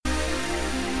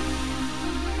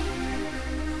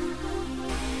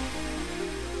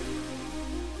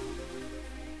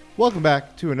Welcome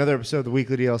back to another episode of the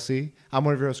Weekly DLC. I'm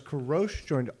one of your hosts, Karosh,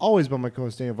 joined always by my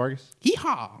co-host, Daniel Vargas.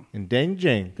 Yeehaw! And Daniel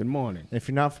Jane. Good morning. And if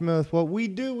you're not familiar with what we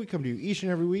do, we come to you each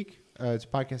and every week. It's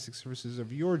podcasting services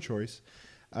of your choice.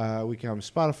 We come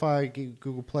to Spotify,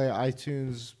 Google Play,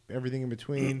 iTunes, everything in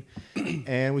between.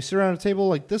 And we sit around a table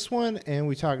like this one, and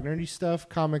we talk nerdy stuff,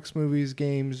 comics, movies,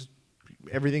 games,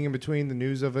 everything in between, the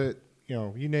news of it. You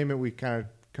know, you name it, we kind of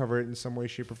cover it in some way,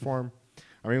 shape, or form.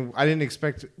 I mean, I didn't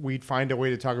expect we'd find a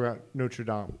way to talk about Notre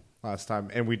Dame last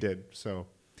time, and we did. So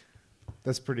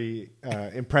that's pretty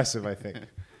impressive, I think,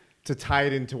 to tie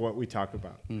it into what we talk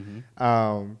about. Mm-hmm.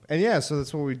 And yeah, so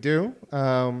that's what we do.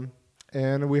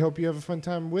 And we hope you have a fun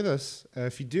time with us.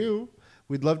 If you do,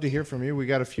 we'd love to hear from you. We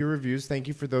got a few reviews. Thank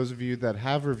you for those of you that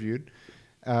have reviewed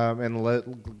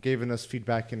and given us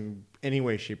feedback in any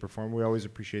way, shape, or form. We always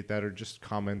appreciate that, or just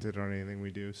commented on anything we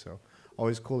do. So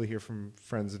always cool to hear from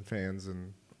friends and fans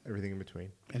and everything in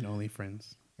between. And only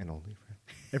friends. And only friends.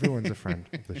 Everyone's a friend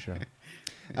of the show.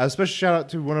 A special shout out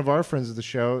to one of our friends of the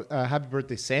show. Happy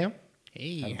birthday, Sam.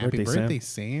 Hey, happy birthday,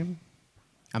 Sam.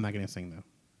 I'm not going to sing, though.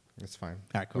 That's fine.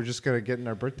 All right, cool. We're just going to get in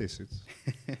our birthday suits.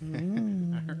 All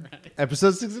right.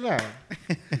 Episode 69.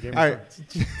 All right.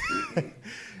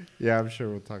 Yeah, I'm sure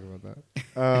we'll talk about that.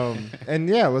 And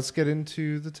yeah, let's get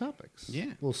into the topics.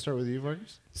 Yeah. We'll start with you,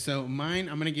 Vargas. So mine,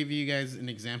 I'm going to give you guys an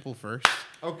example first.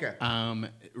 Okay.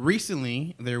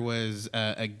 Recently, there was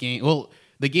a game. Well,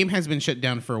 the game has been shut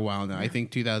down for a while now. I think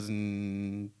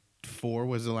 2004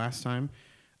 was the last time.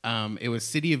 It was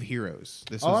City of Heroes.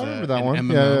 This was I remember that one.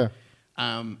 MMO. Yeah.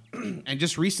 And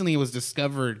just recently it was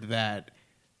discovered that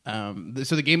so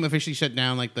the game officially shut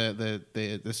down, like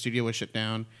the studio was shut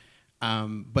down.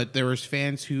 But there was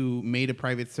fans who made a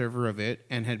private server of it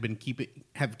and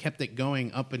have kept it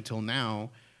going up until now,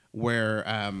 where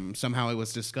somehow it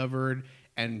was discovered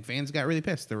and fans got really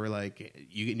pissed. They were like,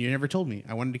 "You never told me.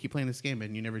 I wanted to keep playing this game,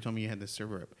 and you never told me you had this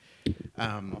server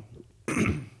up."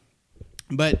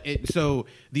 So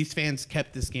these fans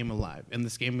kept this game alive, and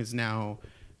this game is now.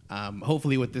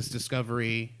 Hopefully, with this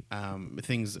discovery,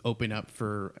 things open up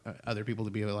for other people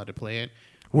to be allowed to play it.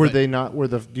 Do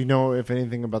you know if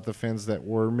anything about the fans that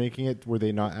were making it? Were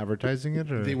they not advertising it?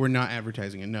 Or? They were not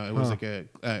advertising it. No, it was like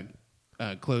a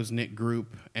close knit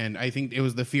group, and I think it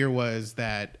was the fear was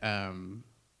that the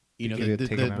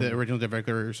original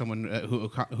developer or someone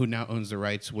who now owns the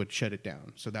rights would shut it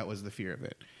down. So that was the fear of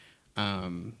it.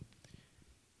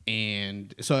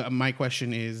 And so my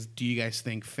question is, do you guys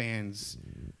think fans?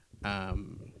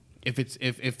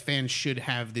 If fans should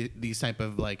have these type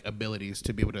of like abilities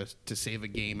to be able to save a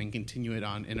game and continue it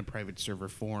on in a private server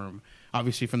form,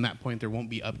 obviously from that point there won't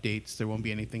be updates, there won't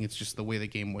be anything. It's just the way the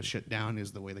game was shut down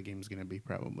is the way the game is going to be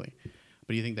probably. But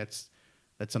do you think that's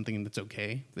something that's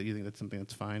okay? Do you think that's something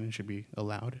that's fine and should be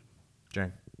allowed?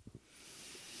 Jane.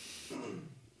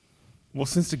 Well,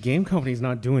 since the game company's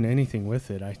not doing anything with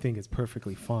it, I think it's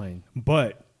perfectly fine.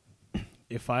 But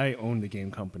if I owned the game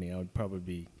company, I would probably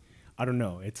be. I don't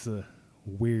know. It's a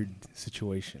weird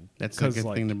situation. That's a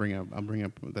good thing to bring up. I'll bring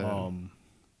up the...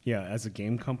 Yeah, as a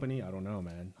game company, I don't know,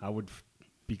 man. I would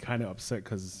be kind of upset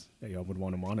because I would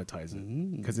want to monetize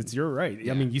it. Because it's your right.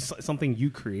 Yeah. I mean, something you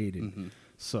created. Mm-hmm.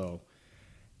 So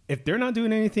if they're not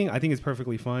doing anything, I think it's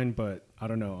perfectly fine. But I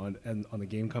don't know. On the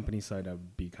game company side, I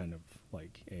would be kind of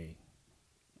like, hey...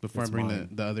 Before I bring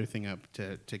the other thing up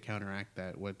to counteract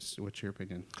that, what's your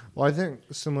opinion? Well, I think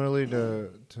similarly to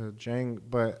Jang,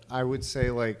 but I would say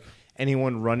like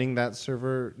anyone running that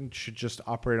server should just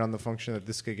operate on the function that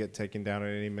this could get taken down at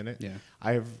any minute. Yeah,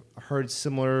 I've heard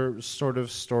similar sort of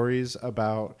stories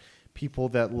about people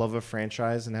that love a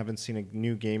franchise and haven't seen a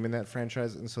new game in that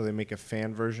franchise, and so they make a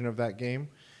fan version of that game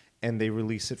and they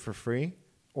release it for free.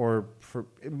 Or for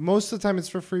most of the time it's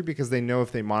for free because they know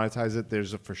if they monetize it,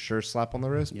 there's a for sure slap on the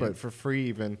wrist. Yeah. But for free,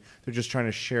 even they're just trying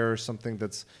to share something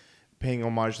that's paying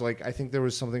homage. Like I think there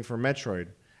was something for Metroid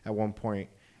at one point,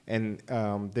 and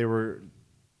the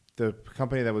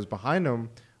company that was behind them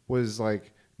was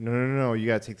like, no, you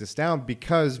got to take this down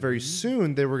because very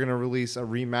soon they were going to release a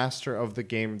remaster of the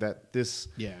game that this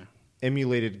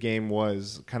emulated game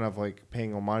was kind of like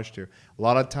paying homage to. A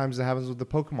lot of times it happens with the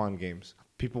Pokemon games.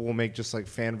 People will make just like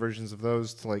fan versions of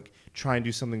those to like try and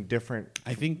do something different.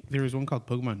 I think there was one called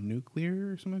Pokemon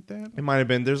Nuclear or something like that. It might have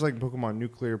been. There's like Pokemon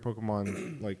Nuclear,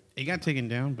 Pokemon like... It got taken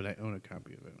down, but I own a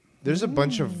copy of it. There's a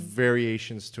bunch of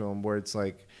variations to them where it's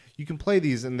like you can play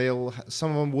these and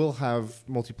some of them will have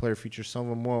multiplayer features, some of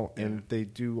them won't, and they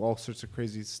do all sorts of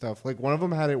crazy stuff. Like one of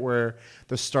them had it where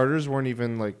the starters weren't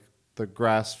even like the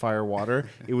grass, fire, water.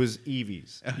 It was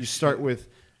EVs. You start with...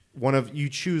 you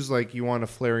choose like you want a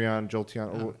Flareon,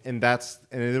 Jolteon, and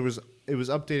it was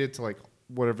updated to like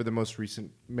whatever the most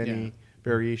recent many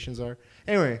variations are.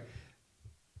 Anyway,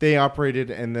 they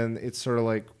operated, and then it's sort of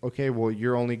like, okay, well,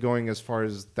 you're only going as far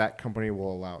as that company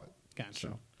will allow it. Gotcha.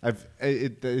 So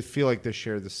I feel like they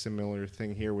share the similar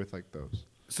thing here with like those.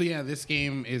 So yeah, this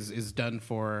game is done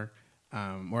for,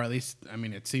 or at least, I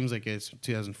mean, it seems like it's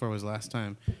 2004 was the last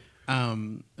time.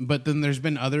 But then there's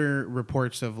been other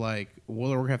reports of like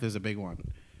World of Warcraft is a big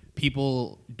one.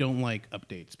 People don't like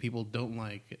updates. People don't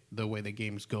like the way the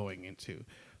game's going into.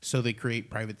 So they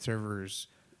create private servers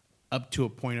up to a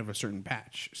point of a certain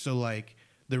patch. So like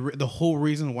the whole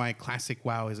reason why Classic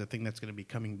WoW is a thing that's going to be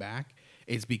coming back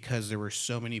is because there were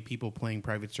so many people playing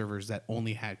private servers that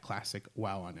only had Classic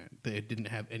WoW on it. It didn't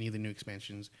have any of the new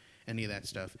expansions, any of that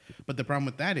stuff. But the problem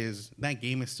with that is that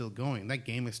game is still going. That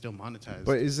game is still monetized.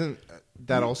 But isn't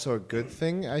that also a good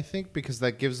thing, I think? Because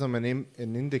that gives them an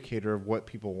indicator of what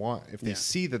people want. If they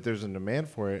see that there's a demand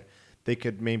for it, they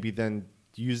could maybe then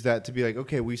use that to be like,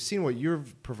 okay, we've seen what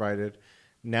you've provided.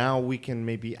 Now we can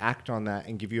maybe act on that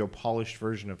and give you a polished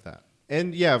version of that.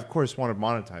 And yeah, of course, want to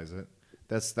monetize it.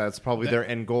 That's probably their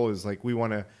end goal is like, we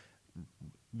want to,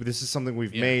 this is something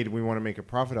we've made. We want to make a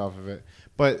profit off of it.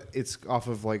 But it's off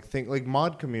of like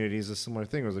mod community is a similar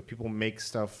thing. It was like people make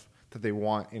stuff that they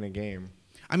want in a game.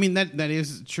 I mean, that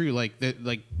is true.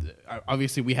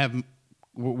 Obviously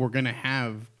we're going to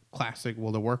have classic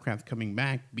World of Warcraft coming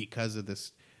back because of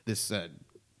this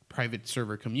private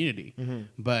server community. Mm-hmm.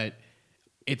 But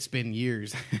it's been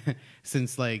years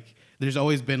since like there's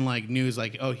always been like news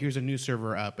like, oh, here's a new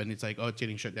server up, and it's like, oh, it's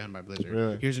getting shut down by Blizzard.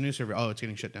 Really? Here's a new server. Oh, it's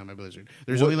getting shut down by Blizzard.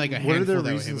 There's only like a handful. What are their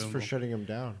that reasons for shutting them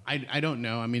down? I don't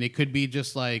know. I mean, it could be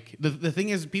just like the thing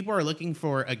is people are looking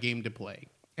for a game to play,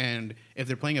 and if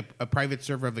they're playing a private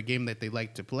server of a game that they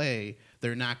like to play,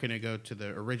 they're not going to go to the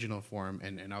original form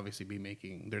and obviously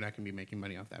they're not going to be making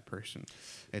money off that person.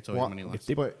 It's always money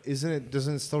lost. But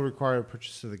doesn't it still require a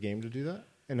purchase of the game to do that?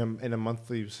 In a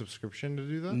monthly subscription to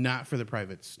do that? Not for the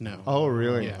privates, no. Oh,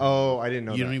 really? Yeah. Oh, I didn't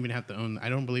know that. You don't even have to own... I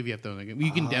don't believe you have to own the game.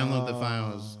 You can download the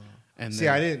files. And see,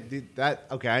 I didn't do that.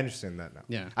 Okay, I understand that now.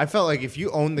 Yeah. I felt like if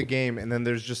you own the game and then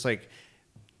there's just like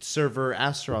server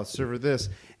Astaroth, server this,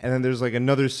 and then there's like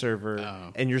another server,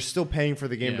 and you're still paying for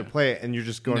the game to play it, and you're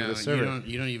just going to the server.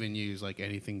 You don't even use like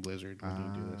anything Blizzard when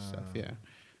you do this stuff.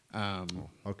 Yeah.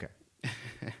 Okay.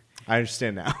 I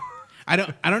understand now. I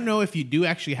don't know if you do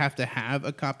actually have to have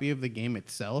a copy of the game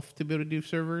itself to be able to do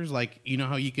servers. Like, you know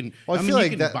how you can... Well, I mean,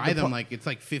 you can buy them, like, it's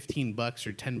like $15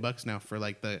 or $10 now for,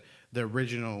 like, the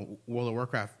original World of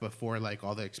Warcraft before, like,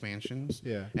 all the expansions.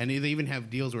 Yeah. And they even have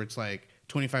deals where it's, like,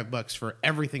 $25 for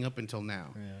everything up until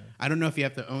now. Yeah. I don't know if you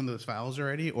have to own those files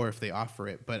already or if they offer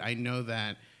it, but I know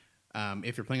that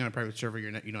if you're playing on a private server,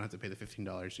 you don't have to pay the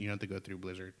 $15. You don't have to go through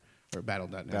Blizzard or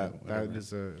Battle.net. That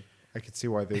is a... I could see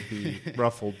why they'd be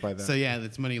ruffled by that. So yeah,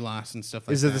 that's money lost and stuff like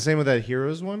that. Is it the same with that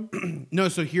Heroes one? No,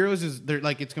 so Heroes is they're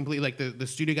like it's completely like the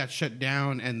studio got shut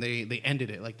down and they ended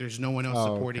it. Like there's no one else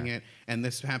supporting it, and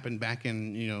this happened back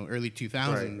in early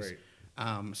 2000s.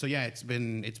 Right. So yeah, it's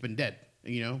been dead.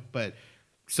 But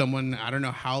someone, I don't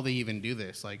know how they even do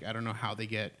this. Like I don't know how they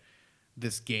get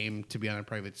this game to be on a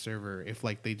private server if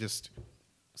like they just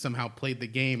somehow played the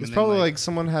game. It's probably like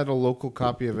someone had a local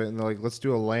copy of it and they're like, let's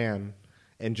do a LAN.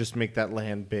 And just make that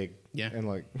land big. Yeah. And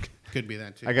like... Could be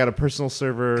that too. I got a personal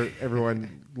server,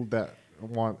 everyone that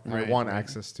want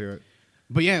access to it.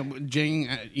 But yeah, Jing,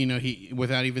 he,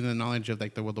 without even the knowledge of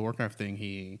like the World of Warcraft thing,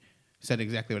 he said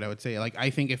exactly what I would say. Like,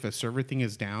 I think if a server thing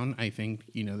is down, I think,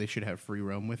 they should have free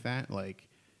roam with that. Like,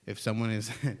 if someone is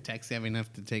tech savvy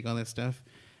enough to take all this stuff,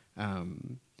 I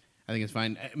think it's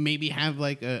fine. Maybe have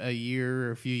like a year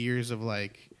or a few years of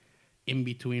like in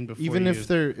between before. Even if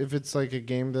it's like a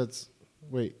game that's...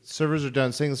 Wait, servers are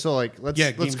done. Saying so, like let's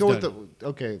go done. with the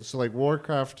okay. So like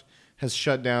Warcraft has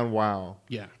shut down WoW.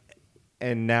 Yeah,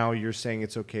 and now you're saying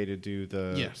it's okay to do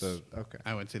the yes. Okay,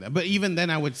 I would say that. But even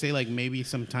then, I would say like maybe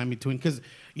some time between because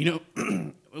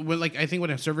I think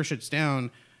when a server shuts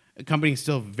down, a company's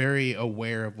still very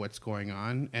aware of what's going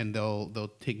on and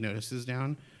they'll take notices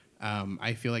down.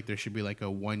 I feel like there should be like a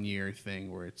 1 year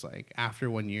thing where it's like after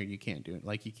 1 year you can't do it.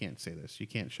 Like you can't say this. You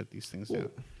can't shut these things down.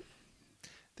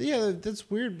 Yeah, that's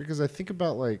weird because I think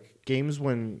about like games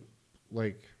when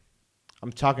like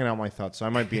I'm talking out my thoughts, so I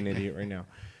might be an idiot right now.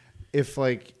 If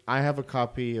like I have a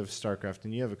copy of StarCraft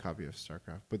and you have a copy of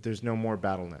StarCraft, but there's no more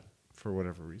BattleNet for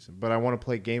whatever reason, but I want to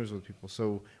play games with people,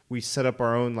 so we set up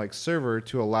our own like server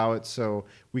to allow it so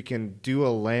we can do a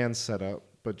LAN setup,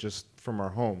 but just from our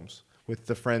homes with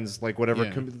the friends, like whatever,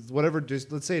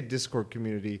 let's say a Discord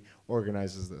community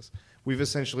organizes this. We've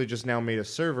essentially just now made a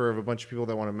server of a bunch of people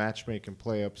that want to matchmake and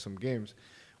play up some games.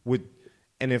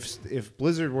 And if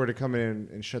Blizzard were to come in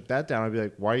and shut that down, I'd be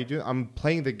like, why are you doing? I'm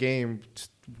playing the game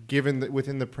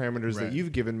within the parameters that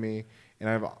you've given me, and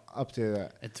I've updated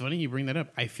that. It's funny you bring that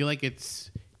up. I feel like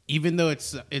even though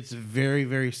it's very,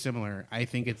 very similar, I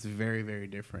think it's very, very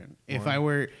different. If I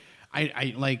were,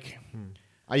 I like.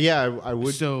 I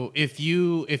would. So if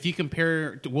you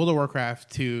compare World of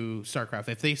Warcraft to StarCraft,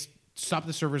 if they stop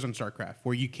the servers on StarCraft,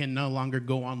 where you can no longer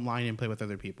go online and play with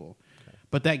other people,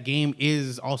 but that game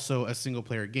is also a single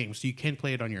player game, so you can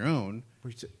play it on your own.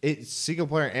 It's single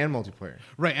player and multiplayer,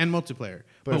 right? And multiplayer.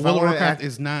 But World of Warcraft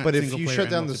is not. But if you shut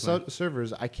down the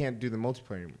servers, I can't do the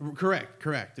multiplayer anymore.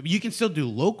 Correct. You can still do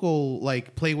local,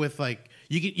 like play with like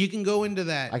you can go into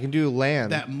that. I can do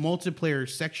LAN, that multiplayer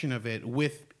section of it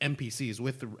with NPCs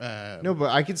with. No,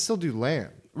 but I can still do LAN.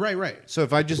 Right. So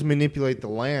if I just manipulate the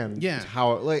LAN,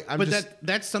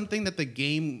 that's something that the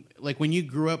game, like when you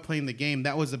grew up playing the game,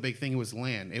 that was the big thing. It was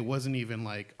LAN. It wasn't even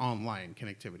like online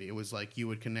connectivity. It was like you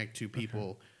would connect to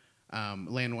people,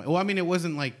 LAN. Well, I mean, it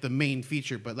wasn't like the main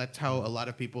feature, but that's how a lot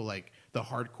of people, like the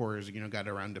hardcores, got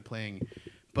around to playing.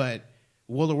 But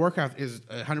World of Warcraft is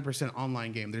a 100%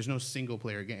 online game. There's no single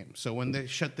player game. So when they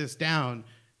shut this down,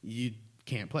 you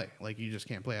can't play. Like you just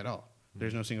can't play at all.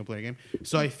 There's no single player game.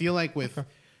 So I feel like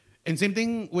and same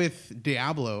thing with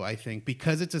Diablo, I think,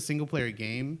 because it's a single player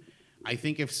game, I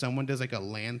think if someone does like a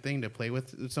LAN thing to play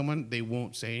with someone, they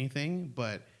won't say anything.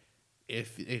 But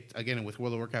if it, again, with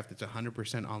World of Warcraft, it's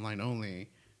 100% online only,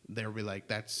 they'll be like,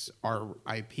 that's our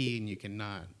IP and you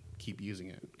cannot keep using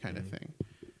it kind of thing,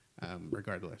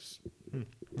 regardless.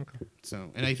 Okay. So,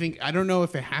 and I don't know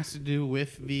if it has to do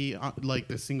with the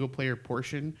the single player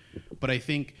portion, but I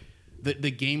think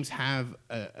the games have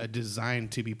a design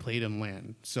to be played in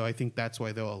LAN, so I think that's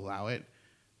why they'll allow it.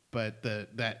 But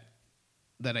that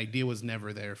idea was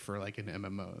never there for like an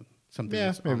MMO. Something.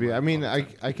 Yeah, maybe. I mean,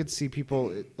 I could see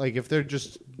people like if they're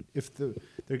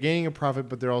gaining a profit,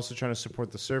 but they're also trying to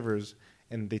support the servers,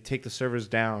 and they take the servers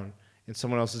down, and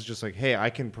someone else is just like, hey,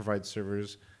 I can provide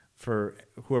servers for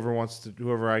whoever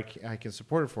I can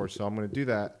support it for, so I'm going to do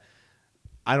that.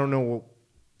 I don't know.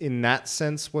 In that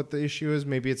sense, what the issue is,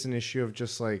 maybe it's an issue of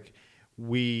just like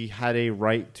we had a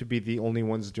right to be the only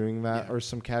ones doing that, or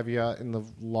some caveat in the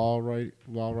law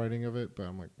writing of it. But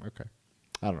I'm like, okay,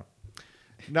 I don't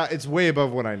know. It's way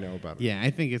above what I know about it. Yeah, I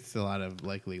think it's a lot of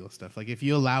like legal stuff. Like if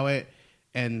you allow it,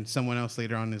 and someone else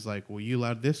later on is like, well, you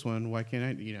allowed this one, why can't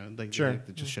I? Sure.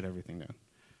 They just shut everything down.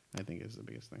 I think is the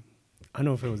biggest thing. I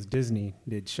know if it was Disney,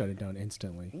 they'd shut it down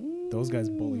instantly. Those guys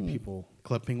bully people.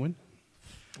 Club Penguin.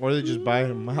 Or they just buy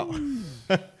them out.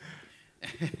 But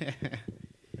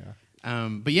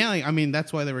yeah, I mean,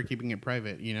 that's why they were keeping it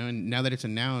private, And now that it's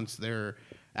announced, they're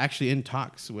actually in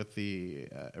talks with the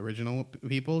original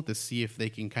people to see if they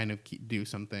can kind of do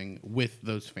something with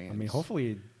those fans. I mean,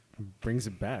 hopefully it brings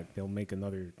it back. They'll make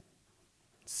another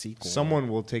sequel. Someone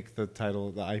will take the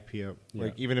title, the IP up,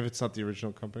 like even if it's not the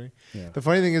original company. Yeah. The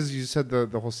funny thing is, you said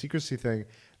the whole secrecy thing.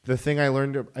 The thing I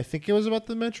learned, I think it was about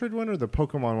the Metroid one or the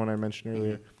Pokemon one I mentioned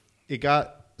earlier. It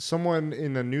got someone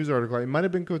in a news article. It might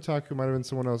have been Kotaku, might have been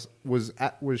someone else. Was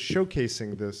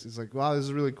showcasing this. It's like, wow, this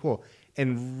is really cool.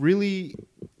 And really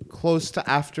close to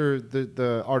after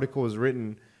the article was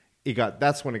written,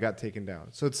 that's when it got taken down.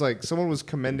 So it's like someone was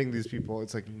commending these people.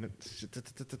 It's like, no,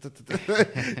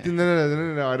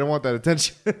 I don't want that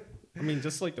attention. I mean,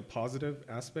 just like the positive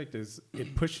aspect is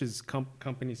it pushes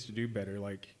companies to do better.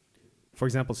 Like, for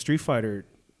example, Street Fighter,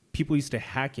 people used to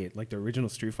hack it, like the original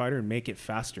Street Fighter, and make it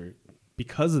faster.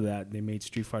 Because of that, they made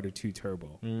Street Fighter 2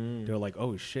 Turbo. They're like,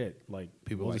 oh shit, like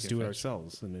we'll just do it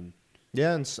ourselves, and then.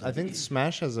 Yeah, and I think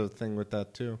Smash has a thing with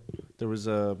that too. There was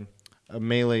a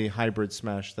Melee hybrid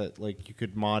Smash that like you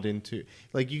could mod into,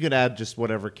 like you could add just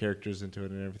whatever characters into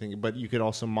it and everything, but you could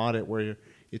also mod it where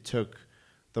it took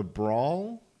the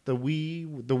Brawl, the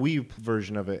Wii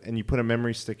version of it, and you put a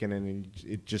memory stick in it, and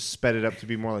it just sped it up to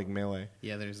be more like Melee.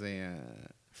 Yeah, there's I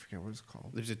forget what it's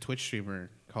called. There's a Twitch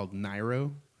streamer called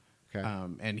Nairo. Okay.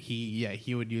 And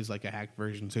he would use like a hacked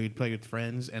version, so he'd play with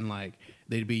friends, and like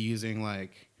they'd be using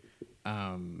like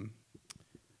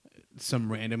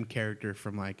some random character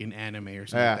from like an anime or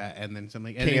something like that, and then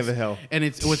something King of the Hill. And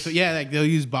it's like they'll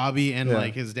use Bobby and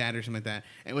like his dad or something like that.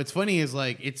 And what's funny is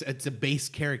like it's a base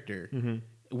character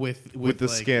with the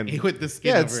skin. With the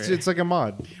skin. Yeah, over it's like a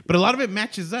mod. But a lot of it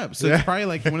matches up, so it's probably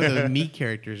like one of the Mii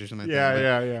characters or something like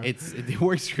that. Yeah. It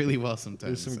works really well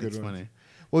sometimes. There's some good ones. Funny.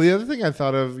 Well, the other thing I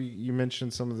thought of, you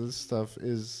mentioned some of this stuff,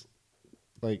 is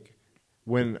like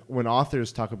when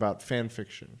authors talk about fan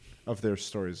fiction of their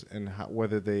stories and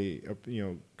whether they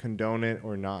condone it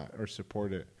or not or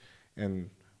support it, and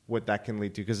what that can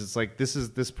lead to, because it's like this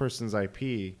is this person's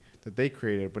IP that they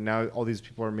created, but now all these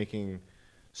people are making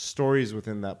stories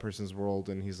within that person's world,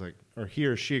 and he's like, or he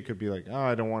or she could be like, oh,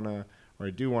 I don't want to, or I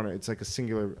do want to. It's like a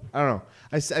singular. I don't know.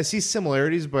 I see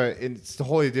similarities, but it's a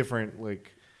wholly different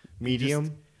like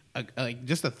medium.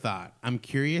 Just a thought. I'm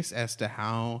curious as to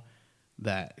how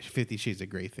that 50 Shades of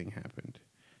Grey thing happened.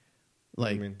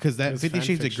 Like, because that 50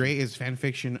 Shades of Grey is fan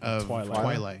fiction of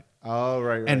Twilight. Oh,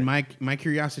 right. And my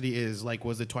curiosity is like,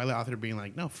 was the Twilight author being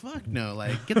like, no, fuck no,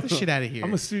 like get the shit out of here. I'm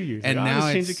gonna sue you. And now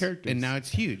now change the characters. and now it's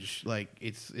huge. Like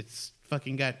it's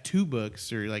fucking got 2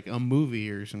 books or like a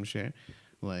movie or some shit.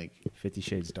 Like 50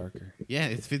 Shades Darker. Yeah,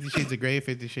 it's 50 Shades of Grey,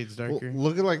 50 Shades Darker. Well,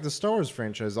 look at like the Star Wars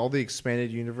franchise. All the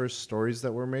expanded universe stories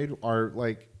that were made are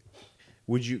like.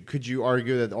 Could you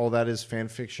argue that all that is fan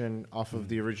fiction off of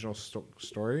the original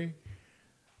story?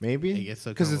 Maybe, I guess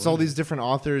so, because it's all these different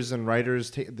authors and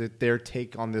writers their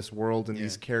take on this world and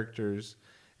these characters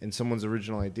and someone's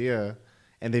original idea,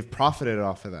 and they've profited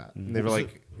off of that. Mm-hmm. And they were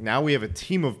like, now we have a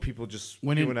team of people just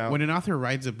spewing out. When an author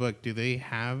writes a book, do they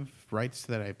have rights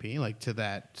to that IP, like to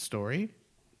that story?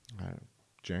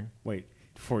 Jang? Wait,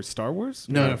 for Star Wars?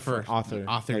 No, for authors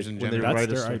like, when in general. they write That's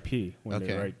a their story. IP. When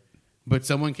they write. But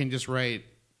someone can just write.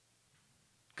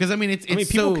 Because I mean,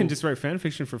 people can just write fan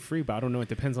fiction for free, but I don't know. It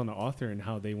depends on the author and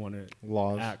how they want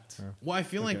to act. Yeah. Well, I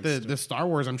feel like the Star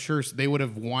Wars, I'm sure they would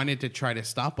have wanted to try to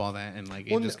stop all that, and like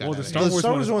it just got. Well, the Star Wars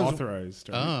one was authorized.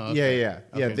 Right? Oh, okay.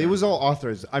 Yeah. It was all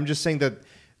authorized. I'm just saying that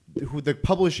the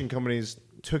publishing companies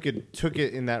took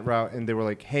it in that route, and they were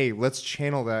like, "Hey, let's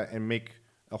channel that and make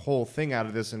a whole thing out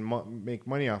of this and make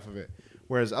money off of it."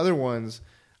 Whereas other ones,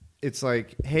 it's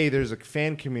like, "Hey, there's a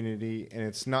fan community, and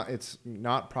it's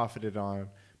not profited on."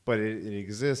 But it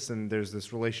exists, and there's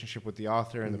this relationship with the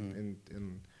author,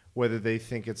 and whether they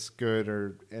think it's good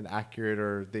and accurate,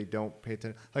 or they don't pay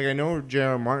attention. Like I know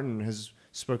J.R. Martin has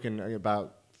spoken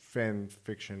about fan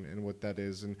fiction and what that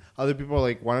is, and other people are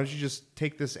like, why don't you just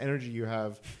take this energy you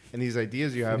have and these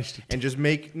ideas you have and just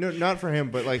make not for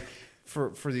him, but like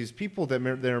for these people that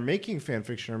are making fan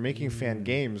fiction or making fan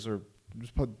games or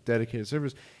just put dedicated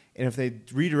servers, and if they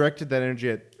redirected that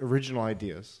energy at original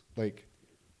ideas, like.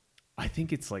 I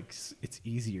think it's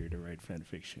easier to write fan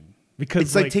fiction because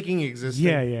it's like taking existing.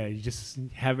 Yeah, you just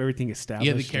have everything established.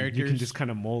 Yeah, the characters. You can just kind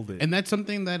of mold it, and that's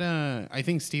something that I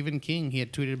think Stephen King he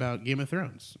had tweeted about Game of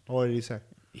Thrones. What did he say?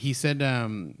 He said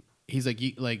he's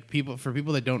like people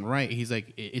that don't write. He's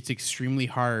like it's extremely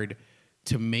hard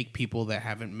to make people that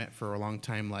haven't met for a long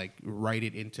time like write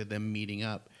it into them meeting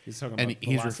up. He's talking and about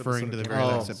he's referring to the very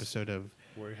last episode of.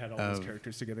 Where he had all those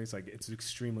characters together. He's like, it's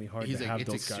extremely hard to have those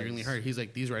guys. It's extremely hard. He's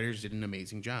like, these writers did an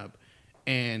amazing job.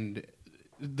 And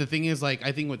the thing is, like,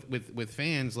 I think with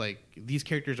fans, like, these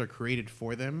characters are created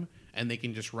for them, and they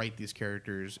can just write these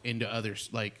characters into others.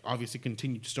 Like, obviously,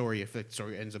 continued story if the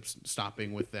story ends up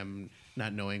stopping with them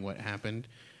not knowing what happened.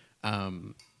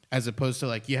 As opposed to,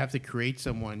 like, you have to create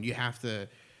someone. You have to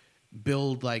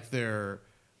build, like, their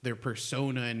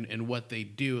persona and what they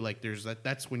do. Like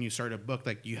that's when you start a book,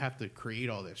 like you have to create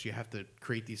all this, you have to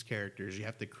create these characters, you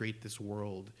have to create this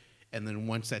world, and then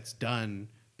once that's done,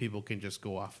 people can just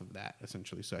go off of that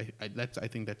essentially. So I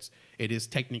think it is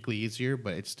technically easier,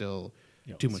 but it's still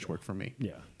too much work for me.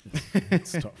 Yeah,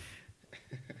 it's tough.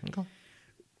 Okay.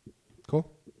 Cool.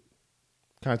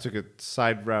 Kind of took a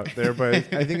side route there, but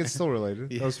I think it's still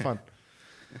related. That was fun.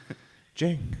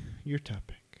 Jang, your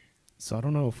topic. So I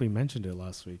don't know if we mentioned it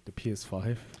last week, the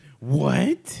PS5.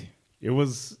 What? It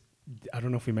was, I don't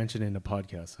know if we mentioned it in the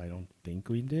podcast. I don't think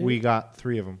we did. We got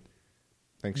 3 of them.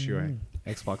 Thanks, UA.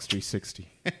 Xbox 360.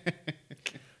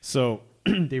 So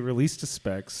they released the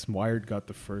specs. Wired got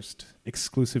the first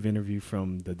exclusive interview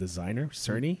from the designer,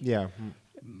 Cerny. Yeah,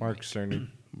 Mark Cerny.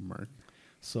 Mark.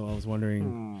 So I was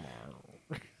wondering,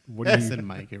 what I said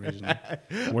Mike originally.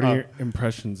 What are your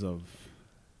impressions of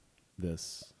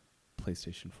this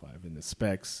PlayStation 5 and the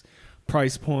specs,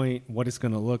 price point, what it's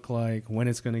going to look like, when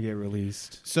it's going to get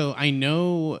released? So I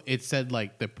know it said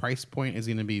like the price point is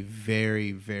going to be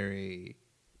very, very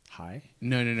high.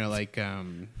 No, like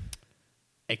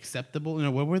acceptable.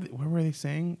 No, what were they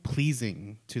saying?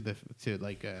 Pleasing to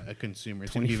a consumer.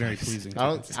 It's going to be very pleasing. I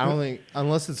don't think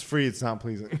unless it's free, it's not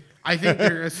pleasing. I think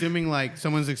they're assuming like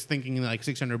someone's thinking like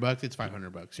 $600, it's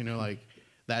 $500. You know, like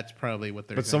that's probably what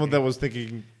they're. But someone that was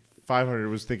thinking 500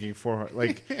 was thinking 400.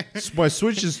 Like my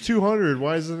Switch is 200.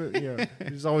 Why isn't it? Yeah,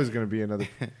 there's always going to be another.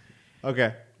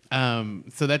 Okay.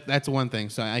 So that's one thing.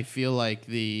 So I feel like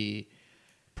the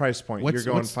price point. You're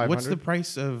going 500. What's the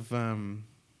price of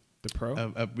the Pro?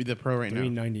 The Pro right now?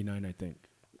 $399, I think.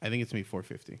 I think it's gonna be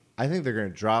 $450. I think they're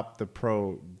going to drop the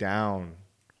Pro down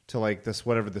to like this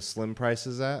whatever the slim price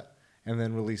is at, and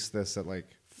then release this at like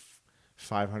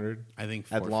 $500 I think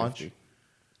at launch. $450.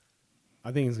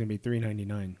 I think it's gonna be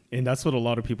 $399, and that's what a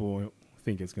lot of people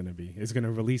think it's gonna be. It's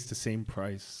gonna release the same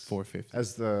price $450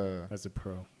 as the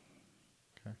Pro.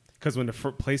 Okay. Because when the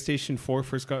PlayStation 4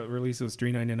 first got released, it was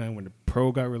 $399. When the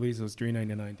Pro got released, it was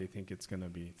 $399. They think it's gonna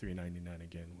be $399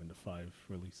 again when the 5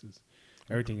 releases.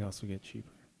 Everything else will get cheaper.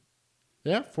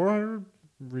 Yeah, $400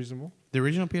 reasonable. The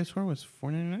original PS4 was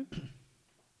 $499.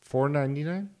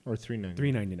 $499 or $399?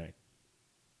 $399.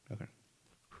 Okay.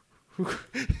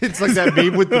 It's like that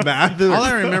meme with the math. All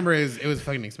I remember is it was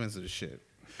fucking expensive as shit.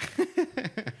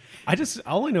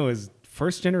 All I know is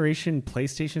first generation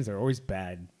PlayStations are always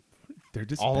bad. They're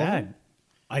just All of bad.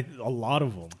 A lot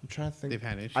of them. I'm trying to think. They've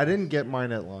had issues. I didn't get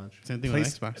mine at launch. Same thing with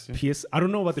Xbox. Too. I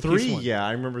don't know about the 3, PS1. yeah,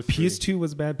 I remember 3. PS2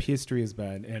 was bad. PS3 is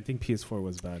bad, and I think PS4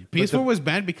 was bad. PS4 was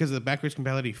bad because of the backwards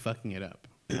compatibility fucking it up.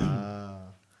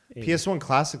 PS1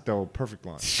 Classic, though, perfect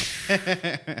launch.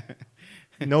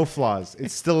 No flaws.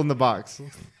 It's still in the box.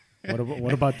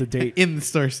 What about the date? In the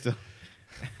store still.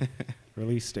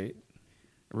 Release date?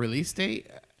 Release date?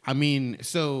 I mean,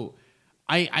 so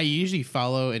I usually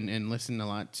follow and listen a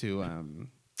lot to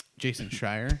Jason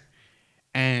Schreier,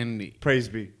 and Praise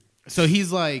be. so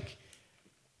he's like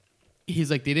they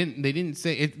didn't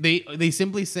say it, they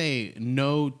simply say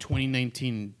no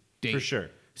 2019 date For sure.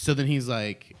 So then he's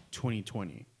like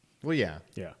 2020. Well, yeah.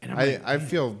 Yeah. And I'm like, I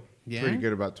feel Yeah? pretty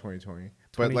good about 2020.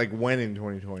 But, like, when in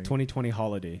 2020? 2020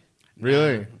 holiday.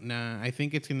 Really? Nah, I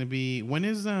think it's gonna be when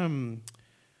is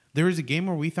there was a game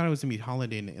where we thought it was gonna be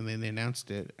holiday and then they announced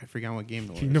it. I forgot what game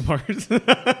it was. Kingdom Hearts.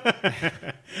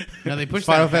 No, they pushed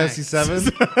Final that Fantasy back.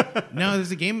 7 No,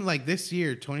 there's a game like this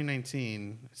year,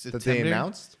 2019, September. that they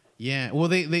announced? Yeah, well,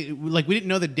 they like we didn't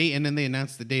know the date, and then they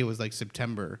announced the day it was like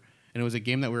September, and it was a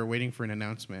game that we were waiting for an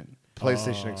announcement.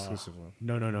 PlayStation exclusive one.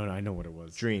 No. I know what it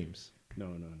was. Dreams.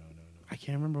 No. I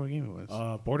can't remember what game it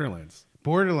was. Borderlands.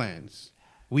 Borderlands.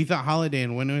 We thought holiday,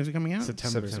 and when was it coming out?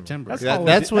 September. September. That's Yeah,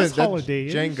 holiday- that's when that's holiday.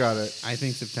 Jen got it. I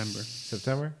think September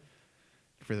September?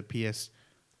 for the PS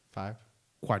 5.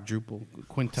 quadruple,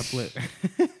 quintuplet.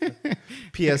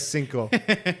 PS Cinco.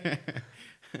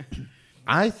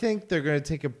 I think they're going to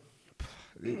take a...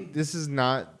 This is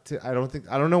not... I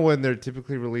don't know when they're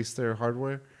typically release their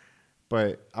hardware,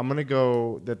 but I'm going to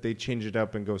go that they change it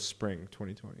up and go spring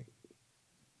 2020.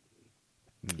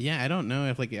 Yeah, I don't know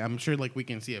if like I'm sure like we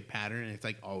can see a pattern. And it's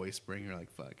like always spring. You're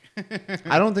like fuck.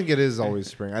 I don't think it is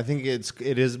always spring. I think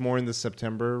it is more in the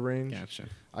September range. Gotcha.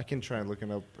 I can try and look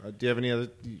it up. Do you have any other?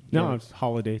 No, it's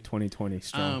holiday 2020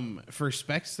 strong. For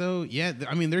specs though, yeah,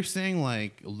 I mean they're saying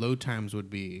like load times would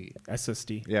be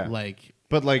SSD. Yeah. like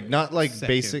But like not like Seconds.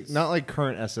 basic, not like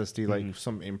current SSD, like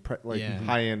some Yeah.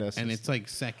 high end SSD. and it's like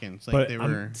seconds. Like But they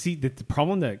were. see, the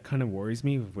problem that kind of worries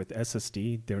me with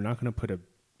SSD, they're not going to put a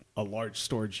large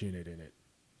storage unit in it.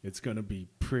 It's going to be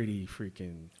pretty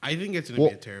freaking... I think it's gonna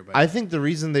be a terabyte. I think the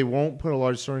reason they won't put a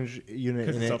large storage unit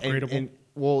 'Cause in it's it, upgradable?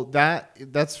 well,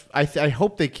 that's I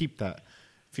hope they keep that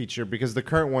feature because the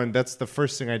current one, that's the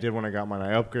first thing I did when I got mine.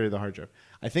 I upgraded the hard drive.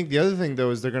 I think the other thing though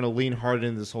is they're going to lean hard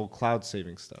into this whole cloud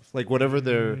saving stuff. Like whatever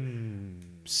their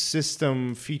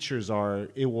system features are,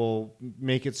 it will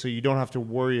make it so you don't have to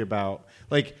worry about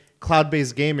like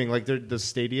cloud-based gaming, like the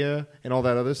Stadia and all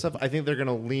that other stuff. I think they're going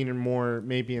to lean more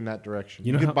maybe in that direction.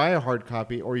 You You know could buy a hard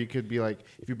copy, or you could be like,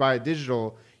 if you buy a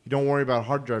digital, you don't worry about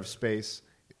hard drive space,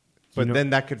 but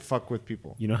then that could fuck with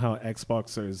people. You know how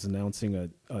Xbox is announcing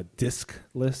a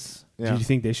disc-less? Yeah. Do you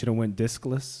think they should have went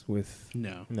disc-less with...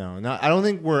 no. No, I don't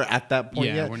think we're at that point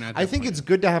Yeah, yet. we're not at I that think point it's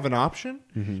good to have an option,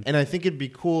 and I think it'd be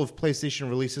cool if PlayStation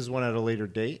releases one at a later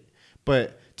date.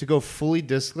 But to go fully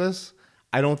discless,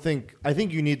 I think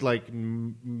you need like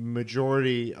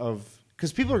majority of,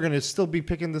 because people are going to still be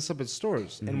picking this up at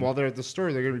stores, and while they're at the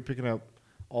store, they're going to be picking up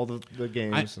all the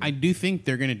games. I do think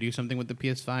they're going to do something with the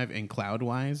PS5 and cloud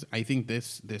wise. I think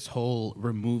this whole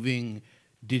removing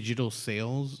digital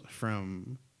sales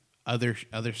from other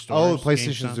stores. Oh,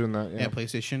 PlayStation's GameStop. doing that, yeah.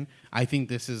 PlayStation. I think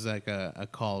this is like a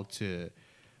call to,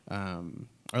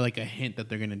 or like a hint that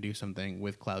they're going to do something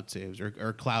with cloud saves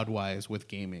or cloud wise with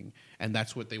gaming, and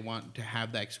that's what they want, to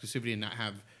have that exclusivity and not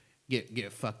have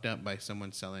get fucked up by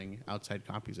someone selling outside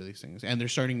copies of these things. And they're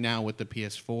starting now with the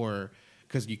PS4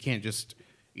 because you can't just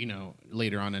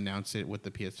later on announce it with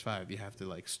the PS5. You have to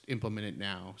like implement it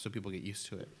now so people get used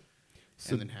to it,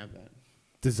 and then have that.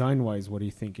 Design-wise, what do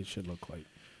you think it should look like?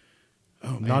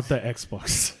 Oh, man. Not the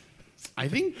Xbox. I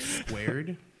think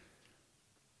squared.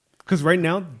 Because right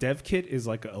now, dev kit is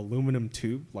like an aluminum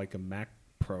tube, like a Mac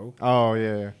Pro. Oh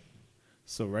yeah.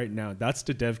 So right now, that's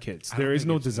the dev kit. So I don't there is think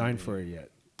no it's gonna design be- for it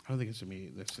yet. I don't think it's gonna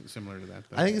be similar to that.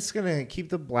 Though. I think it's gonna keep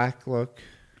the black look.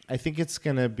 I think it's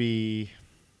gonna be.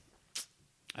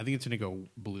 I think it's gonna go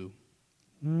blue.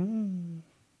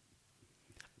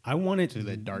 I wanted To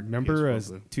that dark Remember PS4 as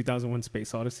blue. 2001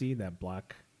 Space Odyssey, that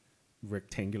black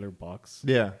rectangular box?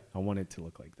 Yeah. I want it to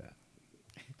look like that.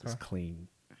 Just clean.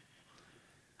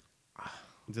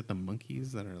 Is it the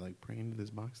monkeys that are like praying to this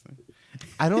box thing?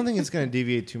 I don't think it's going to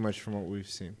deviate too much from what we've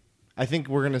seen. I think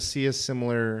we're going to see a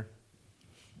similar,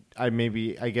 I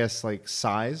guess, like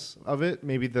size of it.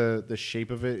 Maybe the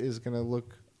shape of it is going to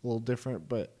look a little different,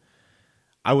 but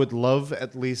I would love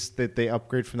at least that they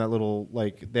upgrade from that little,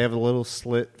 like, they have a little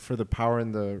slit for the power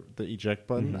and the eject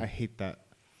button. I hate that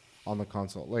on the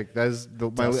console. Like, that's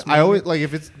I always, like,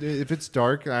 if it's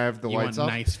dark and I have the You lights want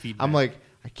off, nice feedback. I'm like,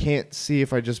 I can't see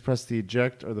if I just press the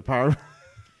eject or the power.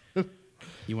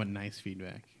 You want nice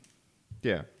feedback.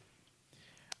 Yeah.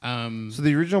 So So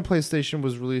the original PlayStation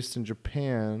was released in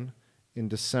Japan in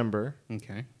December,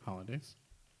 okay, holidays.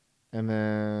 and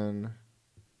then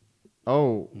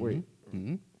wait,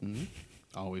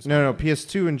 Always. no, holidays.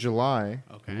 PS2 in July,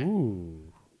 Okay.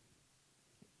 Ooh.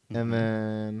 and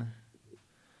then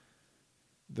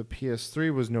the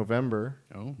PS3 was November,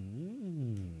 Oh.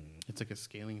 It's like a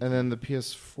scaling. and then the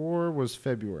PS4 was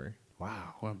February.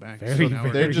 Wow. Well, back. Very, So now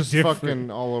very They're we're just different.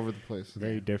 fucking all over the place.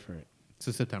 Very different.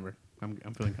 to September. I'm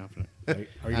feeling confident.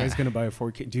 Are you guys going to buy a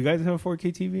 4K? Do you guys have a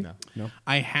 4K TV? No.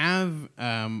 I have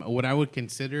what I would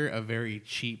consider a very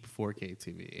cheap 4K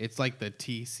TV. It's like the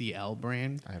TCL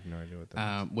brand, I have no idea what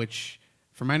that is. which,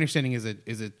 from my understanding, is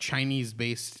a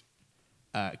Chinese-based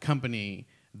company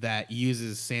that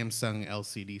uses Samsung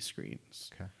LCD screens.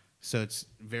 Okay. So it's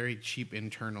very cheap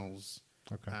internals.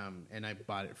 Okay. And I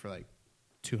bought it for like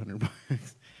 $200.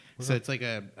 So it's like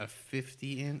a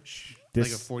 50-inch, like a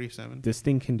 47. This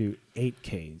thing can do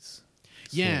 8Ks.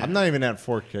 Yeah. I'm not even at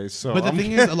 4K, so But the I'm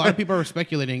thing is, a lot of people are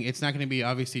speculating it's not going to be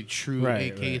obviously true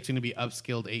Right, 8K. right. It's going to be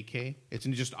upscaled 8K. It's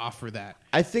going to just offer that.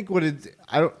 I think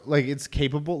it's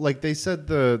capable. Like they said,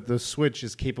 the Switch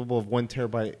is capable of 1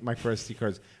 terabyte micro SD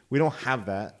cards. We don't have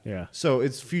that. Yeah. So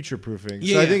it's future proofing.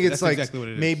 Yeah, so I think it's that's like exactly what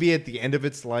it is. maybe at the end of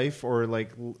its life or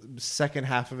like second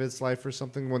half of its life or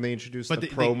something when they introduce the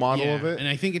Pro model of it. And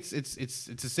I think it's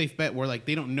a safe bet where like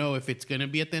they don't know if it's going to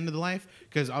be at the end of the life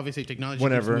because obviously technology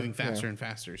Whenever, keeps moving faster and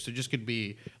faster. So it just could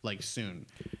be like soon,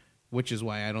 which is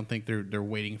why I don't think they're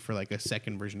waiting for like a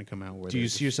second version to come out. Where Do you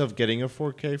see yourself getting a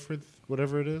 4K for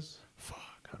whatever it is? Fuck,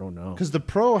 I don't know. Because the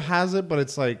Pro has it, but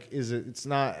it's like, it's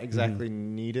not exactly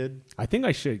needed. I think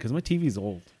I should because my TV's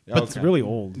old. But it's Okay. really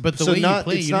old. But the So way not, you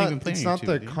play, it's you not, don't even play it's on your not the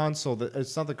TV, do you? console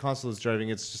it's not the console that's driving.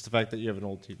 It's just the fact that you have an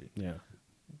old TV. Yeah.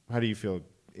 How do you feel?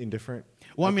 Indifferent?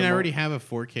 Well, I at mean, the I mo- already have a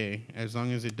 4K as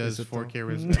long as it does it though? 4K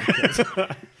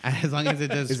resolution. As long as it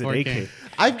does Is it 4K.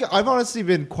 8K? I've honestly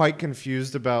been quite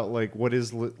confused about like what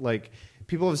is like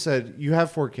people have said you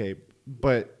have 4K,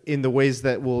 but in the ways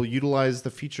that will utilize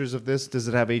the features of this, does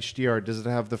it have HDR? Does it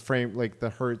have the frame like the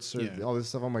hertz or Yeah. all this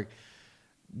stuff? I'm like,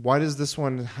 why does this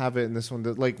one have it and this one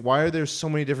like why are there so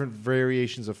many different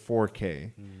variations of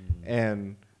 4K?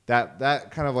 And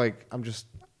that kind of like I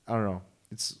don't know.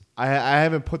 It's I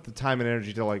haven't put the time and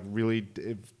energy to like really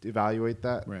evaluate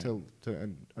that Right. to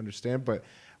understand, but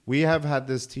we have had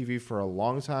this TV for a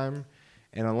long time,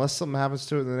 and unless something happens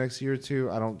to it in the next year or two,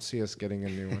 I don't see us getting a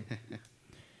new one.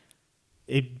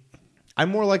 I'm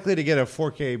more likely to get a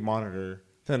 4K monitor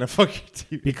than a fucking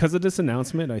TV. Because of this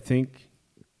announcement, I think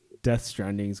Death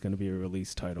Stranding is going to be a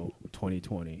release title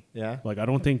 2020. Yeah? Like, I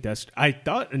don't think I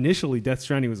thought initially Death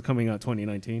Stranding was coming out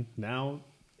 2019. Now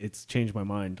it's changed my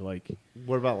mind. Like,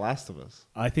 What about Last of Us?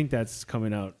 I think that's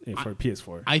coming out for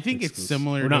PS4. I think it's Exclusive.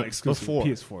 similar Or not to- exclusive, Before.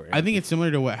 PS4. Yeah. I think it's similar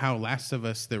to how Last of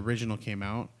Us, the original, came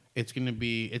out. It's gonna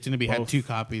be have Both. 2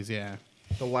 copies. Yeah.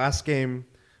 The last game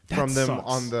That from them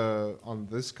sucks. on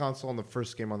this console and the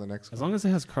first game on the next As console. long as it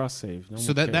has cross save. No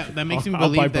So one that cares. makes me I'll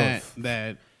buy believe both.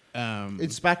 that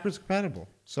It's backwards compatible.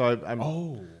 So I'm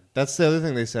Oh. that's the other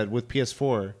thing they said with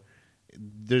PS4.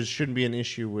 There shouldn't be an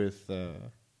issue with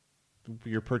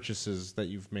your purchases that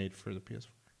you've made for the PS4.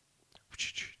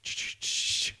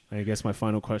 I guess my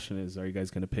final question is: are you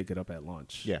guys going to pick it up at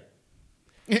launch? Yeah.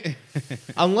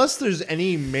 Unless there's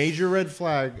any major red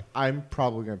flag, I'm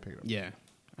probably gonna pick it up. yeah.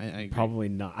 I agree. Probably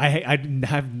not. I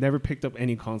have never picked up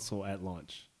any console at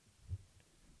launch.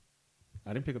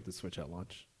 I didn't pick up the Switch at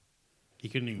launch. You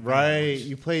couldn't even Right,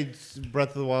 you played Breath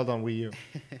of the Wild on Wii U.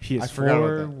 PS4 forgot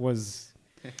about that. was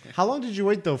How long did you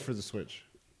wait though for the Switch?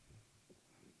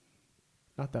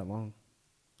 not that long.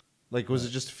 Like, was it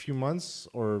just a few months,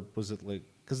 or was it like?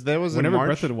 Because that was Whenever in March.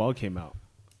 Breath of the Wild came out.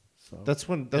 So That's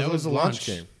when that, That was was the launch launch.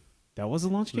 game. that was a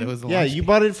launch game. That was the Yeah, launch you game.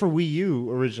 bought it for Wii U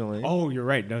originally. Oh, you're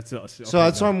right. No, so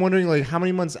that's why I'm wondering, like, how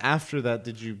many months after that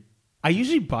did you I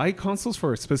usually buy consoles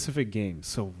for a specific game.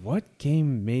 So what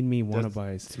game made me want to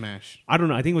buy Smash? I don't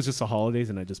know. I think it was just the holidays,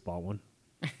 and I just bought one.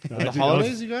 The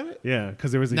holidays, you got it? Yeah,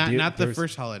 because there was a deal. Not the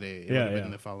first holiday. It would have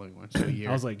been the following one. So a year.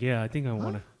 I was like, yeah, I think I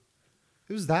want to.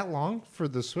 It was that long for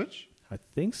the Switch? I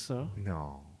think so.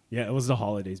 No. Yeah, it was the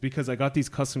holidays because I got these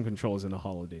custom controls in the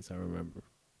holidays. I remember.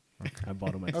 I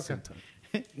bought them at the same time.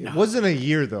 It wasn't a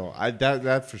year though.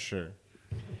 That for sure.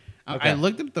 I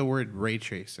looked up the word ray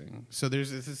tracing. So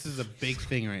this is a big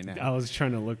thing right now. I was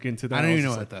trying to look into that. I don't even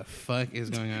know what the fuck is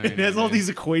going on. Right it has now, all man. these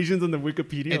equations on the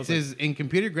Wikipedia. It says in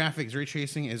computer graphics, ray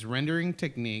tracing is rendering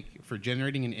technique for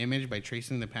generating an image by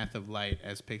tracing the path of light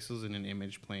as pixels in an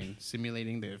image plane,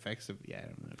 simulating the effects of. Yeah, I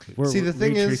don't know. We're See, the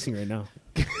thing ray is- tracing right now.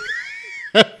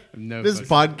 No This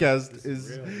fucking- podcast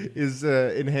is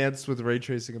enhanced with ray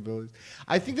tracing abilities.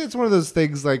 I think that's one of those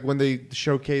things like when they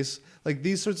showcase like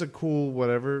these sorts of cool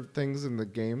whatever things in the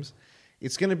games.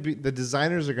 It's gonna be the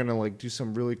designers are gonna like do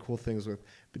some really cool things with.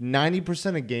 But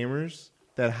 90% of gamers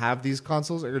that have these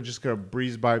consoles are just gonna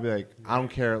breeze by, and be like, I don't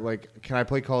care. Like, can I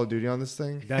play Call of Duty on this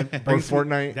thing or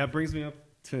Fortnite? That brings me up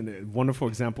to a wonderful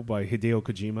example by Hideo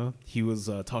Kojima. He was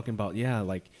talking about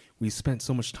like we spent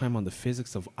so much time on the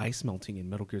physics of ice melting in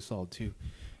Metal Gear Solid 2.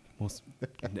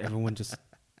 Everyone just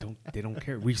don't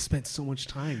care. We spent so much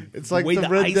time. It's like the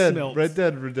Red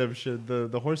Dead Redemption,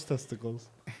 the horse testicles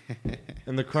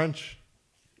and the crunch.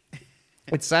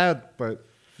 It's sad, but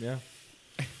yeah.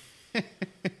 I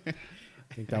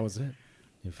think that was it.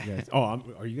 If you guys,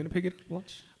 are you gonna pick it up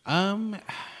lunch?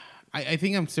 I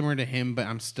think I'm similar to him, but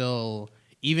I'm still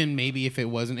even maybe if it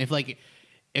wasn't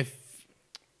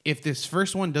if this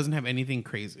first one doesn't have anything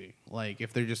crazy, like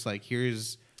if they're just like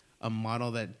here's a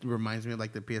model that reminds me of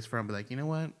like the PS4, I'll be like, you know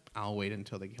what? I'll wait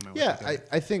until they come out. Yeah, with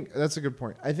I think that's a good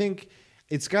point. I think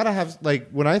it's got to have like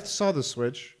when I saw the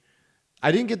Switch,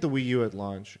 I didn't get the Wii U at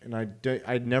launch, and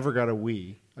I never got a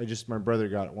Wii. My brother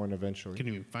got one eventually.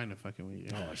 Couldn't even find a fucking Wii U.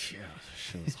 Oh yeah,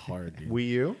 shit was hard, dude. Wii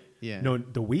U? Yeah. No,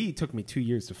 the Wii took me 2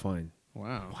 years to find.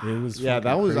 Wow. It was Yeah,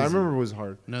 that was. I remember it was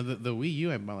hard. No, the Wii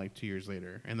U I bought like 2 years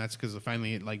later, and that's because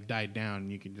finally it like died down.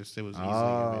 You could just it was easily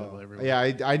available everywhere.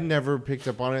 Yeah, I never picked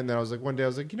up on it, and then I was like, one day I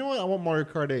was like, you know what? I want Mario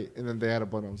Kart 8, and then they had a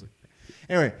button. I was like,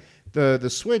 anyway, the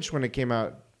Switch when it came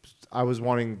out, I was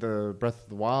wanting the Breath of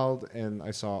the Wild, and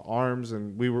I saw ARMS,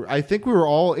 and I think we were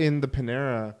all in the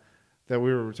Panera that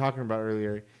we were talking about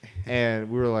earlier, and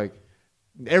we were like,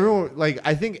 everyone like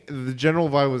I think the general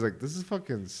vibe was like, this is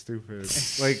fucking stupid,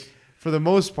 like. For the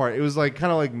most part, it was like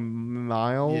kind of like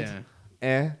mild.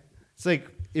 Yeah. It's like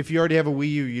if you already have a Wii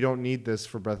U, you don't need this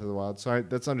for Breath of the Wild. So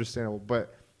that's understandable.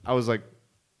 But I was like,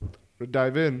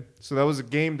 dive in. So that was a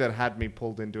game that had me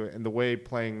pulled into it. And the way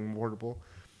playing Portable,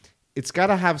 it's got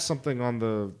to have something on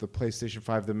the PlayStation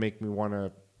 5 that make me want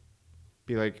to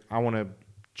be like, I want to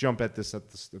jump at this at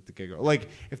the get-go. Like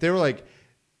if they were like,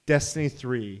 Destiny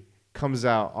 3 comes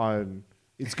out on...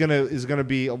 is gonna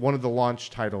be one of the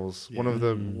launch titles, one of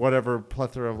the whatever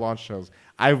plethora of launch titles.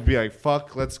 I would be like,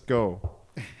 "Fuck, let's go!"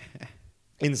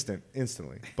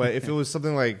 Instantly. But if it was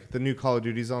something like the new Call of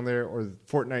Duty's on there or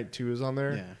Fortnite 2 is on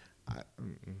there, I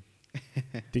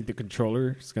think the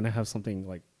controller is gonna have something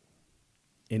like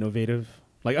innovative.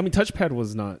 Like I mean, touchpad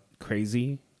was not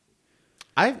crazy.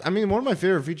 I mean, one of my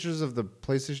favorite features of the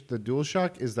PlayStation, the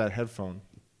DualShock, is that headphone.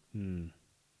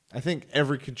 I think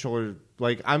every controller,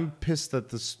 like I'm pissed that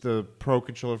the Pro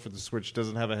controller for the Switch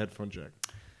doesn't have a headphone jack.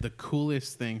 The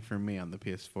coolest thing for me on the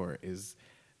PS4 is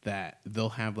that they'll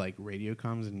have like radio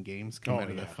comms and games come out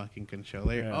of the fucking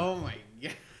controller. Yeah. Oh my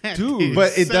god, dude!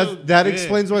 But that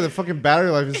explains why the fucking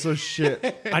battery life is so shit.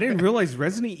 I didn't realize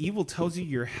Resident Evil tells you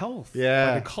your health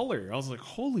by the color. I was like,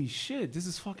 holy shit, this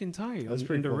is fucking tight. That's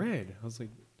pretty cool. Red. I was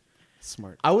like.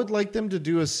 Smart. I would like them to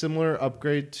do a similar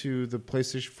upgrade to the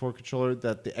PlayStation 4 controller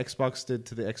that the Xbox did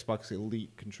to the Xbox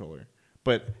Elite controller,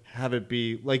 but have it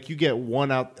be like you get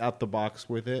one out the box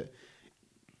with it,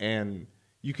 and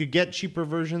you could get cheaper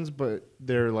versions, but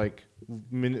they're like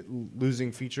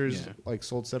losing features like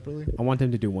sold separately. I want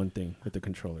them to do one thing with the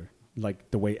controller,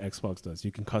 like the way Xbox does.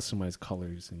 You can customize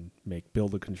colors and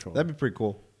build a controller. That'd be pretty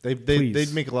cool.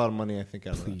 They'd make a lot of money, I think.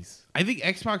 Out of that. I think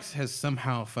Xbox has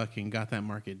somehow fucking got that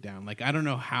market down. Like I don't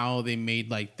know how they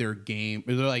made like their game,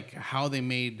 or like how they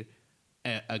made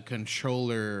a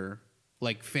controller.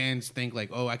 Like fans think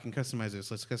like, oh, I can customize this.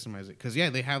 Let's customize it. Because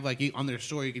they have like on their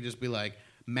store, you could just be like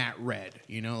matte red,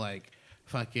 like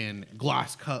fucking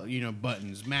gloss color,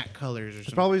 buttons, matte colors, or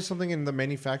something. Probably something in the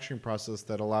manufacturing process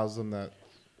that allows them that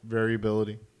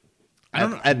variability. I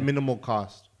don't know. At minimal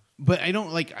cost. But I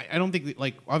don't think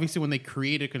like obviously when they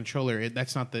create a controller,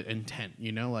 that's not the intent,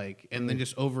 and then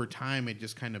just over time it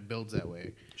just kind of builds that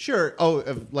way. Sure.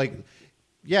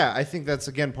 yeah, I think that's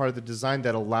again part of the design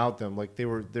that allowed them. Like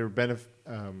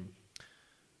I'm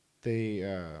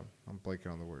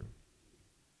blanking on the word.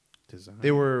 Design.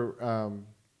 They were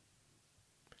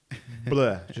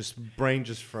just brain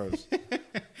just froze.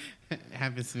 It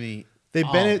happens to me.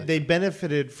 They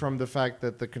benefited from the fact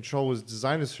that the control was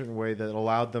designed a certain way that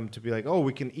allowed them to be like, oh,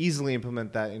 we can easily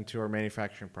implement that into our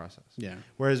manufacturing process. Yeah.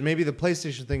 Whereas maybe the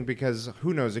PlayStation thing, because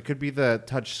who knows, it could be the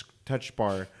touch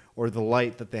bar or the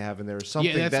light that they have in there or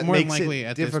something that makes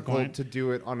it difficult to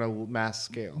do it on a mass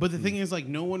scale. But the thing is, like,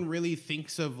 no one really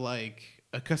thinks of like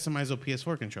a customizable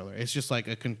PS4 controller. It's just like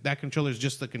that controller is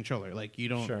just the controller. Like you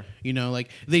don't, like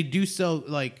they do sell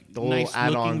like the nice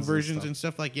looking versions and and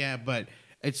stuff like but.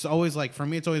 It's always like, for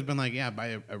me, it's always been like,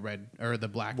 buy a red or the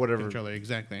black controller.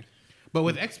 Exactly. But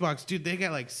with Xbox, dude, they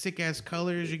got like sick ass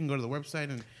colors. You can go to the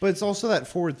website and. But it's also that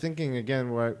forward thinking again,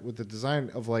 right, with the design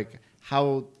of like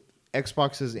how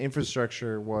Xbox's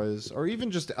infrastructure was, or even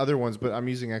just other ones. But I'm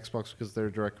using Xbox because they're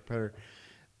a direct competitor.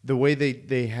 The way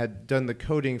they had done the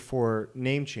coding for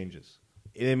name changes,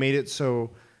 they made it so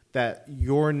that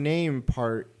your name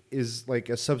part is like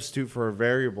a substitute for a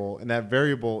variable, and that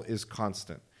variable is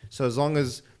constant. So as long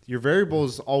as your variable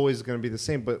is always going to be the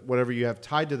same, but whatever you have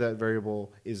tied to that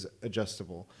variable is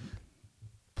adjustable.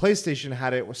 PlayStation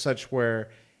had it such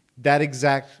where that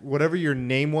exact, whatever your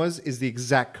name was, is the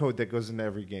exact code that goes into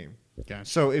every game. Gotcha.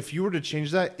 So if you were to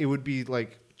change that, it would be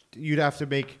like, you'd have to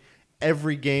make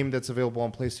every game that's available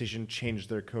on PlayStation change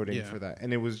their coding for that.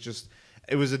 And it was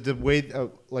a way,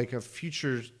 like a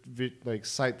future like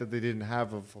site that they didn't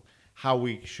have of how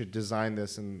we should design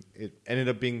this, and it ended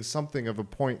up being something of a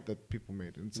point that people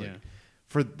made. And it's like,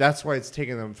 that's why it's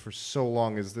taken them for so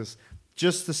long. Is this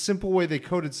just the simple way they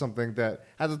coded something that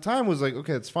at the time was like,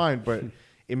 okay, it's fine, but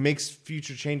it makes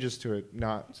future changes to it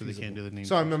not so feasible. They can't do the name.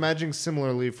 So I'm imagining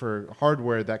similarly for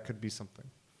hardware that could be something.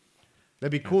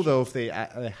 That'd be cool though if they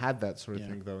had that sort of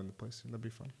thing though in the PlayStation. That'd be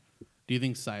fun. Do you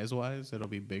think size-wise it'll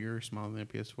be bigger or smaller than a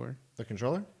PS4? The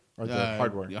controller or the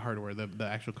hardware? The hardware, the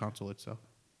actual console itself.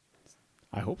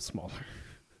 I hope smaller.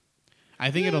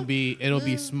 I think it'll be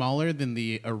smaller than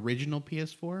the original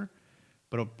PS4,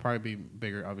 but it'll probably be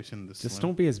bigger, obviously, than the Slim. Just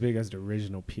don't be as big as the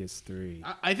original PS3.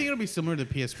 I think it'll be similar to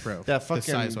PS Pro. That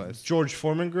fucking George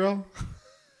Foreman grill.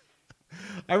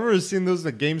 I remember seeing those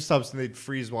at GameStops and they'd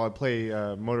freeze while I play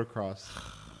motocross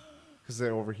because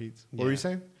it overheats. What were you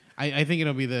saying? I think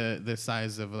it'll be the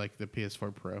size of like the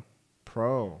PS4 Pro.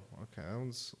 Pro, okay,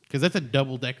 because that's a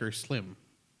double-decker Slim.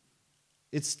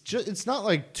 It's not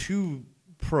like two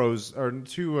pros or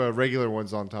two regular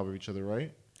ones on top of each other,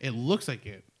 right? It looks like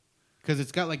it because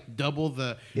it's got like double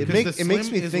the. It makes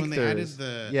me think when they added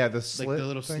the slit, like the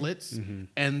little thing? slits,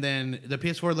 and then the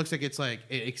PS4 looks like it's like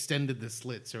it extended the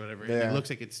slits or whatever. Yeah. It looks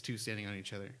like it's two standing on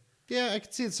each other. Yeah, I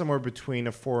could see it somewhere between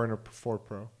a 4 and a 4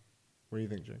 Pro. What do you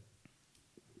think, Jay?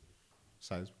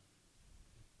 Size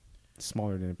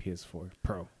smaller than a PS4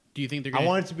 Pro. Do you think they're? I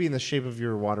want it to be in the shape of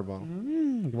your water bottle.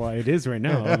 Well, it is right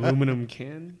now. Aluminum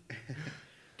can.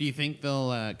 Do you think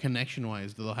they'll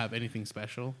connection-wise? They'll have anything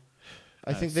special?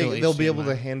 I think they'll be able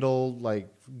to handle like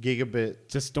gigabit.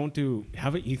 Just don't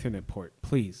have an Ethernet port,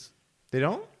 please. They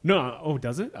don't? No. Oh,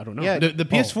 does it? I don't know. Yeah, the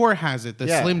PS4 has it. The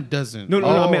Slim doesn't. No.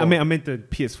 I meant the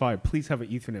PS5. Please have an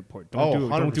Ethernet port.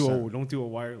 Don't do a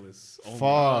wireless.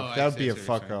 Fuck, that'd be a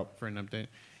fuck up for an update.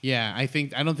 Yeah, I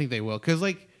don't think they will because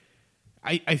like.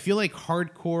 I feel like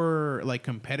hardcore like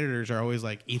competitors are always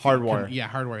like hardwire.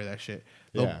 Hardwire that shit.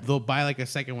 They'll buy like a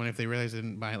second one if they realize they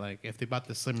didn't buy like if they bought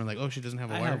the Slim and like, oh, she doesn't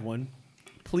have a wire. I have one.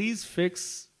 Please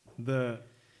fix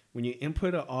when you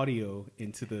input an audio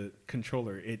into the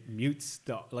controller, it mutes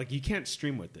you can't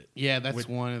stream with it. Yeah, that's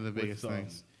one of the biggest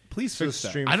things. Please fix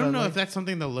that. I don't know if that's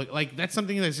something they'll look like. That's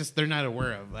something that's just they're not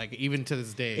aware of. Like even to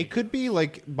this day, it could be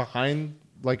like behind,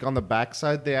 like on the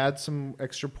backside, they add some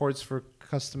extra ports for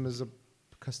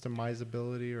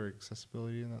customizability or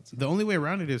accessibility in that sense. The only way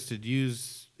around it is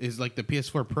like the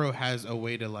PS4 Pro has a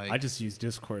way to like. I just use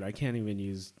Discord. I can't even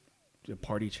use a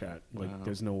party chat. Like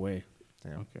there's no way.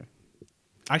 Yeah. Okay.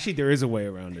 Actually, there is a way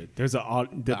around it. There's the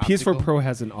PS4 optical? Pro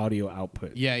has an audio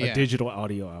output. A digital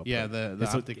audio output. Yeah, the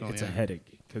optical. It's a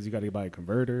headache because you got to buy a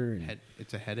converter.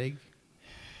 It's a headache.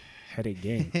 Headache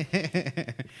game.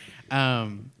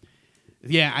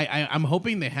 Yeah, I'm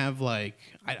hoping they have like.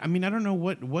 I mean, I don't know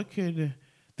what could.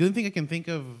 The only thing I can think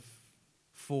of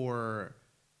for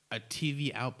a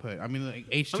TV output. I mean, like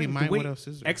HDMI. What else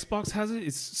is there? Xbox has it.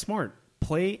 It's smart.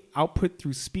 Play output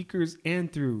through speakers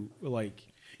and through like.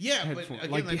 Yeah, headphones. but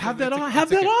again, like like, have that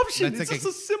option. It's like just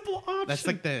a simple option. That's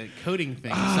like the coding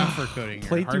thing, software coding,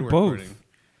 play or through hardware both. coding.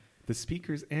 The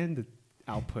speakers and the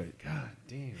output. God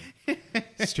damn.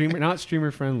 Not streamer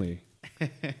friendly.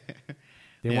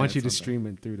 They want you to something. stream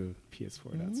it through the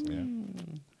PS4. That's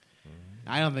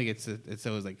I don't think it's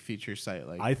always like feature site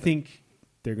like. I think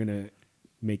they're gonna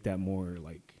make that more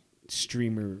like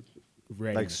streamer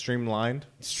ready. Like streamlined?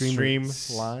 Streamer-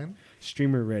 Streamline?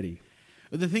 Streamer ready.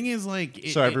 The thing is, like,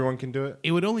 So everyone can do it?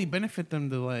 It would only benefit them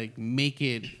to like make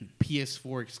it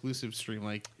PS4 exclusive stream,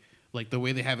 like the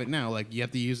way they have it now. Like you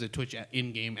have to use a Twitch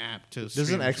in-game app to. Doesn't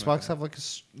stream or something Xbox have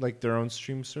like their own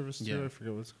stream service too? Yeah. I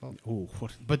forget what it's called. Oh,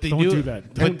 what? But they don't do- do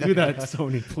that. Don't do that,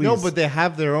 Sony. Please. No, but they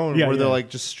have their own Yeah, where they're yeah. like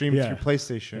just stream Yeah. through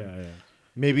PlayStation. yeah.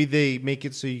 Maybe they make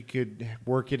it so you could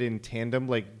work it in tandem,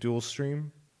 like dual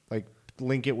stream, like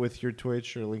link it with your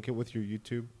Twitch or link it with your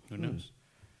YouTube. Who knows?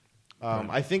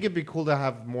 I think it'd be cool to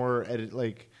have more edit,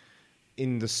 like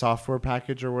in the software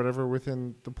package or whatever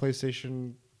within the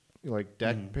PlayStation, like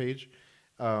deck page,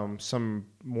 some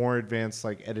more advanced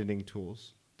like editing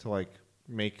tools to like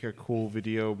make a cool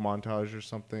video montage or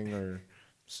something, or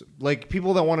like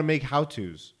people that want to make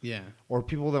how-tos. Yeah. Or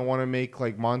people that want to make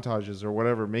like montages or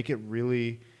whatever, make it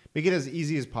as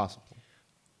easy as possible.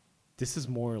 This is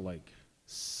more like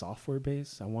software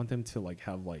based. I want them to like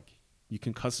have like you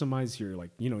can customize your like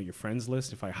your friends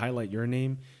list. If I highlight your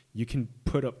name, you can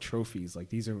put up trophies. Like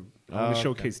these are I want to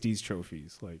showcase these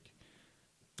trophies. Like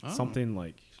something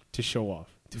like to show off,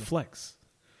 to flex.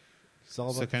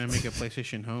 So kind of make a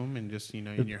PlayStation Home and just in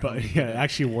your home. But yeah, it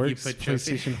actually works. put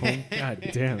trophies. PlayStation Home. God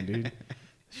damn, dude.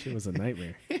 Shit was a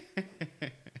nightmare.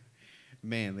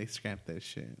 Man, they scrapped that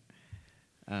shit.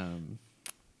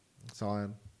 That's all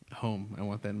I'm. Home, I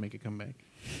want that to make a comeback,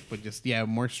 but just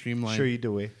more streamlined. Sure you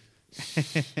do it.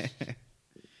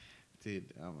 Dude.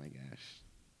 Oh my gosh.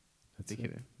 That's I it.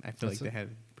 feel like That's they it. had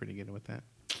pretty good with that.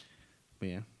 But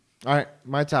yeah. All right,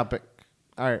 my topic.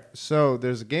 All right, so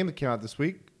there's a game that came out this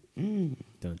week. Dun,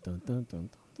 dun, dun, dun, dun.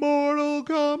 Mortal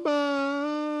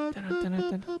Kombat.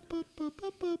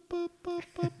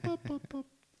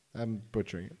 I'm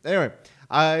butchering it. Anyway,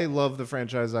 I love the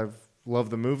franchise. I've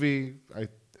loved the movie. I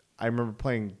remember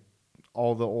playing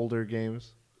all the older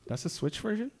games. That's a Switch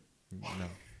version? No.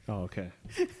 Oh, okay.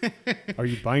 Are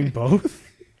you buying both?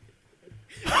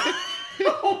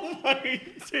 Oh my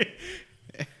God.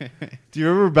 Do you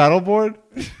remember Battleborn?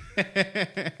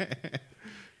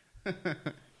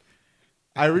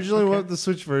 I originally wanted the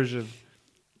Switch version,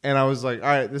 and I was like, all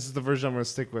right, this is the version I'm going to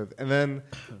stick with. And then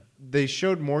they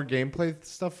showed more gameplay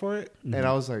stuff for it, and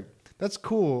I was like, that's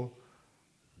cool.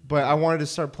 But I wanted to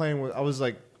start playing with, I was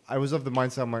of the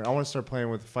mindset, I'm like, I want to start playing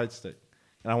with the fight stick.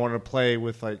 And I wanted to play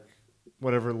with, like,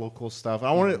 whatever local stuff.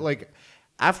 I wanted, like,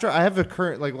 after I have a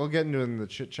current, like, we'll get into it in the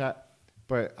chit chat,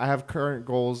 but I have current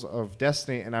goals of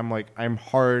Destiny, and I'm like,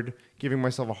 giving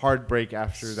myself a hard break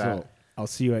after that. I'll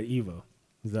see you at EVO.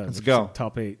 Let's go.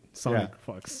 Top 8 Sonic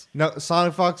Fox. No,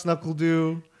 Sonic Fox, Knuckle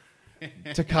Dew,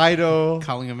 Takaido.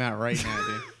 Calling them out right now,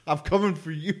 dude. I'm coming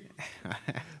for you.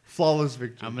 Flawless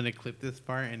victory. I'm gonna clip this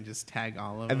part and just tag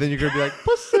all of them. And then you're gonna be like,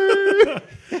 pussy.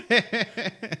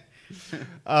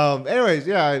 Anyways,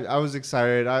 yeah, I was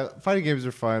excited. Fighting games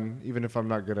are fun, even if I'm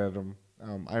not good at them.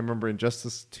 I remember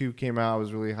Injustice 2 came out. I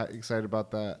was really excited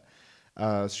about that.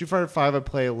 Street Fighter 5, I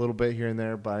play a little bit here and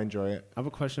there, but I enjoy it. I have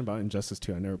a question about Injustice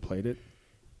 2. I never played it.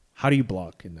 How do you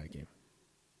block in that game?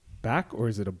 Back or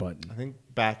is it a button? I think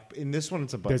back in this one,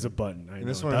 it's a button. There's a button. I In know.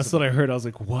 this one, That's it's a what I heard. I was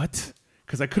like, what?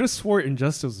 Because I could have swore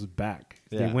Injustice was back.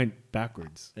 Yeah. They went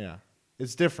backwards. Yeah,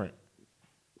 it's different.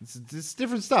 It's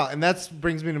different style, and that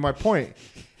brings me to my point.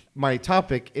 My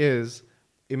topic is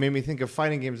it made me think of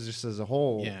fighting games just as a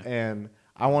whole, and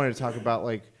I wanted to talk about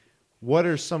like what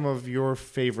are some of your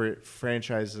favorite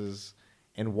franchises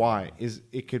and why?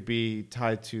 It could be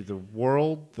tied to the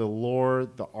world, the lore,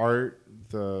 the art,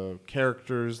 the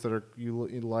characters that you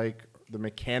like, the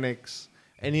mechanics,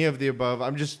 any of the above.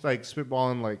 I'm just like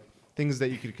spitballing like things that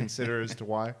you could consider as to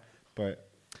why, but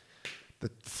the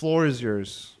floor is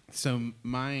yours. So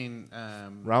mine,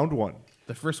 Round one.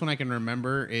 the first one I can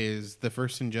remember is the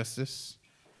first Injustice.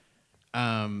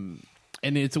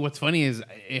 And it's what's funny is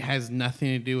it has nothing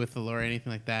to do with the lore or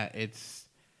anything like that.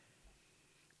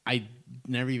 I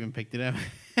never even picked it up.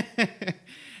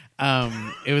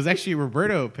 It was actually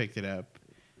Roberto picked it up,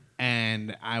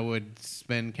 and I would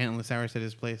spend countless hours at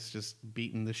his place just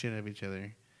beating the shit out of each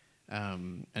other.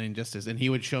 And Injustice, and he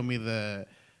would show me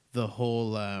the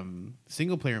whole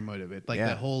single player mode of it, like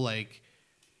the whole like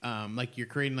you're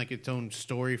creating like its own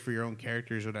story for your own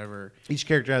characters, whatever. Each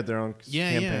character had their own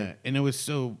campaign. And it was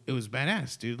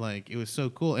badass, dude. Like it was so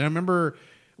cool. And I remember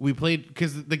we played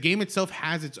because the game itself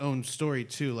has its own story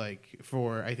too. Like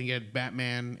for I think it had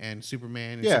Batman and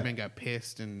Superman, and Superman got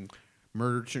pissed and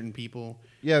murdered certain people.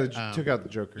 Yeah, they took out the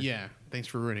Joker. Yeah, thanks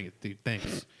for ruining it, dude.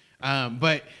 Thanks.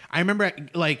 But I remember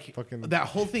like Fucking- that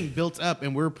whole thing built up,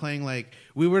 and we were playing like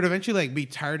we would eventually like be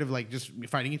tired of like just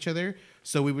fighting each other,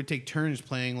 so we would take turns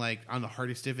playing like on the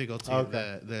hardest difficulty of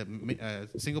the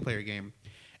single player game.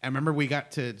 I remember we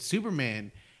got to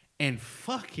Superman, and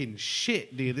fucking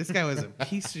shit, dude, this guy was a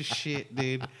piece of shit,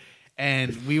 dude.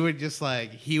 And we would just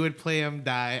like he would play him,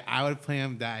 die. I would play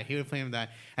him, die. He would play him, die.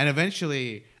 And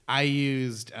eventually, I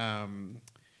used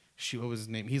what was his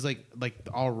name? He's like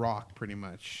all rock pretty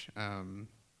much.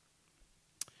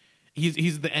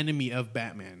 He's the enemy of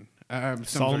Batman.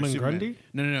 Solomon Superman. Grundy?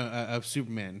 No, of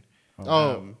Superman.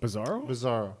 Bizarro?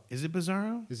 Bizarro. Is it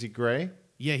Bizarro? Is he gray?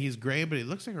 Yeah, he's gray, but he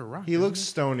looks like a rock. He looks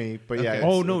stony, but yeah. Okay.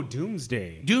 it's- Oh no,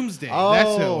 Doomsday. Doomsday. Oh, That's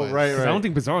who it was. right. 'Cause I don't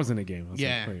think Bizarro's in the game. I was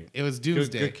Yeah, like, wait. it was Good,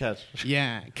 Doomsday. good catch.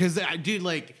 Yeah, because dude,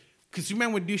 like, because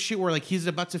Superman would do shit where like he's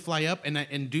about to fly up,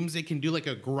 and Doomsday can do like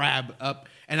a grab up,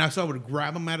 and I would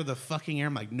grab him out of the fucking air.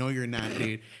 I'm like, no, you're not,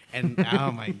 dude. And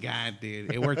oh my god,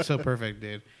 dude, it worked so perfect,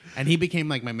 dude. And he became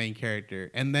like my main character.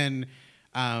 And then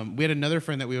we had another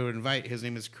friend that we would invite. His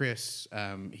name is Chris.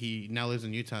 He now lives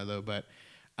in Utah though, but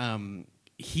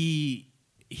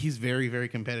he's very, very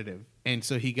competitive, and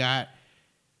so he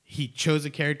chose a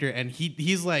character, and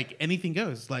he's like anything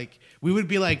goes. Like we would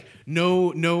be like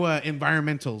no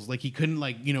environmentals. Like he couldn't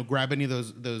like grab any of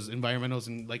those environmentals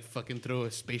and like fucking throw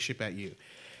a spaceship at you.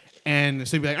 And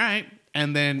so he'd be like, all right.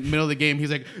 And then middle of the game,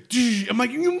 he's like, I'm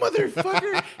like, you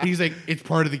motherfucker. And he's like, it's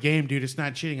part of the game, dude. It's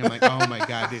not cheating. I'm like, oh my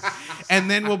god, dude. And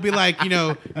then we'll be like,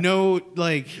 no,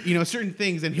 like certain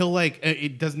things, and he'll like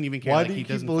it doesn't even care. Why like, do he you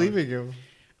keep doesn't believing him?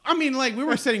 I mean, like we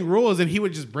were setting rules, and he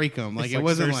would just break them. Like It's it like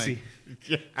wasn't Cersei.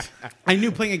 like I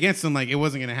knew playing against him, like it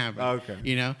wasn't gonna happen. Oh,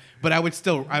 okay. But I would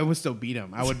still beat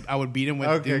him. I would beat him with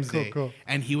Okay, Doomsday. cool.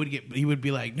 And he would be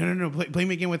like, no, play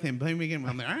me again with him. Play me again.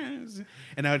 I'm like, all right.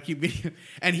 And I would keep beating him.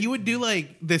 And he would do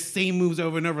like the same moves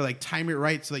over and over, like time it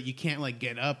right so that you can't like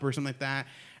get up or something like that.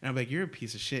 And I'm like, you're a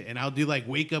piece of shit. And I'll do like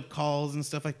wake up calls and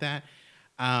stuff like that.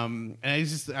 And I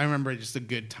remember just a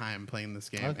good time playing this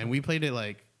game. Okay. And we played it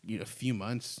like a few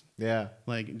months. Yeah.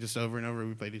 Like just over and over,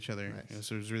 we played each other. Nice.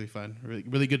 So it was really fun. Really,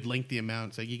 really good lengthy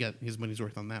amounts. Like he got his money's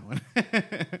worth on that one.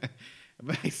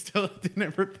 But I still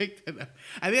never picked it up.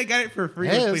 I think I got it for free.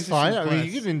 Hey, on it's fine. I PlayStation mean, Plus.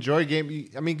 you can enjoy game.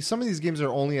 I mean, some of these games are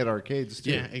only at arcades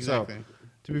too. Yeah, exactly. So,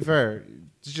 to be fair,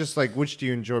 it's just like which do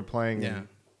you enjoy playing? Yeah. And,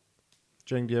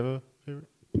 Jang, do you have a favorite?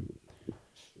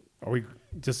 Are we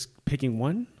just picking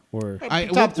one? Or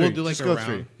Top three. We'll do like Just a go round.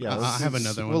 three. Yeah, I'll have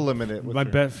another one. We'll limit it. with my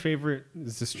three. favorite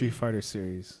is the Street Fighter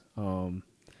series.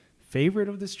 Favorite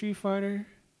of the Street Fighter?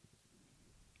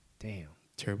 Damn.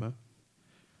 Turbo.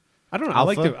 I don't know.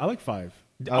 Alpha? I like 5.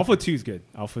 Alpha. Alpha 2 is good.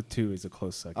 Alpha 2 is a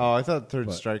close second. Oh, I thought Third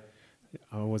But- Strike.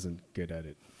 I wasn't good at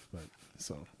it, but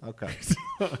so Okay.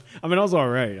 I mean, I was all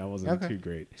right. I wasn't Okay. too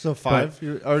great. So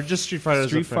 5, or just Street Fighter? as a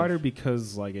Street friend? Fighter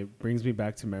because like it brings me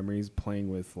back to memories playing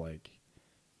with like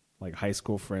high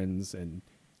school friends, and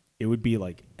it would be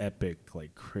like epic,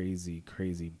 like crazy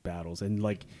battles, and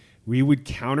like we would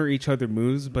counter each other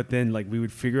moves, but then like we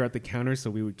would figure out the counter, so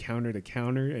we would counter to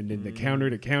counter, and then the counter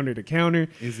to counter to counter.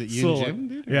 Is it you So, and like, Jim,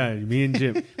 dude? yeah, me and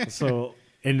Jim. So,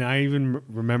 and I even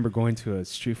remember going to a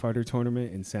Street Fighter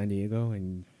tournament in San Diego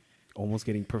and almost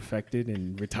getting perfected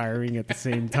and retiring at the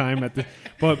same time.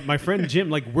 But my friend Jim,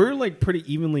 like we're like pretty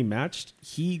evenly matched.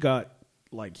 He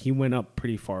went up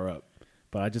pretty far up,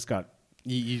 but I just got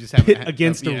You just have pit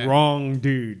against the yeah. wrong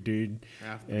dude.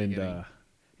 Yeah, from the And beginning.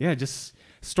 yeah, just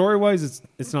story wise,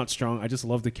 it's not strong. I just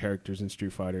love the characters in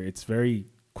Street Fighter. It's very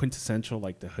quintessential,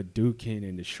 like the Hadouken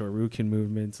and the Shoryuken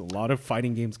movements. A lot of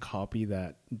fighting games copy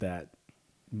that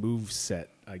move set,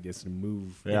 I guess, and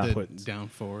move Yeah. The inputs. down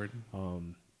forward.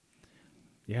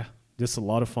 Yeah, just a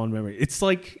lot of fun memory. It's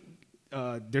like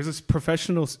there's this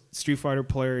professional Street Fighter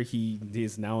player. He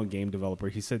is now a game developer.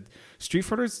 He said Street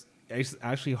Fighter's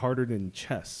actually harder than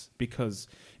chess because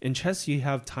in chess you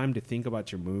have time to think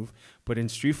about your move, but in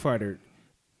Street Fighter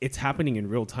it's happening in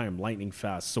real time, lightning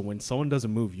fast. So when someone does a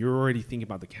move, you're already thinking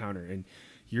about the counter, and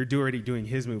you're already doing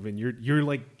his move, and you're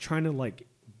like trying to like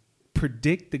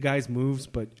predict the guy's moves,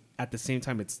 but at the same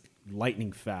time it's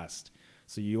lightning fast.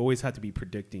 So you always have to be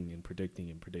predicting and predicting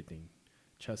and predicting.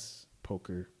 Chess,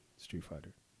 poker, Street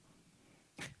Fighter,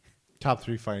 Top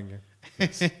 3 fighting game.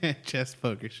 Chess,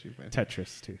 poker, Street Fighter.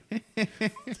 Tetris too. I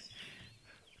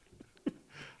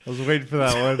was waiting for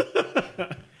that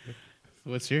one.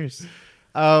 What's yours?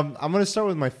 I'm gonna start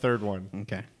with my third one.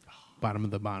 Okay. Bottom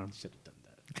of the bottom. Should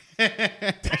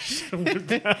have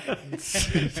done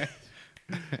that.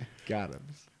 Got him.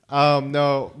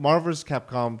 No, Marvel vs.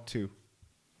 Capcom 2.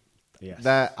 Yes.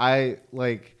 That I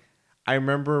like. I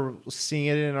remember seeing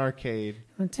it in an arcade.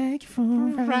 I'll take you for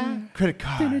a ride. Credit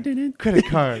card. Credit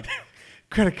card.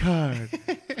 Credit card.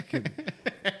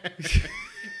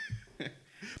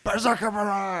 Berserker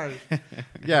Barrage.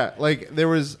 Yeah, like there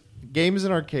was games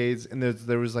in arcades, and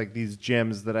there was like these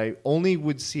gems that I only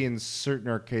would see in certain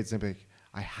arcades. And I'd be like,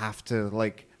 I have to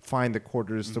like find the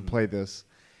quarters to play this.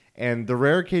 And the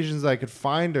rare occasions that I could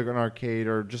find an arcade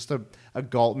or just a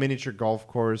miniature golf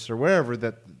course or wherever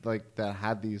that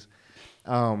had these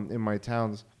in my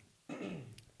towns,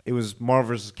 it was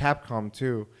Marvel vs. Capcom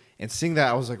 2. And seeing that,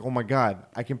 I was like, oh my God,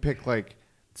 I can pick like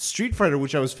Street Fighter,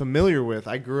 which I was familiar with.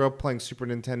 I grew up playing Super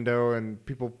Nintendo and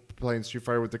people playing Street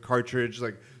Fighter with the cartridge,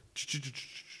 like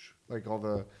all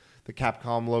the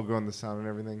Capcom logo and the sound and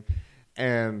everything.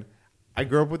 And I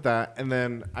grew up with that, and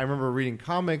then I remember reading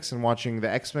comics and watching the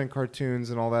X-Men cartoons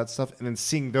and all that stuff, and then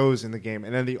seeing those in the game.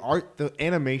 And then the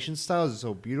animation style is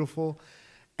so beautiful,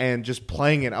 and just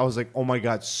playing it, I was like, oh my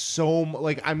God,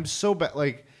 I'm so bad.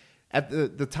 Like, at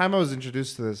the time I was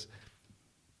introduced to this,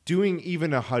 doing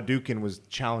even a Hadouken was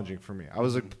challenging for me. I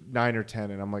was like 9 or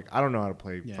 10, and I'm like, I don't know how to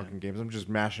play fucking games. I'm just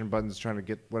mashing buttons trying to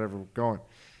get whatever going.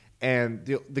 And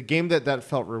the game that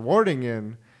felt rewarding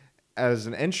in as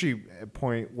an entry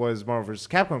point was Marvel vs.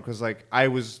 Capcom, because like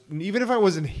even if I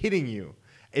wasn't hitting you,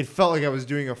 it felt like I was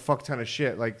doing a fuck ton of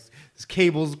shit. Like this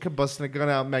cables busting a gun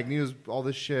out, Magneto's all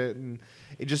this shit, and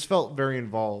it just felt very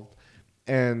involved.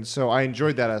 And so I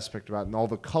enjoyed that aspect about it, and all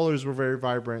the colors were very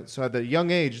vibrant. So at the young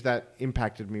age, that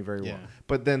impacted me very well.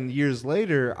 But then years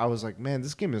later, I was like, man,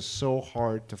 this game is so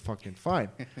hard to fucking find.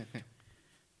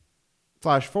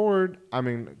 Flash forward, I'm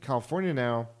in California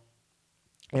now,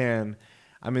 and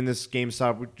I'm in this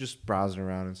GameStop. We're just browsing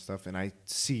around and stuff, and I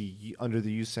see under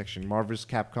the used section Marvel vs.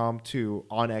 Capcom 2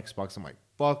 on Xbox. I'm like,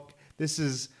 fuck, this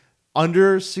is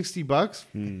under $60,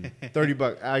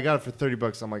 $30. I got it for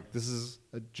 $30. I'm like, this is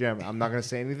a gem. I'm not gonna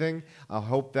say anything. I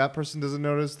hope that person doesn't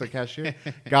notice. The cashier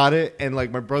got it, and like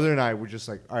my brother and I were just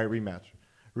like, all right,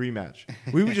 rematch.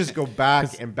 We would just go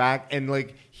back and back, and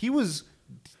like he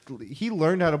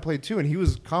learned how to play too, and he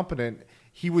was competent.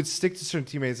 He would stick to certain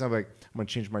teammates. And I'm like, I'm gonna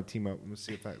change my team up. I'm gonna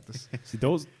see if this. See,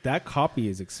 that copy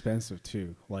is expensive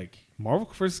too. Like Marvel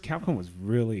vs. Capcom was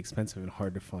really expensive and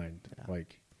hard to find. Yeah.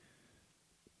 Like,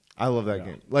 I love that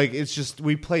game. Like, it's just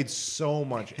we played so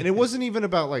much, and it wasn't even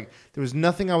about like there was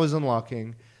nothing I was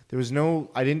unlocking. There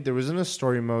wasn't a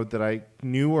story mode that I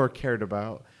knew or cared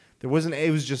about. There wasn't.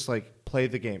 It was just like play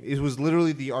the game. It was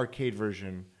literally the arcade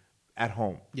version at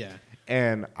home. Yeah,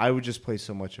 and I would just play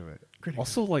so much of it.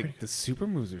 Also, like the super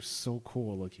moves are so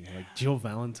cool looking. Like Jill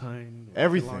Valentine,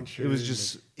 everything. It was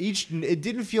just It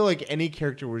didn't feel like any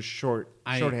character was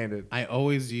shorthanded. I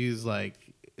always use like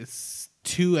it's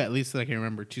two at least that I can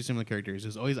remember. Two similar characters.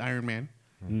 There's always Iron Man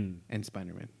and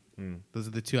Spider-Man. Those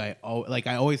are the two I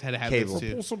always had to have those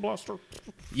two. Pulsar blaster.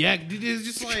 Yeah, dude, it's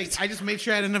just like I just made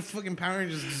sure I had enough fucking power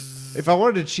and just. If I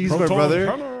wanted to cheese my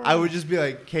brother, I would just be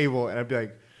like Cable, and I'd be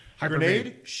like.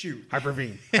 Grenade, shoot. Hyper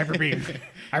beam.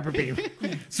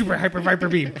 Super hyper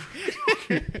beam.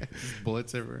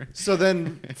 Bullets everywhere. So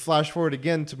then flash forward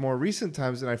again to more recent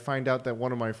times, and I find out that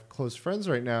one of my close friends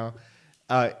right now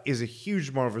is a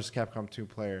huge Marvel vs. Capcom 2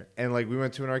 player. And like we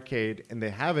went to an arcade, and they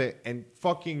have it, and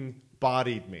fucking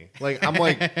bodied me. Like I'm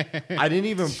like, I didn't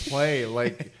even play.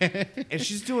 Like, and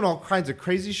she's doing all kinds of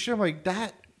crazy shit. I'm like,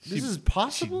 this is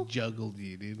possible? She juggled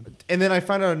you, dude. And then I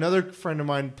found out another friend of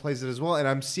mine plays it as well, and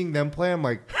I'm seeing them play. I'm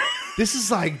like, this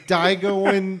is like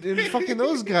Daigo and fucking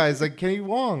those guys, like Kenny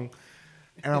Wong.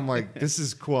 And I'm like, this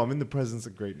is cool. I'm in the presence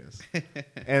of greatness.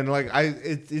 And like,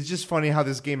 it's just funny how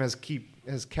this game has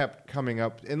kept coming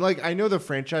up. And like, I know the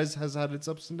franchise has had its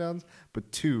ups and downs,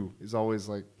 but 2 is always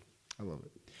like, I love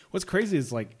it. What's crazy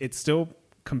is like it's still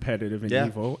competitive in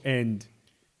Evo, and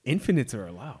infinites are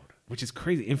allowed. Which is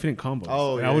crazy. Infinite combos.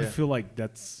 Oh, yeah, I would feel like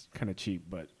that's kind of cheap,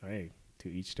 but hey,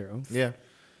 to each their own. Yeah.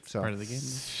 So part of the game.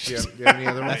 Do you have any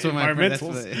other ones? That's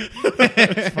what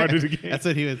that's part of the game. That's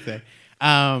what he would say.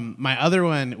 My other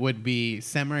one would be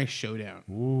Samurai Showdown.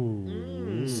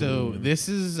 Ooh. So this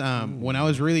is when I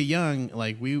was really young.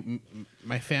 Like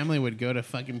my family would go to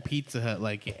fucking Pizza Hut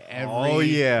like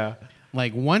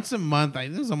like once a month.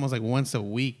 It was almost like once a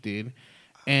week, dude.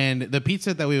 And the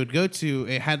pizza that we would go to,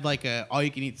 it had like a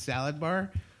all-you-can-eat salad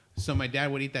bar. So my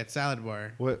dad would eat that salad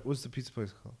bar. What's the pizza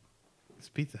place called? It's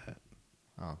Pizza Hut.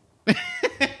 Oh.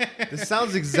 This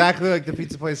sounds exactly like the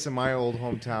pizza place in my old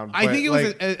hometown. I think it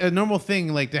was a normal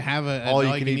thing, like to have an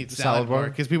all-you-can-eat salad bar.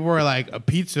 Because people were like, a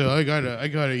pizza, I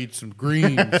gotta eat some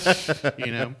greens,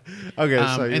 you know?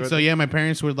 Okay, so my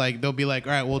parents would they'll be like,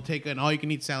 all right, we'll take an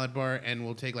all-you-can-eat salad bar and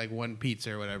we'll take like one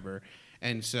pizza or whatever.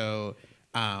 And so...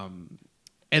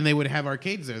 And they would have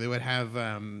arcades there. They would have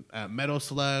Metal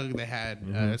Slug. They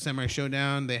had Samurai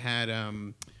Showdown. They had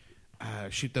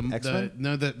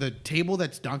the table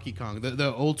that's Donkey Kong,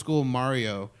 the old school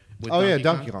Mario. With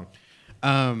Donkey Kong.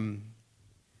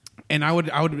 And I would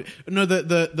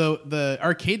the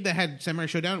arcade that had Samurai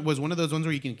Showdown was one of those ones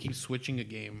where you can keep switching a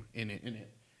game in it.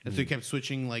 And so you kept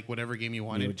switching like whatever game you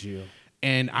wanted. Neo Geo.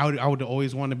 And I would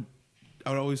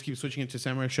always keep switching it to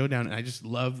Samurai Showdown, and I just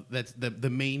love that's the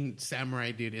main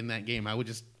samurai dude in that game. I would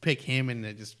just pick him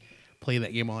and just play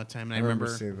that game all the time. And I remember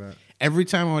seeing that. Every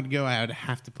time I would go, I would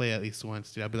have to play at least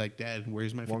once, dude. I'd be like, Dad,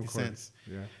 where's my 50 cents?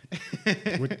 Yeah.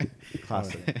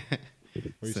 Classic. What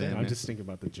are you saying? I'm just thinking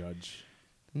about the judge.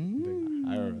 I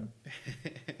remember.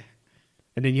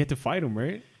 And then you had to fight him,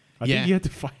 right? I think you had to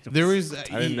fight him. There was.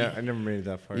 I never made it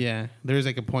that far. Yeah, there was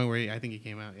like a point where I think he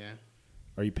came out. Yeah.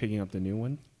 Are you picking up the new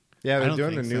one? Yeah, I they're don't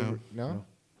doing the think new. so. No?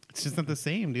 It's just not the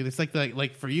same, dude. It's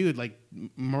like for you, like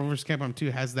Marvel vs. Capcom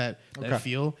 2 has that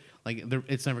feel. Like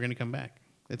it's never gonna come back.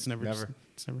 It's never ever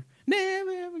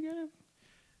gonna.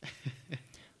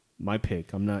 My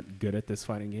pick. I'm not good at this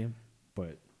fighting game,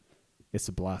 but it's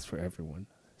a blast for everyone.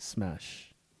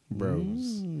 Smash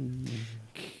Bros.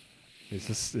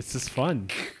 It's just fun.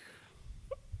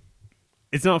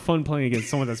 It's not fun playing against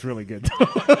someone that's really good.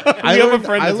 I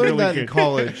learned that in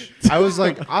college. I was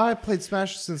like, I played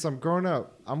Smash since I'm growing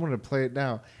up. I'm going to play it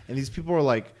now. And these people are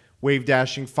like wave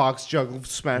dashing, fox juggle,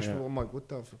 Smash. Yeah. I'm like, what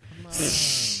the fuck?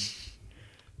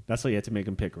 That's why you had to make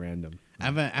them pick random.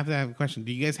 I have a question.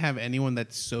 Do you guys have anyone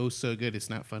that's so good it's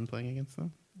not fun playing against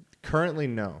them? Currently,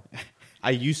 no. I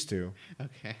used to.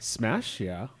 Okay. Smash,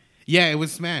 yeah. Yeah, it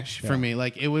was Smash for me.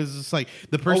 Like it was just like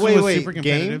the person was super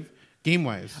competitive. Game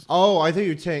wise. Oh, I thought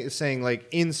you were saying like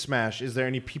in Smash, is there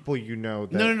any people you know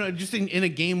that... No. Just in a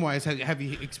game wise, have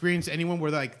you experienced anyone where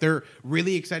like they're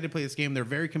really excited to play this game, they're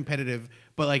very competitive,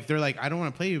 but like they're like, I don't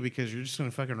want to play you because you're just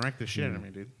gonna fucking wreck the shit out of me,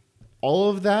 dude.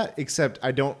 All of that, except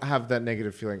I don't have that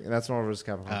negative feeling, and that's Marvel vs.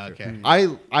 Capcom. Okay.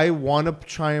 I want to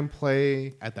try and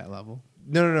play at that level.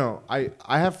 No. I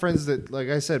have friends that, like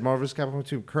I said, Marvel vs. Capcom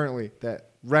 2 currently that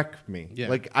wreck me. Yeah.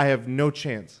 Like I have no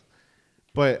chance.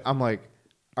 But I'm like,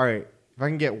 all right, if I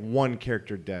can get one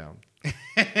character down,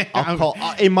 I'll call.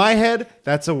 In my head,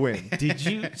 that's a win. Did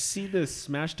you see the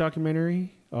Smash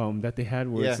documentary that they had?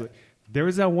 Where it's like, there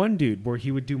was that one dude where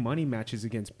he would do money matches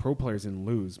against pro players and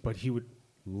lose, but he would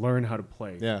learn how to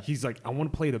play. Yeah. He's like, I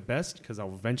want to play the best because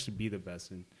I'll eventually be the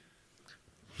best. And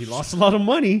he lost a lot of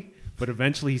money, but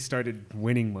eventually he started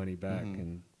winning money back.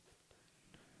 And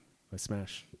I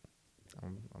Smash.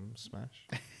 I'm Smash.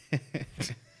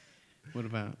 What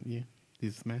about you? Do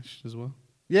you Smash as well?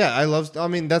 Yeah, I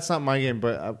mean, that's not my game,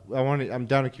 but I'm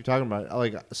down to keep talking about it.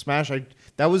 Like Smash,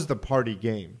 that was the party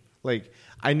game. Like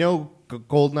I know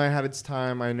GoldenEye had its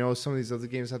time. I know some of these other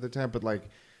games had their time, but like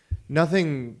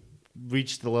nothing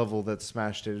reached the level that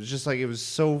Smash did. It was just like it was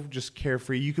so just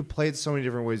carefree. You could play it so many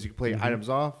different ways. You could play items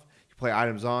off, you could play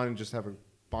items on, and just have a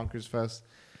bonkers fest.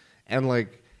 And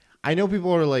like I know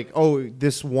people are like, oh,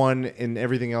 this one and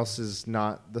everything else is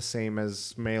not the same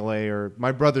as Melee. Or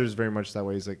my brother is very much that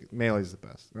way. He's like, Melee's the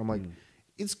best. And I'm like,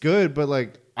 it's good, but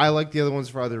like I like the other ones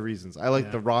for other reasons. I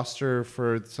like the roster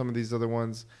for some of these other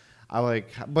ones.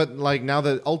 But like now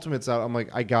that Ultimate's out, I'm like,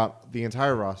 I got the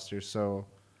entire roster, so,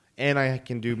 and I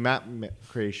can do map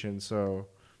creation, so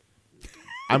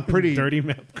I'm pretty dirty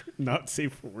map, not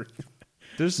safe for work.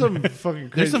 There's some fucking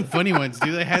crazy. There's some funny ones,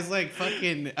 dude. It has like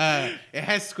fucking it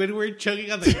has Squidward choking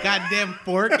on the goddamn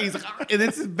fork. He's like, and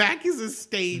then his back is a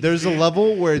stage. There's a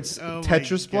level where it's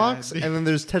Tetris blocks, and then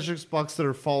there's Tetris blocks that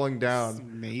are falling down.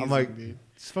 Amazing, I'm like, dude.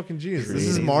 it's fucking genius. This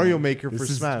is Mario Maker for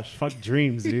Smash. Fuck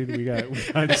dreams, dude. We got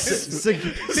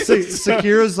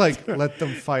Sekira's like, let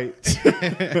them fight.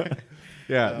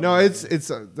 Yeah, no,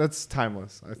 it's that's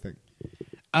timeless, I think.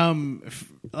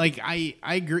 Like I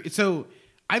agree. So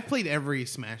I've played every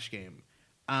Smash game.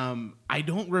 I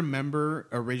don't remember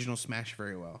original Smash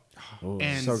very well. Oh,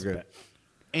 and so good.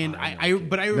 And I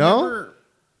remember.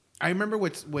 I remember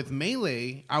with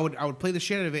Melee, I would play the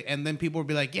shit out of it, and then people would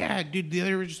be like, "Yeah, dude, the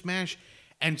other original Smash."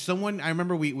 And I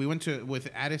remember we went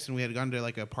with Addison, we had gone to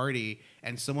like a party,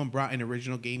 and someone brought an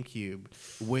original GameCube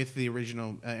with the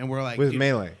original, and we're like, with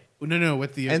Melee. No,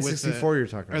 with the N64 you're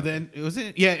talking about. N64.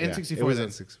 It was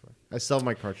N64. I still have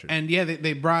my cartridge. And yeah,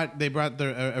 they brought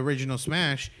the original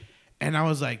Smash, and I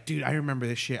was like, dude, I remember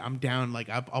this shit. I'm down. Like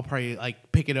I'll probably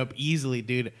like pick it up easily,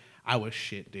 dude. I was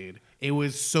shit, dude. It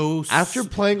was so After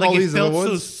playing like all it these felt other so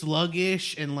ones,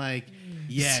 sluggish and like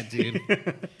yeah, dude.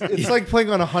 it's like playing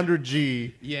on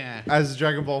 100G. Yeah. As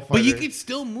Dragon Ball Fighter. But you could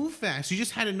still move fast. You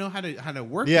just had to know how to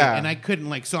work it. And I couldn't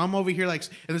like. So I'm over here like,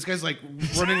 and this guy's like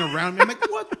running around me. I'm like,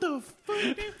 what the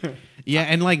fuck? Yeah,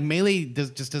 and like Melee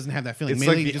just doesn't have that feeling. It's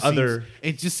Melee like the just other.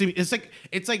 It just seems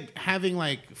it's like having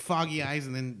like foggy eyes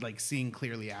and then like seeing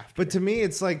clearly after. But to me,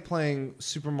 it's like playing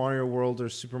Super Mario World or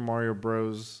Super Mario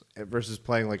Bros. Versus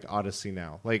playing like Odyssey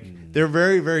now. Like they're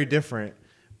very, very different.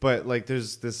 But like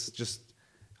there's this just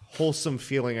wholesome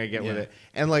feeling I get with it.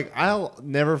 And like I'll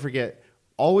never forget,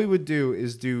 all we would do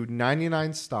is do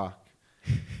 99 stock,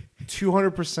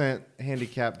 200%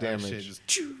 handicap damage.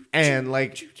 And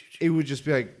like it would just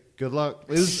be like good luck.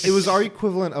 It was our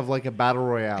equivalent of like a battle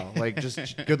royale. Like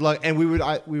just good luck. And we would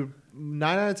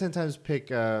 9 out of 10 times pick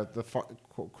the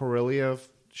Corellia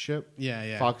ship.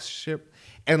 Yeah. Fox ship.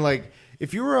 And like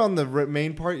if you were on the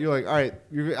main part, you're like, all right,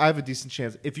 I have a decent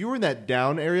chance. If you were in that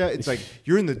down area, it's like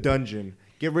you're in the dungeon.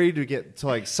 Get ready to get to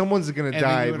like someone's gonna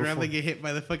die. And you would rather get hit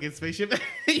by the fucking spaceship.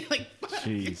 You're like, fuck.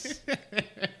 Jeez.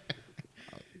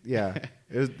 Yeah,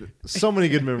 it was so many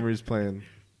good memories playing.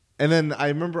 And then I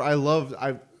remember I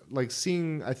like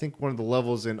seeing. I think one of the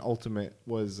levels in Ultimate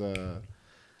was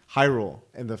Hyrule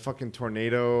and the fucking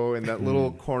tornado and that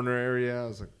little corner area. I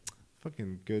was like,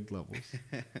 fucking good levels.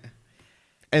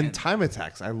 And time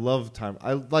attacks. I love time.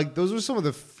 I like those were some of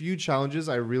the few challenges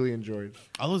I really enjoyed.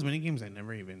 All those mini games I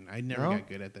never got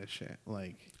good at that shit.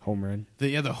 Like home run.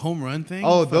 The home run thing.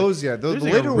 Oh, those the like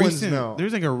later ones. No,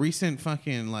 there's like a recent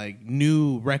fucking like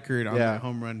new record on that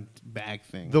home run bag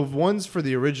thing. The ones for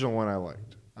the original one I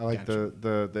liked. I like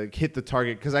the hit the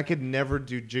target because I could never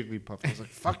do Jigglypuff. I was like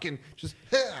fucking just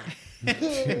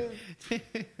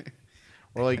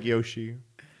or like Yoshi.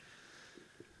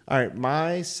 All right,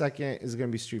 my second is going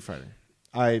to be Street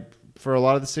Fighter. For a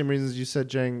lot of the same reasons you said,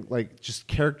 Jang, like just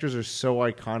characters are so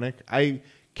iconic. I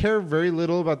care very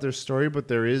little about their story, but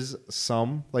there is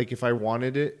some. Like if I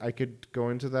wanted it, I could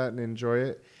go into that and enjoy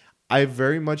it. I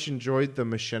very much enjoyed the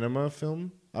Machinima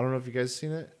film. I don't know if you guys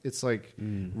seen it. It's like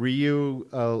Ryu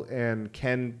and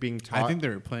Ken being taught. I think they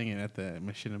were playing it at the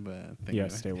Machinima thing.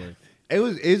 Yes, they were.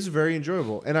 It's very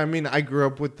enjoyable. And I mean, I grew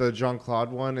up with the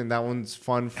Jean-Claude one, and that one's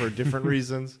fun for different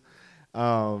reasons.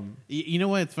 You know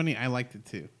what? It's funny. I liked it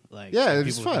too. Like, yeah, it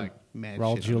was fun. Like,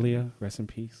 Raul Julia, rest in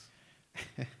peace.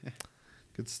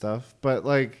 Good stuff. But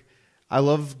like, I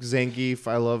love Zangief.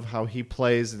 I love how he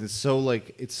plays, and it's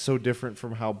so different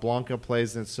from how Blanca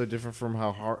plays, and it's so different from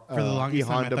how for the longest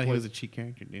time I thought plays. he was a cheat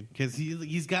character, dude. Because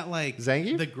he's got like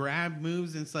Zangief? the grab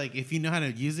moves, and it's like if you know how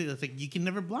to use it, it's like you can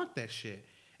never block that shit.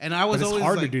 And I was But it's always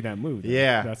hard like, to do that move.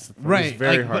 Yeah, That's the thing. right. It's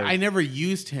very like, hard. But I never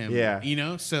used him. Yeah, you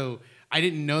know, so I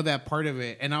didn't know that part of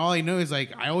it, and all I know is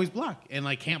like I always block and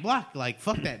like can't block. Like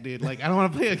fuck that, dude. Like I don't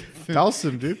want to play against him.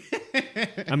 Dowsum, dude.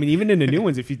 I mean, even in the new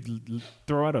ones, if you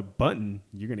throw out a button,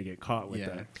 you're gonna get caught with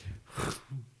that.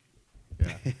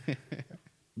 Yeah.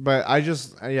 But I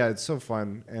just it's so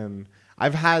fun, and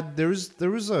I've had there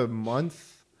was a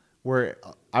month where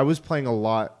I was playing a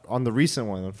lot on the recent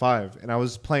one on 5, and I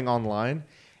was playing online,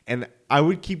 and I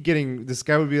would keep getting this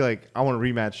guy would be like, I want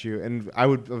to rematch you, and I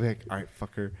would be like, all right,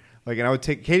 fucker. Like, and I would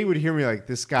Katie would hear me like,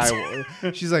 this guy,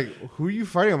 she's like, who are you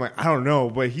fighting? I'm like, I don't know,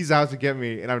 but he's out to get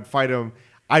me, and I would fight him.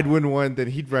 I'd win one, then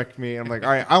he'd wreck me. I'm like, all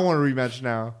right, I want a rematch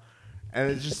now. And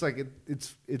it's just like,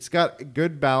 it's got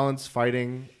good balance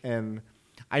fighting, and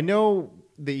I know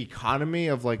the economy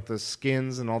of like the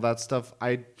skins and all that stuff,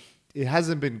 it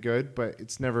hasn't been good, but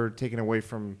it's never taken away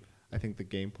from, I think, the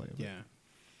gameplay of it. Yeah,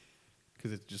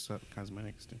 because it's just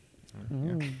cosmetics too.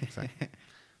 Yeah, exactly.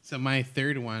 So my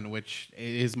third one, which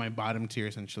is my bottom tier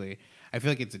essentially, I feel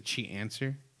like it's a cheat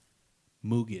answer.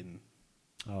 Mugen.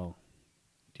 Oh,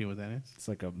 do you know what that is? it's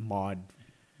like a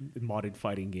modded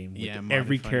fighting game. With Yeah,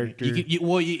 every modded character. fighting.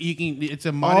 You can. It's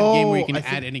a modded game where you can I add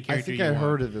think- any character. I think you I want.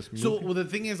 heard of this. So, well, the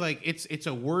thing is, like, it's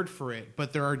a word for it,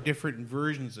 but there are different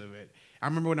versions of it. I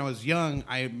remember when I was young,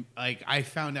 I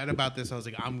found out about this. I was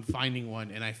like, I'm finding one,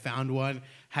 and I found one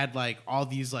had like all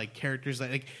these like characters that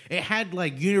like it had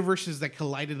like universes that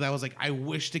collided. That I was like, I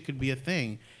wished it could be a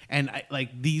thing, and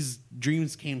these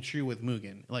dreams came true with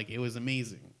Mugen. Like it was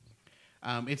amazing.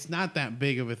 It's not that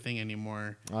big of a thing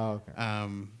anymore. Oh, okay.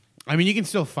 I mean, you can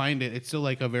still find it. It's still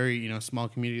like a very small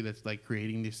community that's like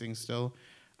creating these things still.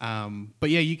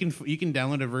 But yeah, you can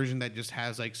download a version that just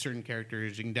has like certain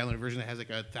characters. You can download a version that has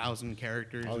like 1,000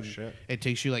 characters. Oh shit! It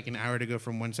takes you like an hour to go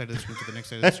from one side of the screen to the next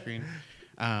side of the screen.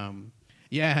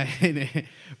 Yeah,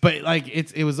 but like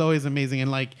it was always amazing, and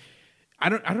like I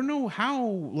don't know how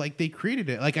like they created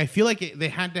it. Like I feel like they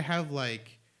had to have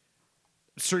like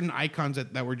certain icons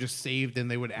that were just saved,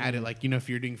 and they would add it. Like, if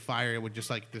you're doing fire, it would just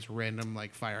like this random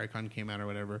like fire icon came out or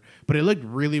whatever. But it looked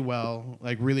really well,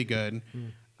 like really good.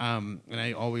 And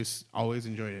I always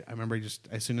enjoyed it. I remember just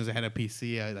as soon as I had a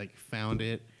PC, I like found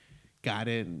it, got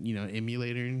it,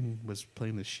 emulator, and was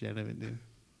playing the shit out of it, dude.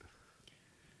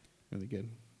 Really good.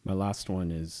 My last one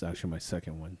is actually my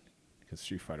second one because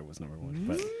Street Fighter was number one.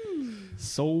 But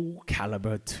Soul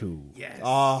Calibur 2. Yes.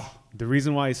 The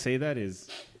reason why I say that is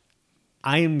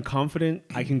I am confident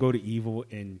I can go to Evo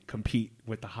and compete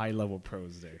with the high level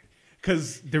pros there.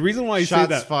 Because the reason why I say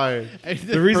that, fired.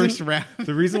 First round.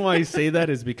 the reason why I say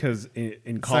that is because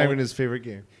in college, Simon his favorite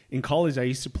game. in college, I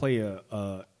used to play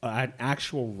an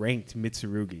actual ranked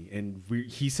Mitsurugi, and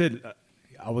he said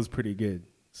I was pretty good.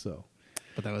 So,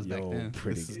 But that was back then.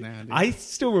 pretty This is good. now, dude. I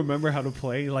still remember how to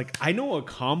play. Like, I know a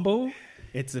combo.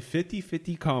 It's a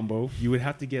 50-50 combo. You would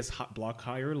have to guess block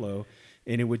high or low,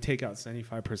 and it would take out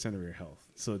 75% of your health.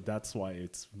 So that's why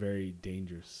it's very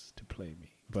dangerous to play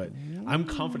me. But I'm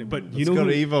confident. But Let's go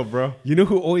to Evo, bro. you know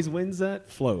who always wins that?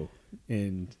 Flo.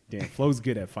 And damn, Flo's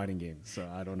good at fighting games, so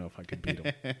I don't know if I could beat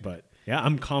him. But yeah,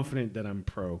 I'm confident that I'm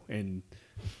pro. And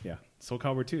yeah, Soul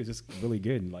Calibur 2 is just really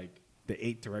good. Like the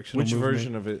 8 directional Which movement.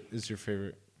 version of it is your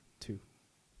favorite? 2.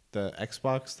 The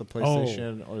Xbox, the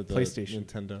PlayStation, or the PlayStation.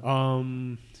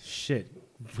 Nintendo? Shit.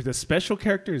 For the special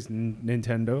character is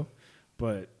Nintendo,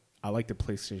 but I like the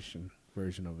PlayStation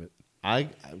version of it.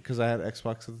 Because I had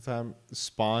Xbox at the time,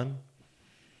 Spawn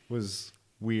was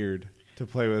weird to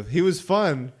play with. He was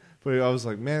fun, but I was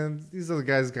like, man, these other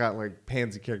guys got like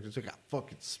pansy characters. They got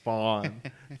fucking Spawn,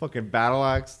 fucking Battle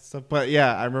Axe and stuff. But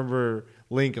yeah, I remember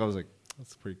Link. I was like,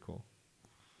 that's pretty cool.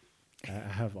 I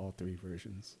have all 3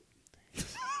 versions.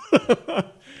 I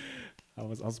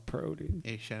was pro, dude.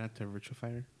 Hey, shout out to Virtua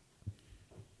Fighter.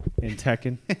 And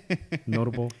Tekken,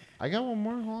 notable. I got one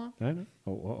more. Hold on. I know.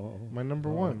 Oh. My number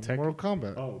one, Tekken. Mortal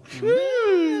Kombat. Oh.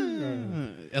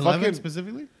 11 Fucking-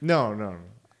 specifically? No.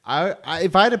 I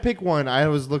if I had to pick one, I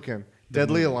was looking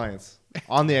Deadly Alliance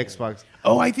on the Xbox.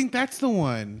 Oh, I think that's the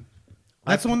one.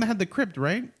 That's the one that had the crypt,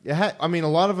 right? I mean, a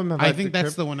lot of them have. I had think the that's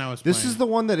crypt. the one I was This playing. is the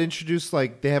one that introduced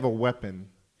like they have a weapon.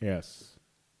 Yes.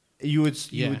 You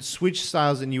would Yeah. switch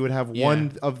styles and you would have Yeah.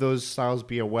 one of those styles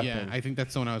be a Yeah, weapon. I think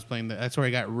that's the one I was playing. That's where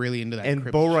I got really into that. And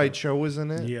crypt Bo shit. Cho was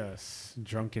in it. Yes.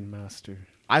 Drunken Master.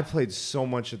 I played so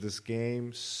much of this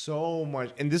game, so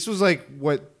much, and this was like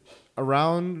what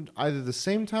around either the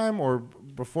same time or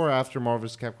before or after Marvel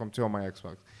vs. Capcom 2 on my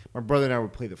Xbox. My brother and I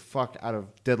would play the fuck out of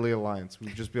Deadly Alliance.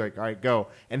 We'd just be like, all right, go.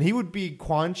 And he would be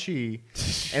Quan Chi.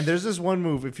 And there's this one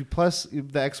move. If you press, the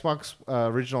Xbox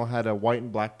original had a white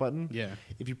and black button. Yeah.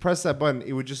 If you press that button,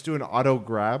 it would just do an auto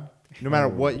grab no matter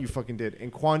what you fucking did. And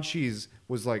Quan Chi's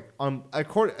was like,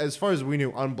 as far as we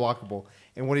knew, unblockable.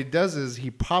 And what he does is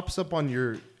he pops up on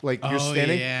your, like you're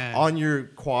standing on your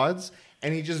quads,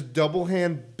 and he just double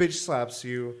hand bitch slaps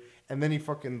you. And then he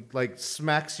fucking like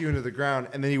smacks you into the ground,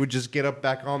 and then he would just get up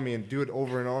back on me and do it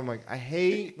over and over. I'm like, I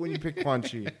hate when you pick Quan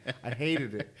Chi. I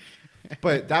hated it.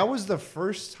 But that was the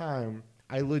first time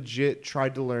I legit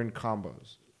tried to learn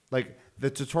combos. Like the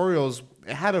tutorials,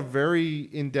 it had a very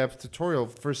in-depth tutorial.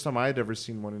 First time I had ever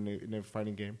seen one in a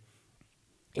fighting game.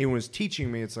 It was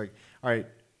teaching me. It's like, all right,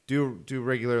 do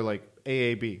regular like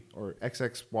AAB or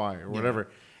XXY or whatever,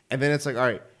 and then it's like, all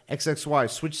right. XXY,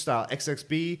 switch style,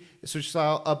 XXB, switch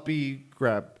style, up B,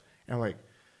 grab. And I'm like,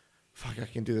 fuck, I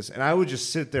can do this. And I would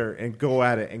just sit there and go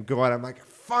at it. I'm like,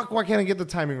 fuck, why can't I get the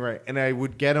timing right? And I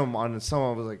would get them on some.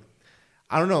 I was like,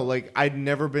 I don't know. Like, I'd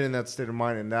never been in that state of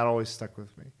mind, and that always stuck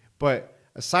with me. But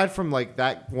aside from, like,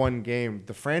 that one game,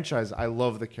 the franchise, I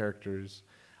love the characters.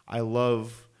 I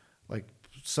love, like,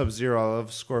 Sub-Zero. I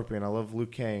love Scorpion. I love Liu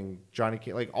Kang, Johnny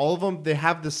Cage. Like, all of them, they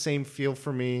have the same feel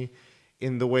for me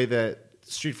in the way that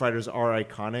Street Fighters are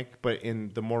iconic, but in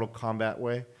the Mortal Kombat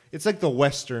way. It's like the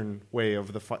Western way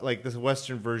of the fight, like this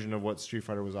Western version of what Street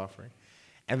Fighter was offering.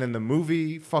 And then the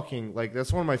movie, fucking, like,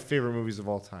 that's one of my favorite movies of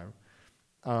all time.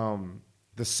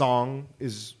 The song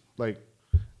is, like,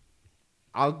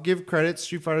 I'll give credit.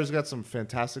 Street Fighter's got some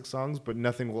fantastic songs, but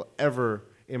nothing will ever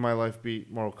in my life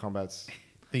beat Mortal Kombat's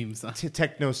theme song.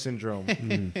 Techno Syndrome.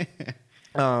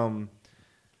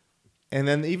 And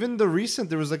then even the recent,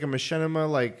 there was like a machinima,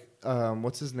 like,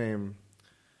 what's his name?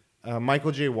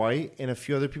 Michael J. White and a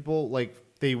few other people, like,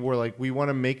 they were like, we want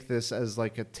to make this as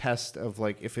like a test of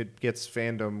like, if it gets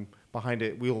fandom behind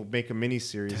it, we'll make a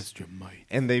miniseries. Test your might.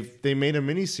 And they made a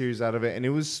miniseries out of it, and it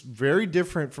was very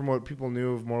different from what people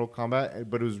knew of Mortal Kombat,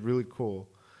 but it was really cool.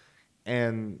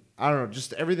 And I don't know,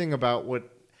 just everything about what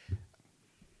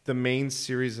the main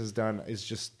series has done is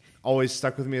just always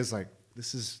stuck with me as like,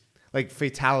 this is like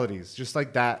fatalities, just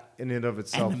like that in and of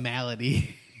itself.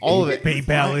 Animality. All of it.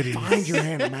 Babality. Find your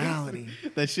animality.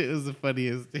 That shit was the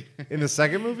funniest. In the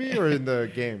second movie or in the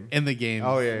game? In the game.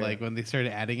 Oh, yeah, Like yeah. when they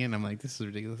started adding it, I'm like, this is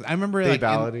ridiculous. I remember like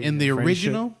Babality. in the Friendship.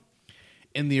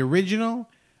 original,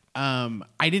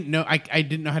 I didn't know I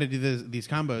didn't know how to do these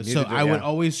combos, so Neither did- I would yeah.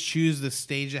 always choose the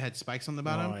stage that had spikes on the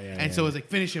bottom, Oh, yeah, and yeah. so it was like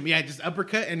finish him, yeah, just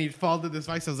uppercut, and he'd fall to the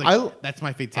spikes. I was like, I- that's my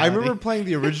I fatality. remember playing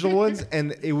the original ones,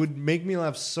 and it would make me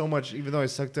laugh so much, even though I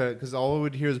sucked at it, because all I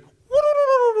would hear is,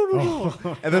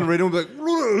 and then Raiden would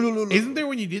be like, Isn't there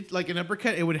when you did like an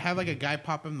uppercut, it would have like a guy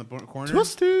pop in the corner?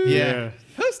 Twisted. Yeah.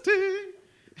 Twisted.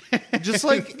 Just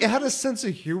like it had a sense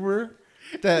of humor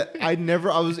that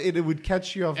it would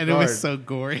catch you off And it guard. was so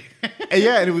gory. And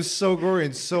yeah, and it was so gory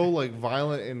and so like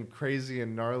violent and crazy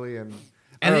and gnarly and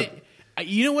I And don't know.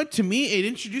 you know what? To me, it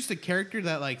introduced a character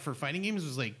that, like, for fighting games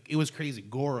was like it was crazy.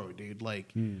 Goro, dude.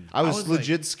 Like, I was like-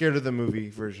 legit scared of the movie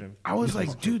version. I was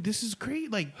like, dude, this is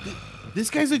great. Like, this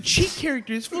guy's a cheat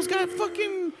character. This fool's got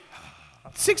fucking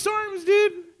 6 arms,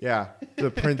 dude. Yeah,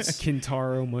 the prince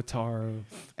Kintaro, Motaro,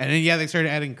 And then they started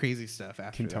adding crazy stuff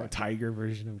after Kintaro, that. tiger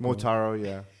version of Goro. Motaro,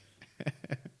 yeah,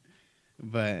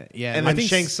 But yeah, and I then think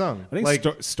Shang Tsung. I think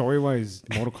Like story-wise,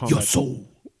 Mortal Kombat.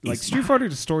 Like Street Fighter,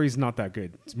 the story is not that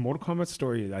good. Mortal Kombat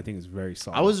story, I think, is very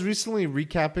solid. I was recently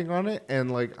recapping on it, and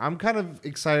like I'm kind of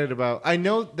excited about. I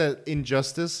know that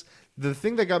Injustice, the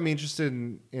thing that got me interested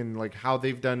in like how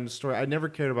they've done story. I never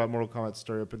cared about Mortal Kombat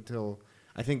story up until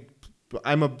I think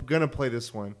gonna play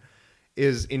this one.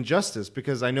 Is Injustice,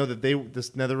 because I know that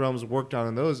this NetherRealms worked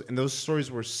on those, and those stories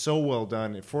were so well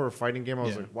done for a fighting game. I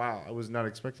was like, wow, I was not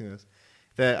expecting this.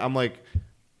 That I'm like,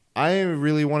 I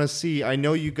really want to see. I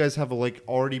know you guys have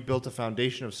already built a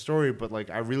foundation of story, but like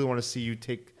I really want to see you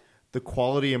take the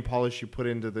quality and polish you put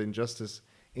into the Injustice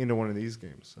into one of these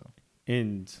games. So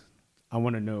And I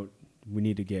want to note, we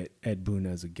need to get Ed Boon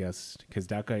as a guest, because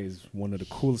that guy is one of the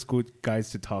coolest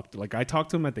guys to talk to. Like, I talked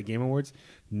to him at the Game Awards.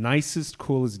 Nicest,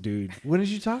 coolest dude. when did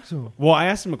you talk to him? Well, I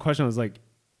asked him a question. I was like,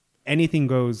 anything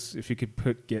goes. If you could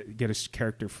get a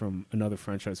character from another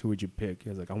franchise, who would you pick? He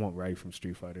was like, I want Ryu from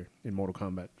Street Fighter in Mortal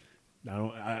Kombat.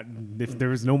 If there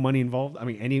was no money involved, I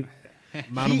mean, any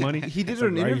amount of money. He did it's like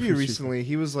an Ryu interview from Street recently.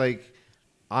 He was like,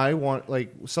 I want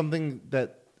like something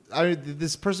that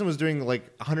this person was doing like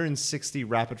 160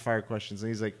 rapid fire questions, and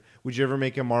he's like, would you ever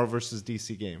make a Marvel versus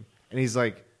DC game? And he's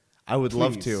like, I would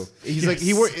love to. Please. He's like,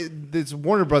 it's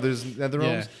Warner Brothers NetherRealms.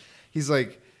 Yeah. He's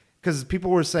like, because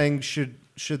people were saying, should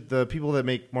the people that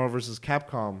make Marvel versus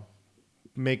Capcom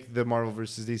make the Marvel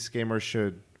versus DC game, or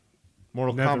should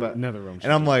Mortal Kombat? NetherRealms.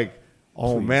 And I'm like,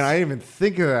 oh Please. man, I didn't even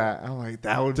think of that. I'm like,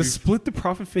 that would be. Just split the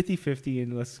profit 50-50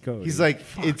 and let's go. He's dude. like,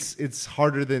 Fuck. it's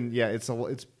harder than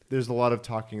there's a lot of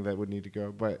talking that would need to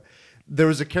go. But there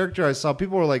was a character I saw.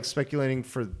 People were like speculating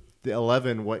for the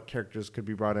 11 what characters could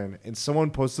be brought in, and someone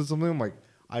posted something. I'm like,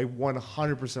 I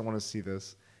 100% want to see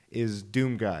this. Is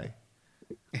Doom Guy?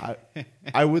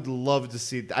 I would love to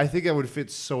see. I think that would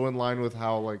fit so in line with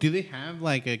how like do they have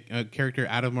like a character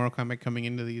out of Mortal Kombat coming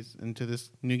into this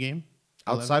new game?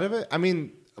 outside of it. I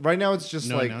mean, right now it's just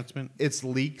No like announcement? it's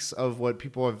leaks of what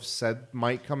people have said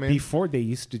might come in. Before they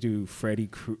used to do Freddy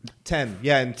 10,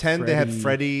 yeah, in 10 they had Freddy,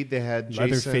 Freddy, they had Jason.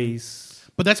 Leatherface.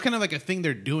 But that's kind of like a thing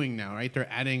they're doing now, right? They're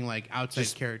adding like outside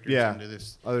Just- characters yeah, into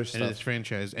this other into stuff. this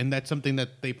franchise, and that's something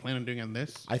that they plan on doing on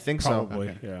this. I think Probably,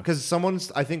 so. yeah. Because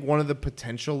I think one of the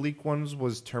potential leak ones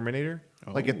was Terminator,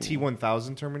 like a Oh.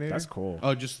 T-1000 Terminator. That's cool.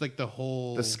 Oh, just like the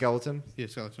whole The skeleton. Yeah,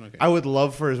 skeleton. Okay. I would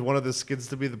love for one of the skids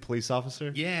to be the police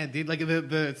officer. Yeah, dude. Like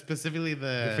the specifically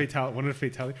the One of the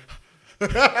fatality.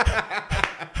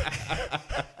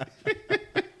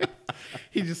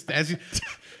 he just stabs you.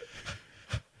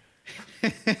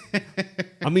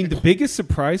 I mean, the biggest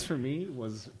surprise for me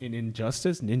was in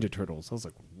Injustice, Ninja Turtles. I was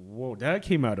like, whoa, that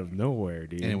came out of nowhere,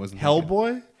 dude. And it wasn't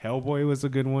Hellboy. Hellboy was a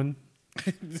good one.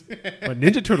 But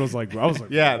Ninja Turtles, like, I was like,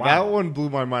 Yeah, wow. that one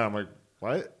blew my mind. I'm like,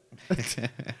 what?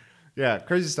 Yeah,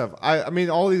 crazy stuff. I mean,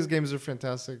 all these games are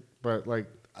fantastic, but like,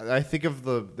 I think of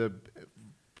the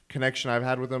connection I've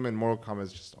had with them, and Mortal Kombat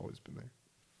has just always been there.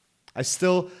 I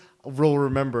still will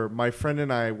remember my friend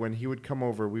and I, when he would come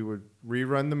over, we would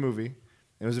rerun the movie.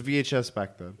 It was a VHS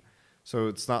back then, so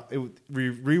it's not.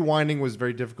 Rewinding was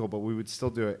very difficult, but we would still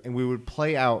do it, and we would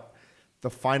play out the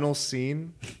final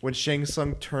scene when Shang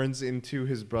Tsung turns into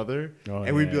his brother, Oh,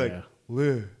 and we'd be yeah, like, yeah.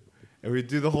 "Liu." And we'd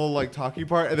do the whole like talking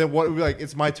part, and then what we'd be like,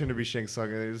 it's my turn to be Shang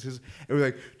Tsung, and it was his, and we're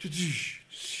like,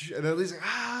 and then he's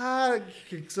like,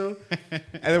 kicks him, and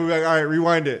then we're like, all right,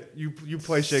 rewind it. You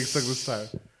play Shang Tsung this time.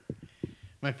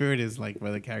 My favorite is like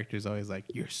where the character is always like,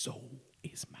 "Your soul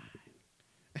is mine."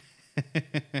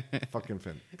 Fucking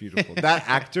beautiful. That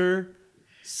actor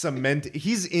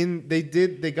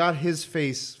they got his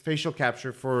facial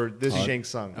capture for this Shang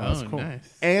Tsung. Oh, that's cool.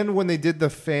 Nice. And when they did the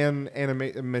fan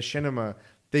machinima,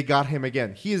 they got him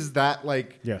again. He is that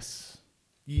yes.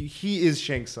 He is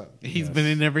Shang Tsung. He's been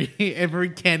in every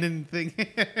canon thing.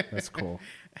 That's cool.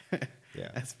 Yeah.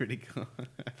 That's pretty cool.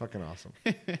 Fucking awesome.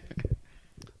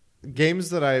 Games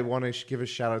that I want to give a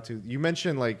shout out to. You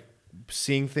mentioned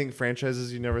seeing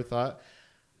franchises you never thought.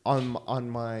 On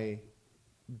my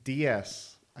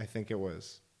DS, I think it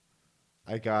was.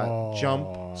 I got Jump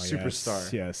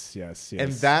Superstar. Yes.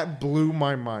 And that blew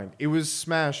my mind. It was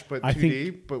Smash, but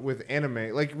 2D, but with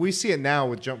anime. We see it now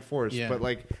with Jump Force, but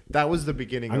that was the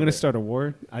beginning. I'm going to start a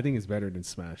war. I think it's better than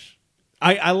Smash.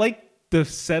 I like the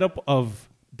setup of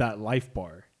that life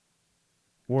bar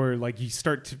where you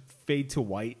start to fade to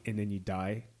white and then you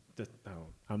die.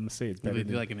 I'm going to say it's better. They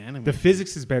do like an anime. The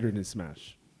physics is better than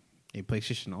Smash. Hey,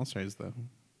 PlayStation All-Stars, though.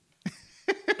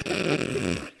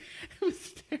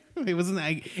 It wasn't.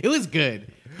 It was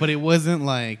good, but it wasn't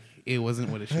it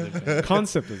wasn't what it should have been.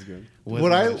 Concept was good.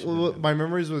 My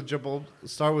memories with Jump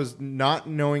Star was not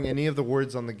knowing any of the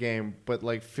words on the game, but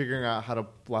figuring out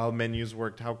how menus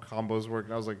worked, how combos worked.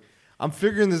 And I was like, I'm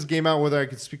figuring this game out whether I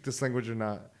could speak this language or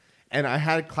not. And I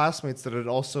had classmates that had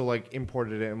also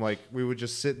imported it, and we would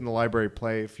just sit in the library,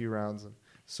 play a few rounds, and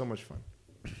so much fun.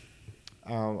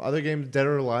 Other games, Dead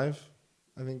or Alive,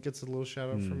 I think gets a little shout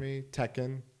out for me.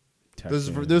 Tekken.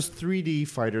 Those 3D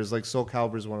fighters, Soul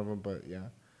Calibur is one of them, but yeah.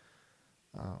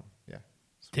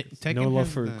 Tekken no love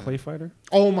for Clay Fighter?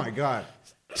 Oh my god.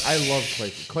 I love Clay.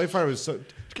 Clay Fighter was so...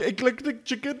 Click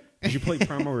chicken. Did you play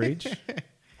Primal Rage?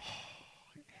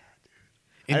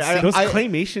 Those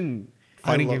claymation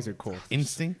fighting games are cool.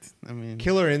 Instinct? I mean...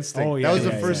 Killer Instinct. Oh, yeah, that was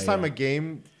the first time a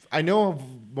game... I know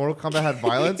Mortal Kombat had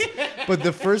violence, but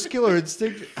the first Killer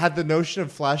Instinct had the notion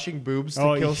of flashing boobs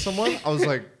to kill someone. I was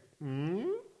like,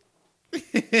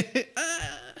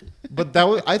 But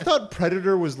I thought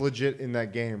Predator was legit in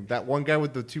that game. That one guy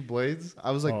with the two blades.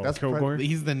 I was like, that's Kilgore.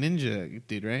 He's the ninja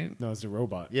dude, right? No, it's the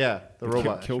robot. Yeah, the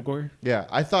robot. Kilgore. Yeah,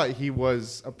 I thought he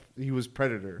was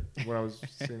Predator when I was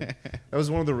seeing. That was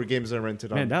one of the games I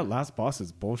rented on. Man, that last boss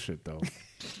is bullshit though.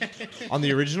 On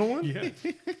the original one? Yeah.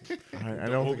 I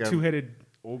don't think two-headed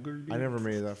ogre. I never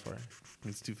made it that far.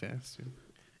 It's too fast. Dude.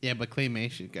 Yeah, but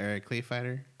Claymation or Clay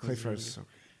Fighter. Clay Fighter is so good.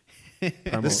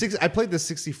 I played the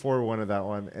 64 one of that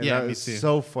one, and that was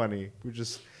so funny.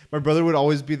 My brother would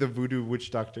always be the voodoo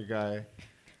witch doctor guy.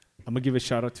 I'm gonna give a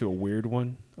shout out to a weird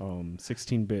one,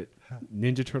 16-bit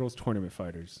Ninja Turtles Tournament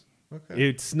Fighters. Okay,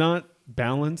 it's not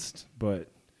balanced, but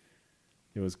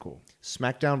it was cool.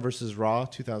 SmackDown versus Raw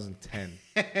 2010.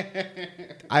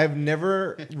 I've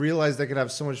never realized I could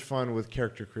have so much fun with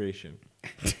character creation.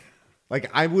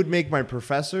 I would make my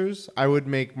professors, I would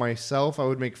make myself, I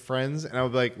would make friends, and I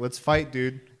would be like, let's fight,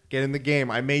 dude. Get in the game.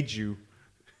 I made you.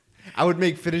 I would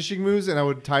make finishing moves, and I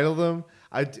would title them.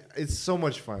 It's so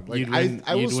much fun. You'd win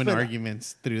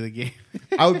arguments through the game.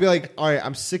 I would be like, all right,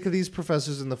 I'm sick of these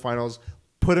professors in the finals.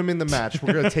 Put them in the match.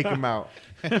 We're going to take them out.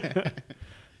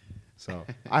 So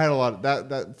I had a lot of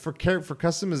that for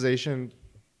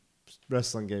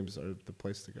wrestling games are the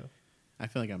place to go. I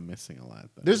feel like I'm missing a lot.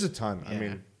 Though. There's a ton. Yeah. I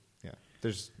mean...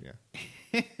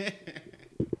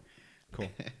 Cool.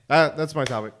 That's my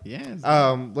topic.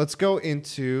 Yeah. Let's go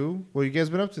into what you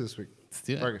guys been up to this week. Let's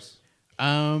do it. Vargas.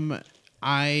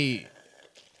 I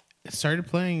started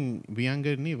playing Beyond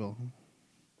Good and Evil.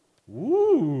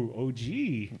 Ooh, OG.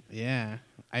 Yeah.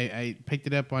 I picked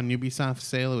it up on Ubisoft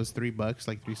sale. It was $3,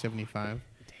 like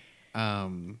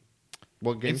 $3.75.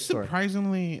 What game it's store?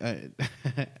 Surprisingly,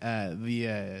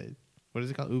 the what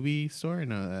is it called? Ubi store?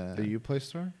 No, the Uplay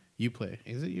store. Uplay.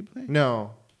 Is it Uplay?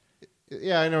 No.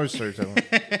 Yeah, I know what you're talking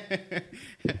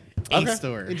about.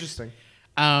 Store. Interesting.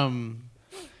 It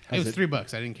was $3. I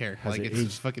didn't care.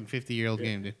 It's a fucking 50-year-old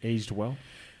game, dude. Aged well.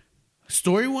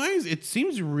 Story-wise, it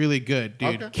seems really good,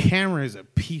 dude. Okay. Camera is a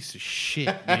piece of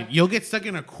shit, dude. You'll get stuck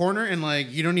in a corner and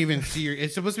you don't even see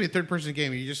it's supposed to be a third-person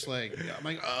game. You're just I'm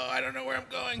like, oh, I don't know where I'm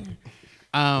going.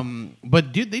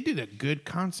 But dude, they did a good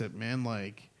concept, man.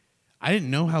 I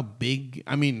didn't know how big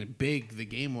the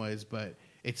game was, but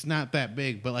it's not that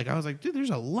big. But I was like, dude, there's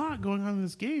a lot going on in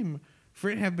this game for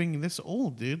it having this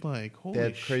old, dude. Holy shit. They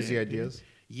had crazy ideas. Dude.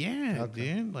 Yeah,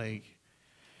 dude.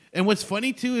 And what's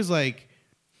funny too is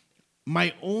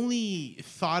my only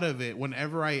thought of it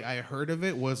whenever I heard of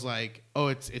it was oh,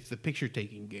 it's the picture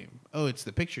taking game. Oh, it's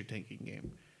the picture taking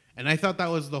game. And I thought that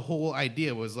was the whole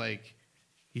idea was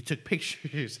you took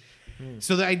pictures.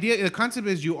 So the concept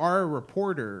is you are a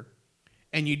reporter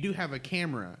and you do have a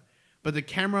camera, but the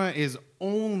camera is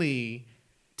only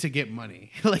to get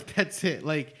money. Like that's it.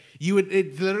 Like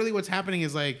it literally what's happening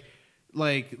is like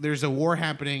there's a war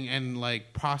happening and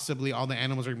like possibly all the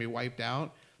animals are gonna be wiped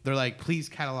out. They're like, please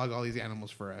catalog all these animals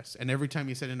for us. And every time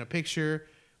you send in a picture,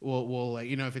 we'll like,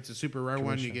 if it's a super rare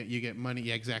one, you get money.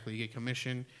 Yeah, exactly. You get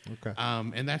commission. Okay.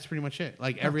 And that's pretty much it.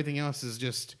 Like everything else is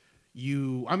just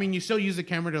you still use the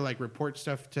camera to like report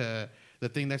stuff to the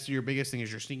thing. That's your biggest thing is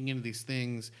you're sneaking into these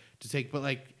things to take, but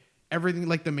like everything,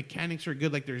 like the mechanics are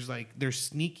good. Like there's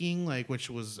sneaking, like, which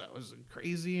was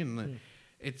crazy. And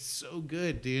it's so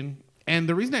good, dude. And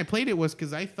the reason I played it was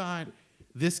because I thought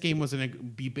this game was going to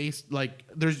be based like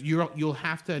you'll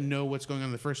have to know what's going on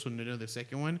in the first one to know the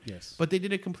second one. Yes. But they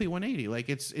did a complete 180. Like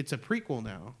it's a prequel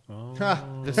now.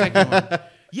 Oh. The second one.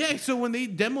 Yeah. So when they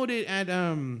demoed it at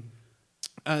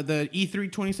the E3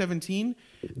 2017,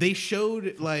 they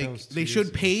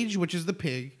showed Paige, which is the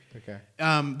pig. Okay.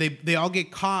 They all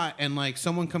get caught and like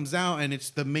someone comes out and it's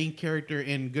the main character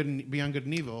in Beyond Good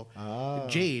and Evil,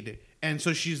 Jade. And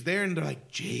so she's there, and they're like,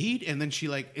 Jade? And then she,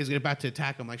 like, is about to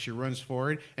attack him. Like, she runs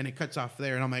forward, and it cuts off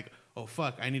there. And I'm like, oh,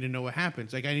 fuck, I need to know what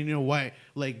happens. Like, I need to know why.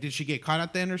 Like, did she get caught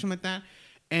at the end or something like that?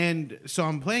 And so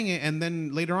I'm playing it, and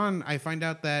then later on, I find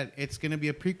out that it's going to be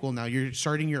a prequel now. You're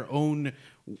starting your own,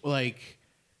 like,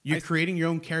 creating your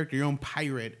own character, your own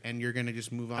pirate, and you're going to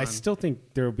just move on. I still think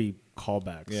there will be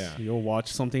callbacks. Yeah. You'll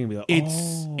watch something and be like,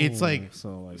 it's like,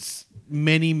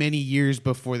 many, many years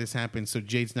before this happens, so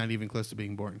Jade's not even close to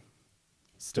being born.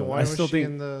 So why was she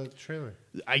in the trailer?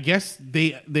 I guess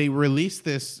they released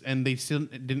this and they still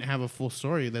didn't have a full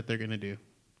story that they're gonna do,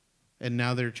 and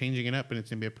now they're changing it up and it's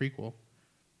gonna be a prequel.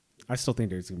 I still think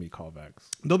there's gonna be callbacks.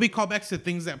 There'll be callbacks to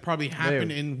things that probably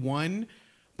happened in one,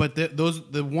 but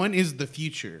the one is the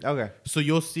future. Okay. So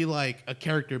you'll see like a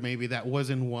character maybe that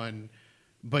was in one,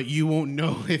 but you won't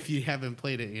know if you haven't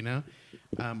played it,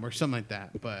 or something like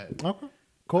that. But okay,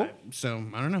 cool. So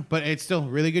I don't know, but it's still a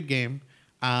really good game.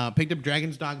 Picked up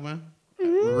Dragon's Dogma.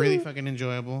 Really fucking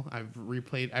enjoyable. I've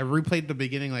replayed the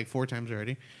beginning like 4 times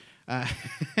already.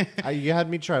 You had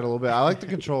me try it a little bit. I like the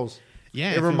controls.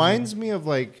 Yeah. It reminds me of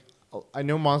like, I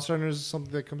know Monster Hunter is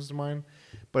something that comes to mind,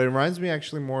 but it reminds me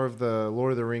actually more of the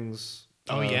Lord of the Rings.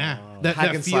 Oh yeah, that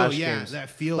feel, slash yeah, games. that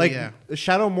feel, like yeah.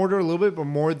 Shadow Mortar a little bit, but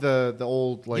more the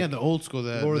old like the old school,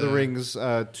 the Lord of the Rings,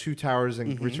 Two Towers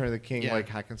and Return of the King, Yeah. like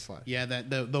hack and slash. Yeah, that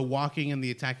the walking and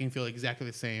the attacking feel exactly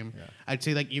the same. Yeah. I'd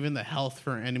say like even the health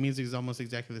for enemies is almost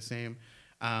exactly the same.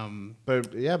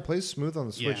 But yeah, it plays smooth on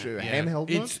the Switch. Handheld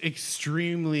mode? It's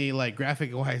extremely like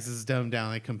graphic wise is dumbed down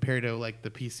like compared to like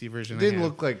the PC version. It didn't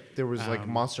look like there was like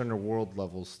Monster Hunter World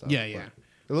level stuff. Yeah. It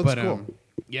looks cool.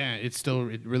 Yeah, it's still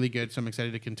really good, so I'm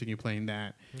excited to continue playing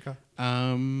that. Okay.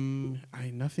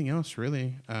 Nothing else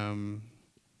really.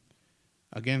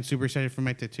 Again, super excited for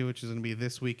my tattoo, which is going to be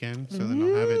this weekend, so then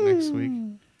I'll have it next week.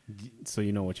 So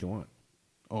you know what you want.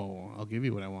 Oh, I'll give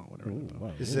you what I want. Whatever. Ooh,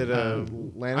 wow. Is it a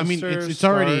Lannister? I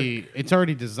mean, it's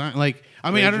already designed. Like,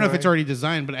 I mean, I don't know if it's already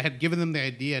designed, but I had given them the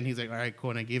idea, and he's like, "All right, cool."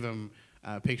 And I gave him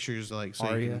pictures, like, so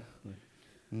Arya,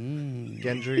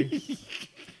 Gendry.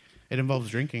 It involves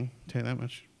drinking. Tell you that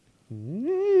much.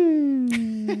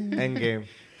 Endgame.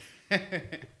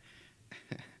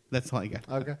 That's all I got.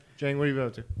 Okay, Jang, what are you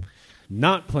about to?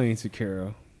 Not playing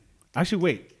Sekiro. Actually,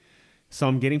 wait. So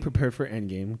I'm getting prepared for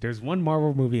Endgame. There's one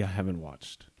Marvel movie I haven't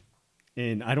watched,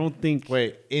 and I don't think.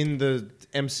 Wait, in the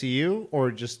MCU or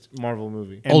just Marvel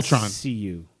movie? Ultron.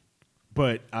 MCU,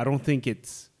 but I don't think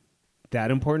it's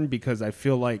that important because I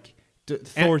feel like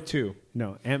Thor 2.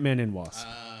 No, Ant-Man and Wasp.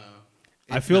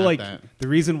 I feel like the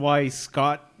reason why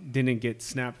Scott didn't get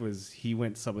snapped was he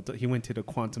went to the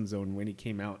quantum zone when he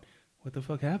came out. What the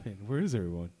fuck happened? Where is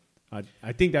everyone?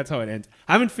 I think that's how it ends.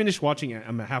 I haven't finished watching it.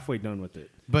 I'm halfway done with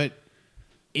it. But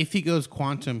if he goes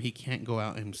quantum, he can't go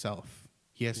out himself.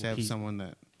 He has to have someone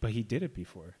that... But he did it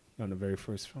before on the very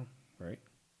first film, right?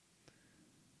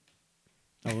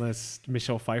 Unless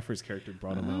Michelle Pfeiffer's character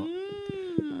brought him out.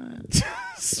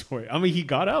 Swear. I mean, he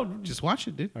got out. Just watch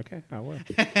it, dude. Okay, I will.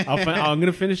 I'm going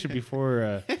to finish it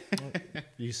before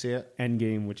You see it?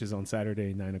 Endgame, which is on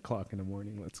Saturday, 9 o'clock in the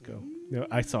morning. Let's go. No,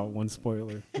 I saw one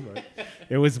spoiler. But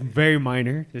it was very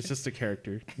minor. It's just a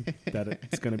character that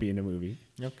it's going to be in the movie.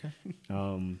 Okay.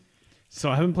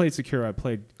 So I haven't played Sekiro. I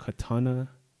played Katana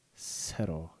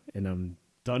Zero, and I'm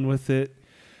done with it.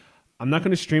 I'm not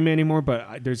going to stream it anymore,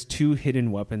 but there's 2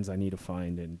 hidden weapons I need to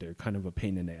find, and they're kind of a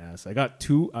pain in the ass. I got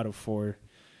 2 out of 4.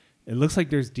 It looks like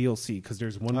there's DLC because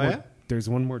there's one more. Yeah? There's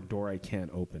one more door I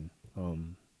can't open.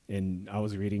 And I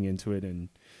was reading into it, and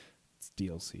it's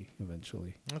DLC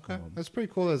eventually. Okay, that's pretty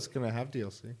cool. That it's going to have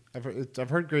DLC. I've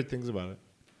heard great things about it.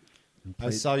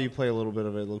 I saw you play a little bit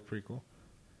of it. It looked pretty cool.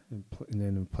 And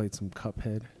then I played some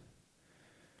Cuphead.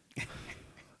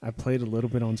 I played a little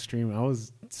bit on stream. I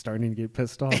was starting to get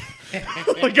pissed off.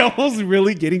 Like I was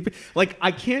really getting like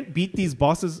I can't beat these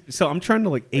bosses. So I'm trying to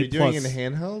like Are you 8+. doing it in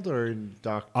handheld or in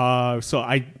dock? So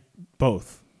I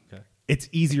both. Okay. It's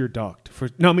easier docked for.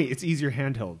 No, I mean it's easier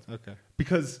handheld. Okay.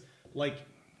 Because like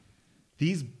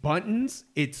these buttons,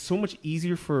 it's so much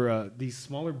easier for these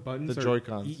smaller buttons. The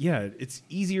Joy-Cons. Yeah, it's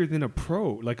easier than a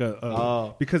Pro, like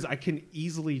because I can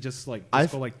easily just go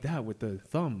like that with the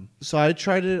thumb. So I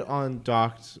tried it on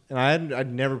docked, and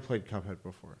I'd never played Cuphead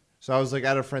before. So I was like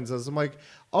at a friend's house. I'm like,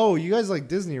 oh, you guys like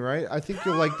Disney, right? I think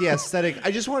you'll like the aesthetic.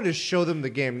 I just wanted to show them the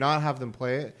game, not have them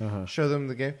play it. Show them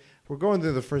the game. We're going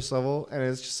through the first level, and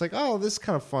it's just like, oh, this is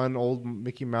kind of fun, old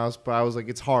Mickey Mouse. But I was like,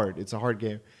 it's hard. It's a hard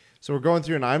game. So we're going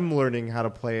through, and I'm learning how to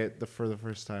play it for the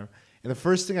first time. And the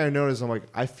first thing I noticed, I'm like,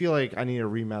 I feel like I need to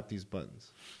remap these buttons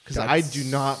because I do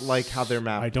not like how they're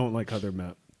mapped. I don't like how they're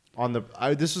mapped.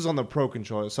 This was on the Pro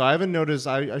controller, so I haven't noticed.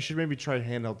 I should maybe try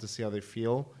handheld to see how they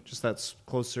feel, just that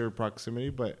closer proximity.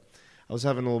 But I was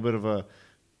having a little bit of a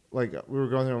we were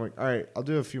going through. I'm like, all right, I'll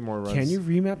do a few more runs. Can you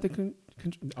remap the?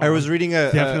 I was reading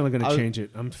definitely going to change it.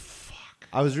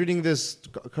 I was reading this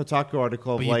Kotaku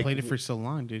article. But of you played it for so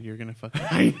long, dude. You're gonna fucking.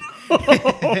 I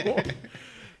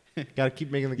know. Gotta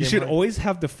keep making the game. You should hard. always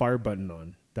have the fire button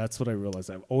on. That's what I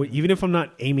realized. Even if I'm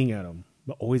not aiming at them,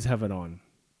 but always have it on.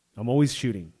 I'm always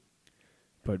shooting.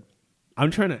 But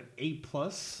I'm trying to A+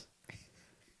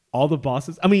 all the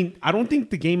bosses. I mean, I don't think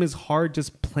the game is hard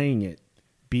just playing it,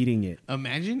 beating it.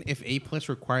 Imagine if A+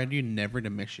 required you never to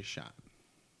miss a shot.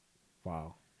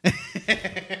 Wow.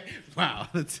 Wow,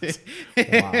 that's it.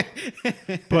 Wow.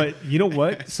 But you know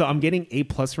what? So I'm getting A+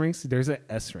 ranks. There's an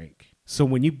S rank. So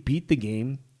when you beat the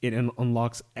game, it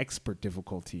unlocks expert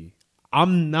difficulty.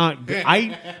 I'm not good.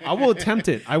 I will attempt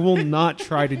it. I will not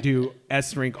try to do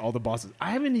S rank all the bosses.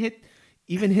 I haven't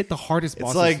even hit the hardest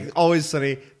bosses. It's like Always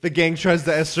Sunny. The gang tries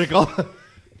to S rank all.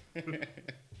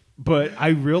 But I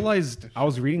realized I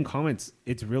was reading comments.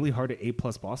 It's really hard to A+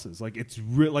 bosses. Like it's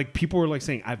like people were like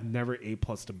saying, "I've never A+'d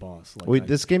a boss." Like, Wait,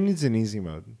 this game needs an easy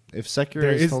mode. If Sekiro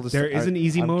there has told us there is an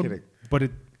easy I'm mode, kidding. but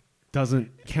it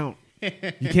doesn't count.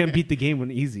 You can't beat the game when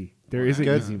easy. There is an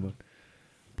Good. easy mode.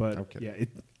 But I'm kidding. yeah,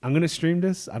 I'm gonna stream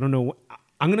this. I don't know.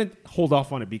 I'm gonna hold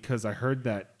off on it because I heard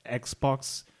that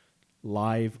Xbox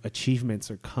Live achievements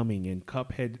are coming, and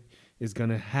Cuphead is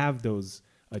gonna have those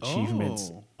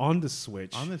achievements on the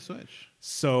Switch. On the Switch.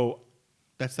 So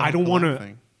That's I don't want to.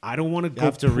 thing. I don't want to go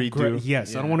have to redo.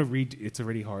 Yes, Yeah. I don't want to redo. It's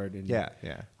already hard. And Yeah.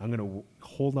 I'm gonna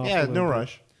hold off. Yeah, a little no bit.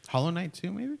 rush. Hollow Knight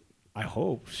too, maybe. I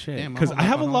hope. Shit. Damn, I'm Because I holding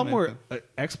have a up on lot Hollow more Knight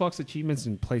Xbox achievements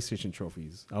and PlayStation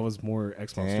trophies. I was more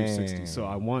Xbox 360, so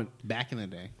I want Back in the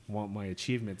day, my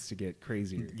achievements to get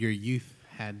crazier. your youth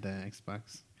had the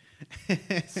Xbox.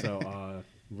 So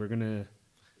we're gonna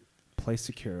play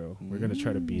Sekiro. We're gonna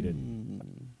try to beat it.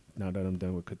 Now that I'm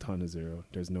done with Katana Zero,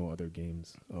 there's no other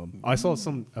games. I saw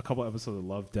a couple episodes of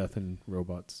Love, Death, and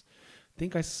Robots. I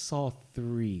think I saw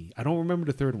 3. I don't remember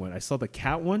the third one. I saw the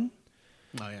cat one.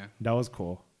 Oh yeah, That was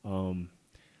cool.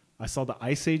 I saw the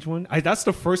Ice Age one. That's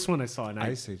the first one I saw. And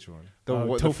Ice Age one.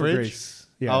 the The fridge. Grace.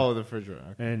 Yeah. Oh, the fridge one.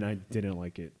 Okay. And I didn't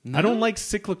like it. No? I don't like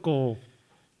cyclical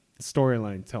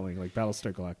storyline telling, like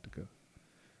Battlestar Galactica.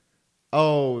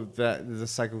 Oh, the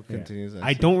cycle Yeah. continues.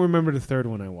 I don't remember the third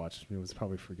one I watched. It was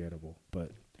probably forgettable,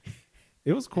 but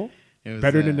it was cool. it was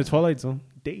Better than the Twilight Zone.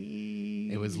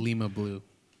 Dang. It was Lima Blue.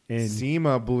 And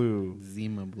Zima Blue.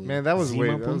 Zima Blue. Man, that was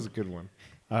Zima that Blue? was a good one.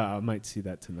 I might see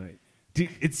that tonight. Dude,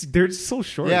 they're so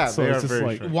short. Yeah, so they it's are just very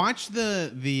like, short. Watch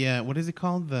the what is it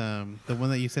called? The one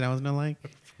that you said I was gonna like.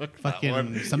 Fucking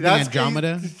one. something That's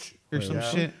Andromeda or Wait, some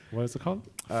yeah. shit. What is it called?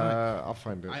 I'll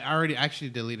find it. I already actually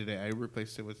deleted it. I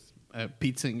replaced it with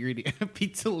pizza ingredient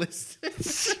pizza list.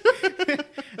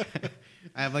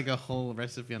 I have like a whole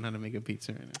recipe on how to make a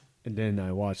pizza right now. And then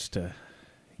I watched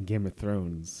Game of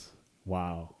Thrones.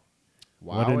 Wow.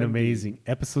 Wow, What an indeed. amazing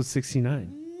episode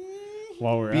 69.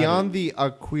 While we're Beyond the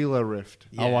Aquila Rift.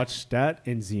 at it, I watched that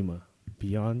and Zima.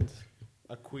 Beyond.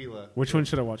 Aquila. Which one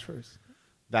should I watch first?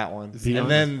 That one. Beyond.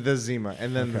 And then the Zima.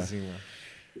 And then the Okay. Zima.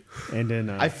 And then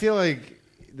I feel like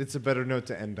it's a better note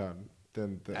to end on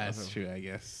than the That's other. true, I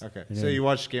guess. Okay. And So then you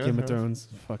watched Game of Thrones?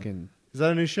 Thrones. Fucking Is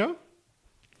that a new show?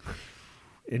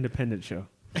 independent show.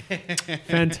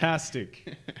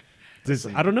 Fantastic.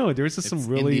 I don't know. There's just It's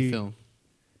some really indie film.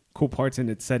 cool parts in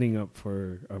it, setting up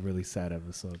for a really sad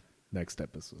episode. Next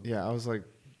episode. Yeah, I was like,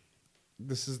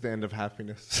 this is the end of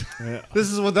happiness. Yeah.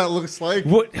 This is what that looks like.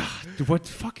 What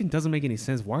fucking doesn't make any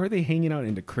sense? Why are they hanging out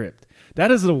in the crypt?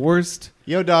 That is the worst.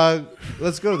 Yo, dog,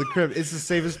 let's go to the crypt. It's the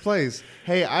safest place.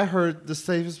 Hey, I heard the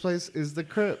safest place is the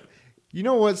crypt. You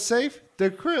know what's safe? The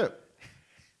crypt.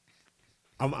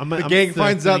 The gang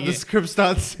finds out the script's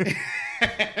not.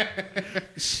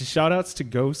 Shout outs to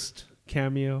Ghost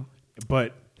cameo,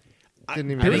 but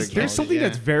there's something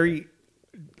that's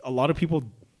a lot of people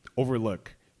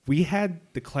overlook. We had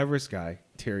the cleverest guy,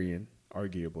 Tyrion,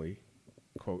 arguably,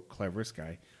 quote, cleverest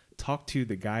guy, talk to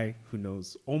the guy who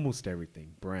knows almost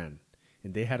everything, Bran.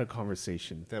 And they had a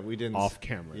conversation that we didn't off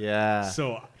camera. Yeah.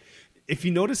 So if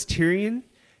you notice Tyrion,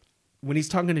 when he's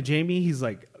talking to Jaime, he's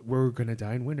like, we're going to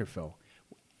die in Winterfell.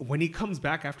 When he comes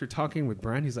back after talking with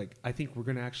Bran, he's like, I think we're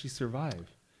going to actually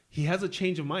survive. He has a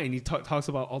change of mind. He talks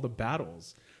about all the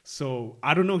battles. So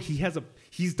I don't know.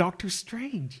 He's Doctor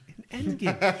Strange in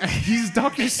Endgame. He's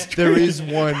Doctor Strange. There is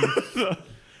one.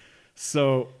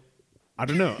 So I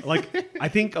don't know. Like, I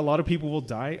think a lot of people will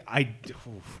die.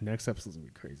 Next episode's going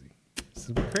to be crazy. It's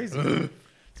going to be crazy. It's going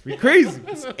to be crazy.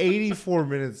 It's 84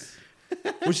 minutes.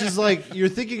 Which is like, you're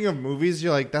thinking of movies,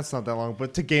 you're like, that's not that long.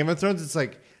 But to Game of Thrones, it's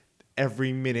like,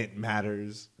 every minute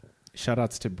matters. Shout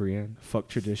outs to Brienne. Fuck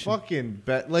tradition. Fucking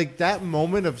bet. Like, that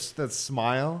moment of that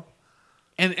smile.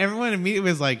 And everyone immediately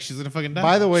was like, she's going to fucking die.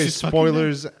 By the way, She's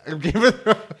spoilers. Game of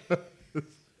Thrones.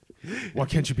 Why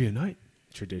can't you be a knight?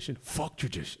 Tradition. Fuck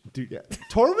tradition. Dude. Yeah.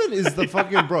 Tormund is the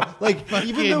fucking bro. Like,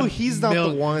 even though he's not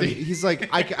the one, he's like,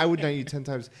 I would knight you 10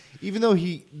 times. Even though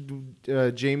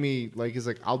Jaime, like, is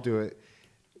like, I'll do it.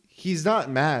 He's not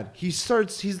mad. He's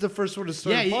the first one to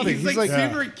start plotting. He's like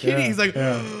super kidding. He's like, do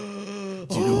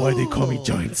you know why they call me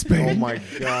Giant Spain? Oh my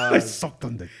god! I sucked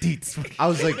on the deets. I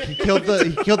was like, he killed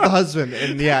the husband,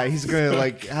 and yeah, he's gonna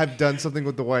like have done something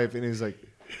with the wife, and he's like,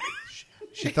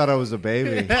 she thought I was a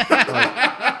baby. Like,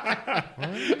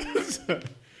 what?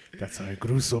 That's how I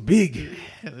grew so big.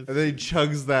 And then he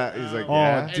chugs that. He's like,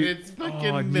 yeah. And it's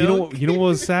fucking milk. You know what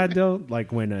was sad though?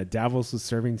 Like when Davos was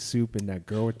serving soup and that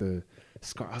girl with the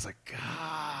scar. I was like,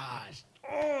 gosh.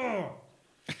 Oh.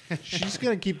 She's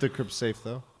gonna keep the crypt safe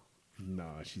though. No,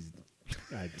 she's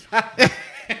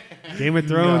Game of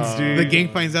Thrones, dude. The gang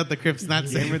finds out the crypt's not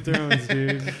safe. Game of Thrones,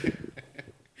 dude.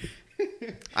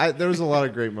 There was a lot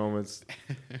of great moments.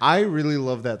 I really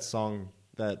love that song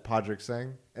that Podrick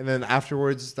sang, and then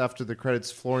afterwards, after the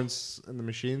credits, Florence and the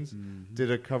Machines did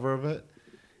a cover of it.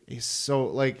 It's so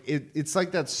like it's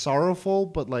like that sorrowful,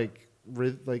 but like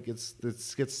it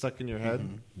gets stuck in your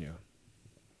head. Yeah,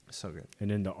 so good.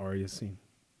 And then the Arya scene.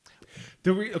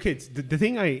 The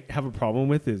thing I have a problem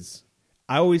with is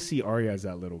I always see Arya as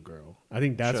that little girl. I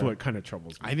think that's what kind of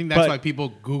troubles me. I think that's why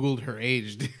people Googled her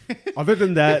age. Other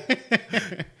than that,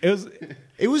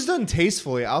 it was done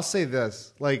tastefully. I'll say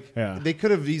this: like they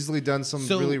could have easily done some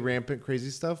really rampant, crazy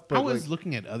stuff. But I was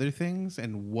looking at other things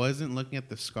and wasn't looking at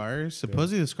the scars.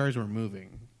 Supposedly the scars were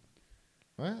moving.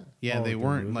 What? Yeah, they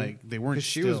weren't like they weren't.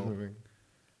 She was moving.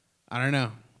 I don't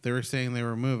know. They were saying they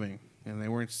were moving and they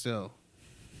weren't still.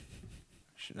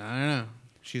 I don't know.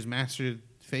 She's mastered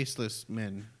faceless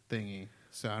men thingy,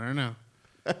 so I don't know.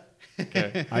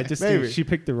 Okay. I just think she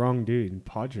picked the wrong dude,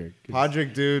 Podrick.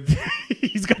 Podrick, dude.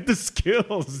 He's got the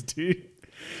skills, dude.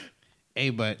 Hey,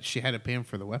 but she had to pay him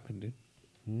for the weapon,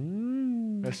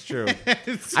 dude. That's true.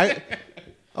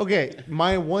 Okay,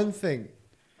 my one thing.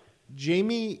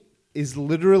 Jaime is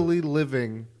literally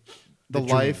living the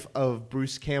life of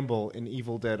Bruce Campbell in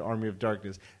Evil Dead Army of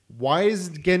Darkness. Why is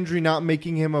Gendry not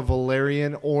making him a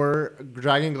Valerian or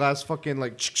Dragonglass fucking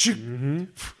like...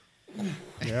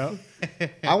 Yeah.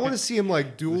 I want to see him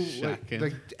like dual...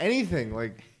 like anything.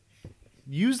 Like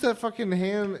use that fucking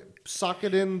hand, sock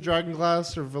it in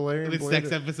Dragonglass or Valerian This blade.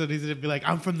 next episode, he's going to be like,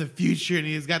 I'm from the future, and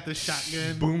he's got the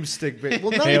shotgun. Boomstick.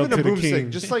 Well, not Hail even a to the boomstick.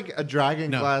 king. Just like a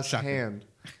Dragonglass shotgun. hand.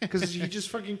 Because he just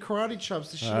fucking karate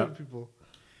chops the shit out of people.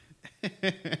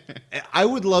 I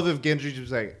would love if Gendry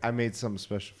was like, I made something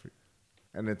special for you.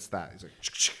 And it's that. He's like,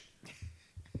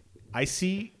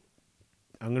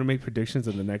 I'm going to make predictions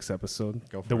in the next episode.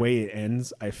 Go for the it. way it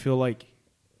ends, I feel like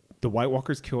the White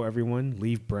Walkers kill everyone,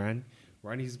 leave Bran.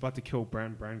 Right when he's about to kill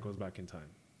Bran, Bran goes back in time.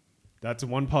 That's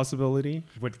one possibility.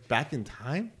 back in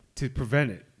time? To prevent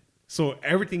it. So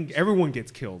everyone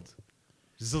gets killed.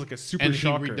 This is like a super And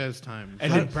shocker. he redoes time.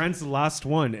 And then Bran's the last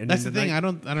one. And That's then the thing. I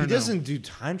don't He know. doesn't do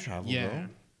time travel, Yeah. though.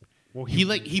 Well,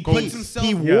 He puts himself.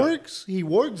 He works. He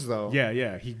works, though.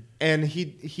 Yeah.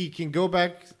 He can go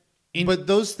back. But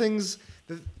those things,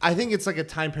 I think it's like a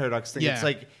time paradox thing. Yeah. It's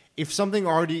like if something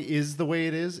already is the way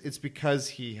it is, it's because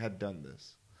he had done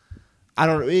this. I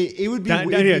don't know. It would be,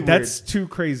 weird. That's too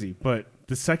crazy. But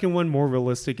the second one, more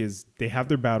realistic, is they have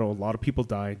their battle. A lot of people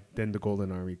die. Then the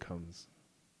Golden Army comes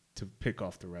to pick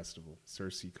off the rest of them.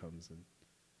 Cersei comes in.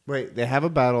 Wait, they have a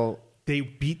battle. They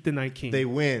beat the Night King. They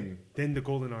win. Then the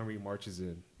Golden Army marches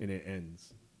in, and it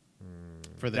ends.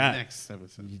 for the next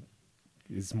episode.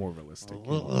 is more realistic.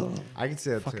 I can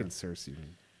see that Fucking too. Cersei.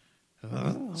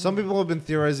 Man. Some people have been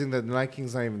theorizing that the Night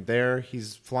King's not even there.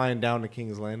 He's flying down to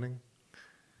King's Landing.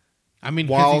 I mean,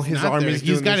 While while his his army's he's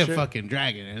doing got this a shit? fucking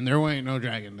dragon, and there ain't no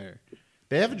dragon there.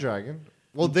 They have a dragon.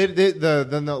 Well,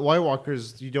 the White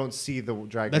Walkers, you don't see the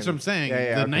dragon. That's what I'm saying.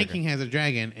 Yeah, The okay, Night okay. King has a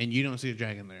dragon, and you don't see a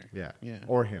dragon there. Yeah. Yeah.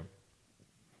 Or him.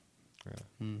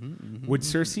 Would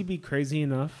Cersei be crazy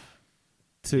enough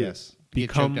to Yes. Get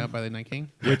become choked out by the Night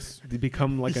King. to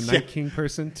become like a Night King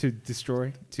person to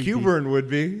destroy? To be- Qburn would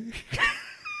be.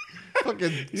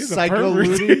 Fucking He's a psycho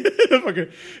pervert. loony.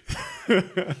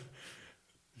 Fucking-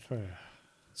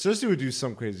 Cersei would do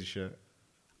some crazy shit.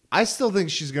 I still think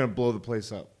she's gonna blow the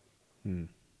place up.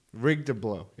 Rigged to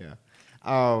blow, yeah.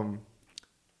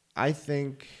 I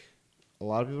think a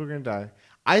lot of people are gonna die.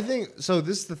 I think so.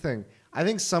 This is the thing. I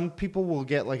think some people will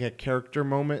get like a character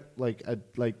moment, like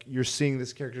you're seeing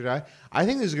this character die. I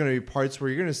think there's gonna be parts where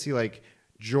you're gonna see like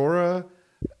Jorah,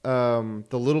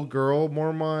 the little girl,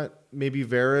 Mormont, maybe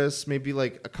Varys, maybe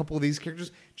like a couple of these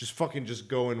characters just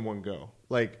go in one go.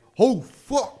 Like, oh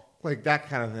fuck. Like that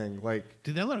kind of thing. Like,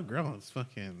 Dude, that little girl is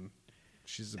fucking.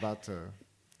 she's about to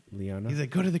Lyanna. He's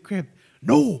like, go to the crib.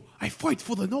 No, I fight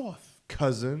for the North.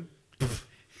 cousin.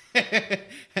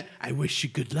 I wish you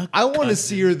good luck. I want to cousin.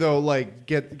 see her though, like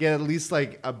get at least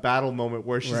like a battle moment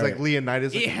where she's Right. like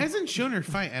Leonidas. It Like, hasn't shown her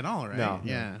fight at all, right? No.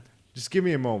 Yeah. just give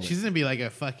me a moment. She's gonna be like a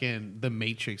fucking the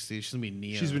Matrix, dude. She's gonna be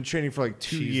Neo. She's been training for like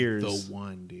 2 She's years. the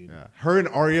one, dude. Yeah. Her and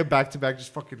Arya back to back,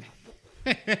 just fucking.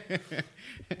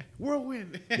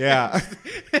 Whirlwind. Yeah.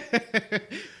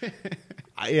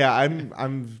 Yeah. I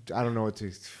don't know what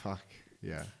to. Fuck.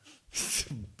 Yeah.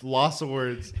 Loss of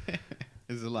words.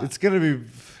 It's a lot. It's gonna be.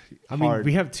 I mean, hard.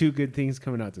 we have two good things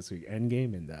coming out this week: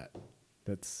 Endgame and that.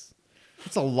 That's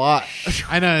It's a lot.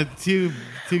 I know two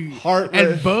Heart-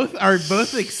 and both are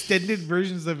both extended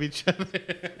versions of each other.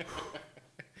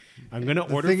 I'm gonna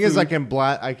The order. thing food. is, I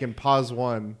can pause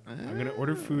one. I'm gonna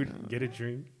order food, get a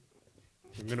drink.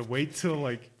 I'm gonna wait till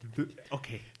like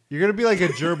okay. You're gonna be like a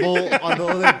gerbil on the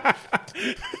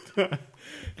other.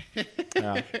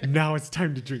 Yeah. Now it's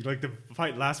time to drink. Like the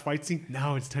last fight scene.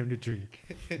 Now it's time to drink.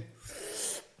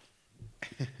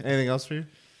 Anything else for you?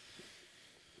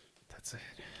 That's it.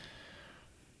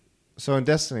 So in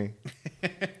Destiny,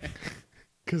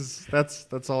 because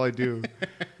that's all I do.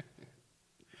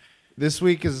 This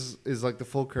week is like the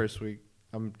full curse week.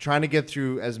 I'm trying to get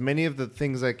through as many of the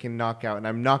things I can knock out, and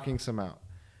I'm knocking some out.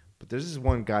 But there's this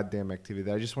one goddamn activity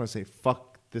that I just want to say,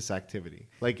 fuck this activity.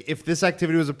 Like, if this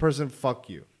activity was a person, fuck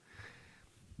you.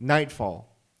 Nightfall.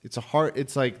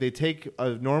 It's like they take a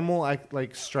normal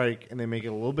like strike and they make it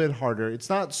a little bit harder. It's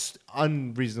not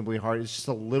unreasonably hard. It's just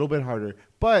a little bit harder.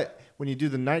 But when you do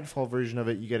the Nightfall version of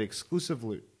it, you get exclusive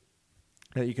loot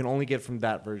that you can only get from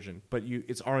that version. But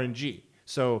it's RNG.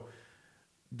 So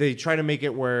they try to make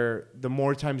it where the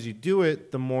more times you do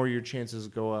it, the more your chances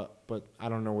go up. But I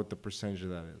don't know what the percentage of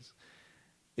that is.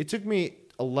 It took me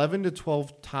 11 to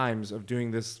 12 times of doing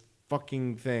this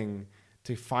fucking thing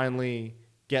to finally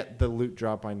get the loot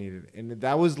drop I needed. And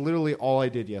that was literally all I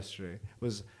did yesterday.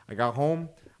 Was I got home,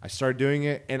 I started doing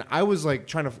it, and I was like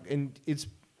trying to, and it's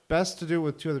best to do it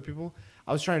with 2 other people.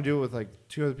 I was trying to do it with like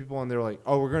 2 other people, and they were like,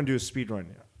 oh, we're going to do a speed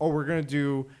run. Oh, we're going to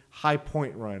do high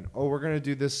point run. Oh, we're going to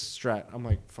do this strat. I'm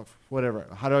like, whatever.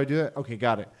 How do I do that? Okay,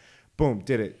 got it. Boom,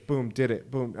 did it. Boom, did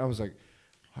it. Boom. I was like,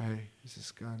 why is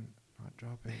this gun not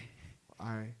dropping?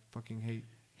 I fucking hate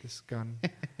this gun.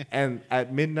 And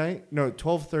at midnight, no,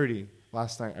 12:30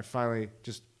 last night, I finally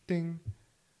just ding.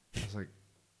 I was like,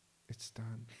 it's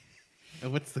done.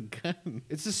 What's the gun?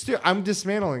 It's I'm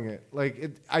dismantling it.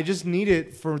 Like I just need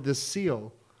it for the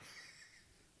seal.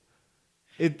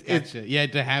 Gotcha. Yeah,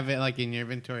 to have it like in your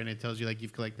inventory and it tells you like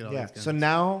you've collected all Yeah. these guns. So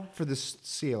now for this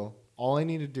seal, all I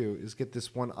need to do is get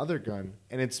this one other gun,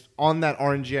 and it's on that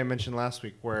RNG I mentioned last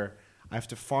week, where I have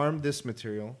to farm this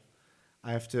material,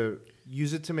 I have to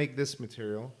use it to make this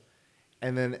material,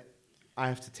 and then I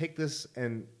have to take this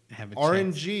and Have a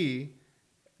RNG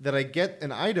that I get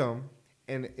an item,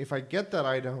 and if I get that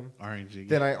item, RNG.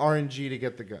 then I RNG to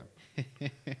get the gun.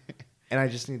 And I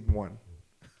just need one.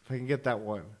 If I can get that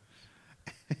one.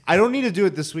 I don't need to do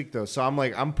it this week though, so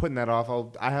I'm putting that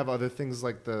off. I have other things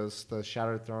like the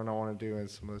Shattered Throne I want to do and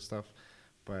some other stuff.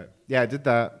 But yeah, I did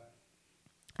that.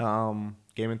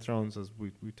 Game of Thrones, as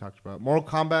we talked about. Mortal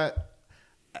Kombat,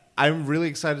 I'm really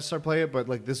excited to start playing it, but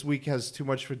like this week has too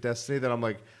much for Destiny that I'm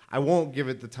like, I won't give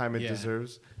it the time it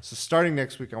deserves. So starting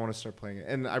next week, I want to start playing it.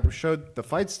 And I showed the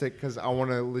fight stick because I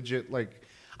want to legit, like,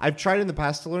 I've tried in the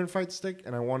past to learn fight stick,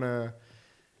 and I want to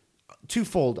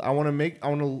twofold. I want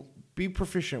to be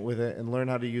proficient with it and learn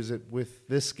how to use it with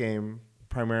this game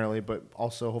primarily, but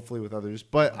also hopefully with others.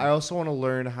 But I also want to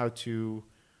learn how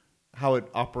it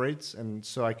operates, and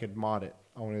so I could mod it.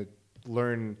 I want to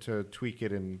learn to tweak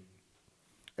it, and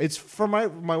it's from my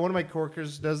one of my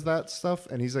coworkers does that stuff,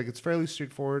 and he's like, it's fairly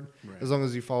straightforward as long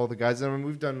as you follow the guides. I mean,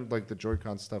 we've done like the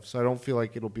Joy-Con stuff, so I don't feel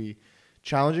like it'll be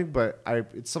challenging, but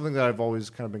it's something that I've always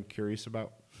kind of been curious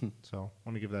about. So I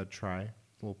want to give that a try, a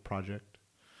little project.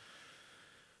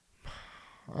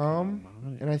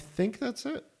 And I think that's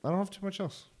it. I don't have too much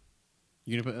else.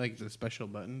 You gonna put like the special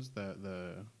buttons,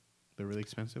 the really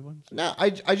expensive ones? No, I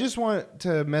just want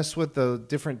to mess with the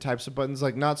different types of buttons,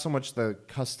 like not so much the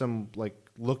custom like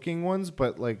looking ones,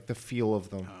 but like the feel of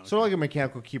them. Sort of like a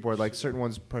mechanical keyboard, like certain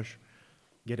ones push.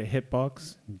 Get a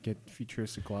hitbox, get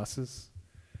futuristic glasses.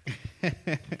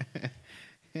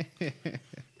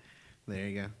 There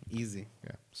you go. Easy.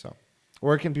 Yeah. So,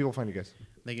 where can people find you guys?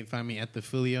 They can find me at the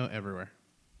Filio everywhere.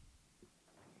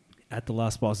 At the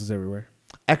Last Bosses everywhere.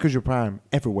 Echoes Your Prime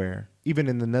everywhere, even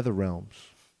in the Nether Realms.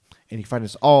 And you can find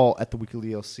us all at the Weekly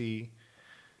DLC.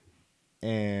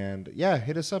 And yeah,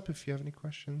 hit us up if you have any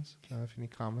questions, if you have any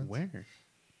comments. Where?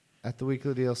 At the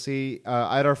Weekly DLC,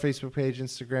 at our Facebook page,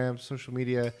 Instagram, social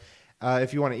media.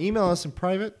 If you want to email us in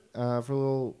private for a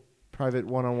little private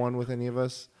one-on-one with any of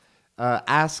us,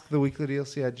 ask the Weekly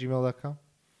DLC at gmail.com.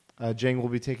 Jang will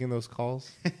be taking those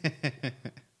calls.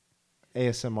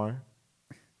 ASMR.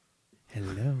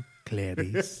 Hello,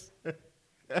 Clarice.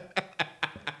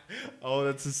 Oh,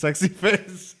 that's a sexy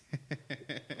face.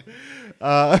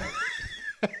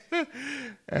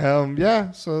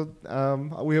 Yeah, so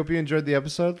we hope you enjoyed the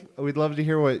episode. We'd love to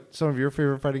hear what some of your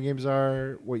favorite fighting games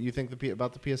are, what you think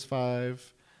about the PS5,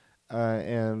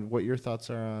 and what your thoughts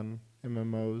are on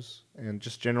MMOs, and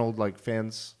just general like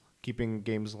fans keeping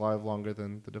games alive longer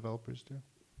than the developers do.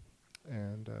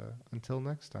 And until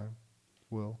next time,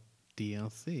 we'll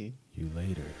DLC. You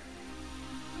later.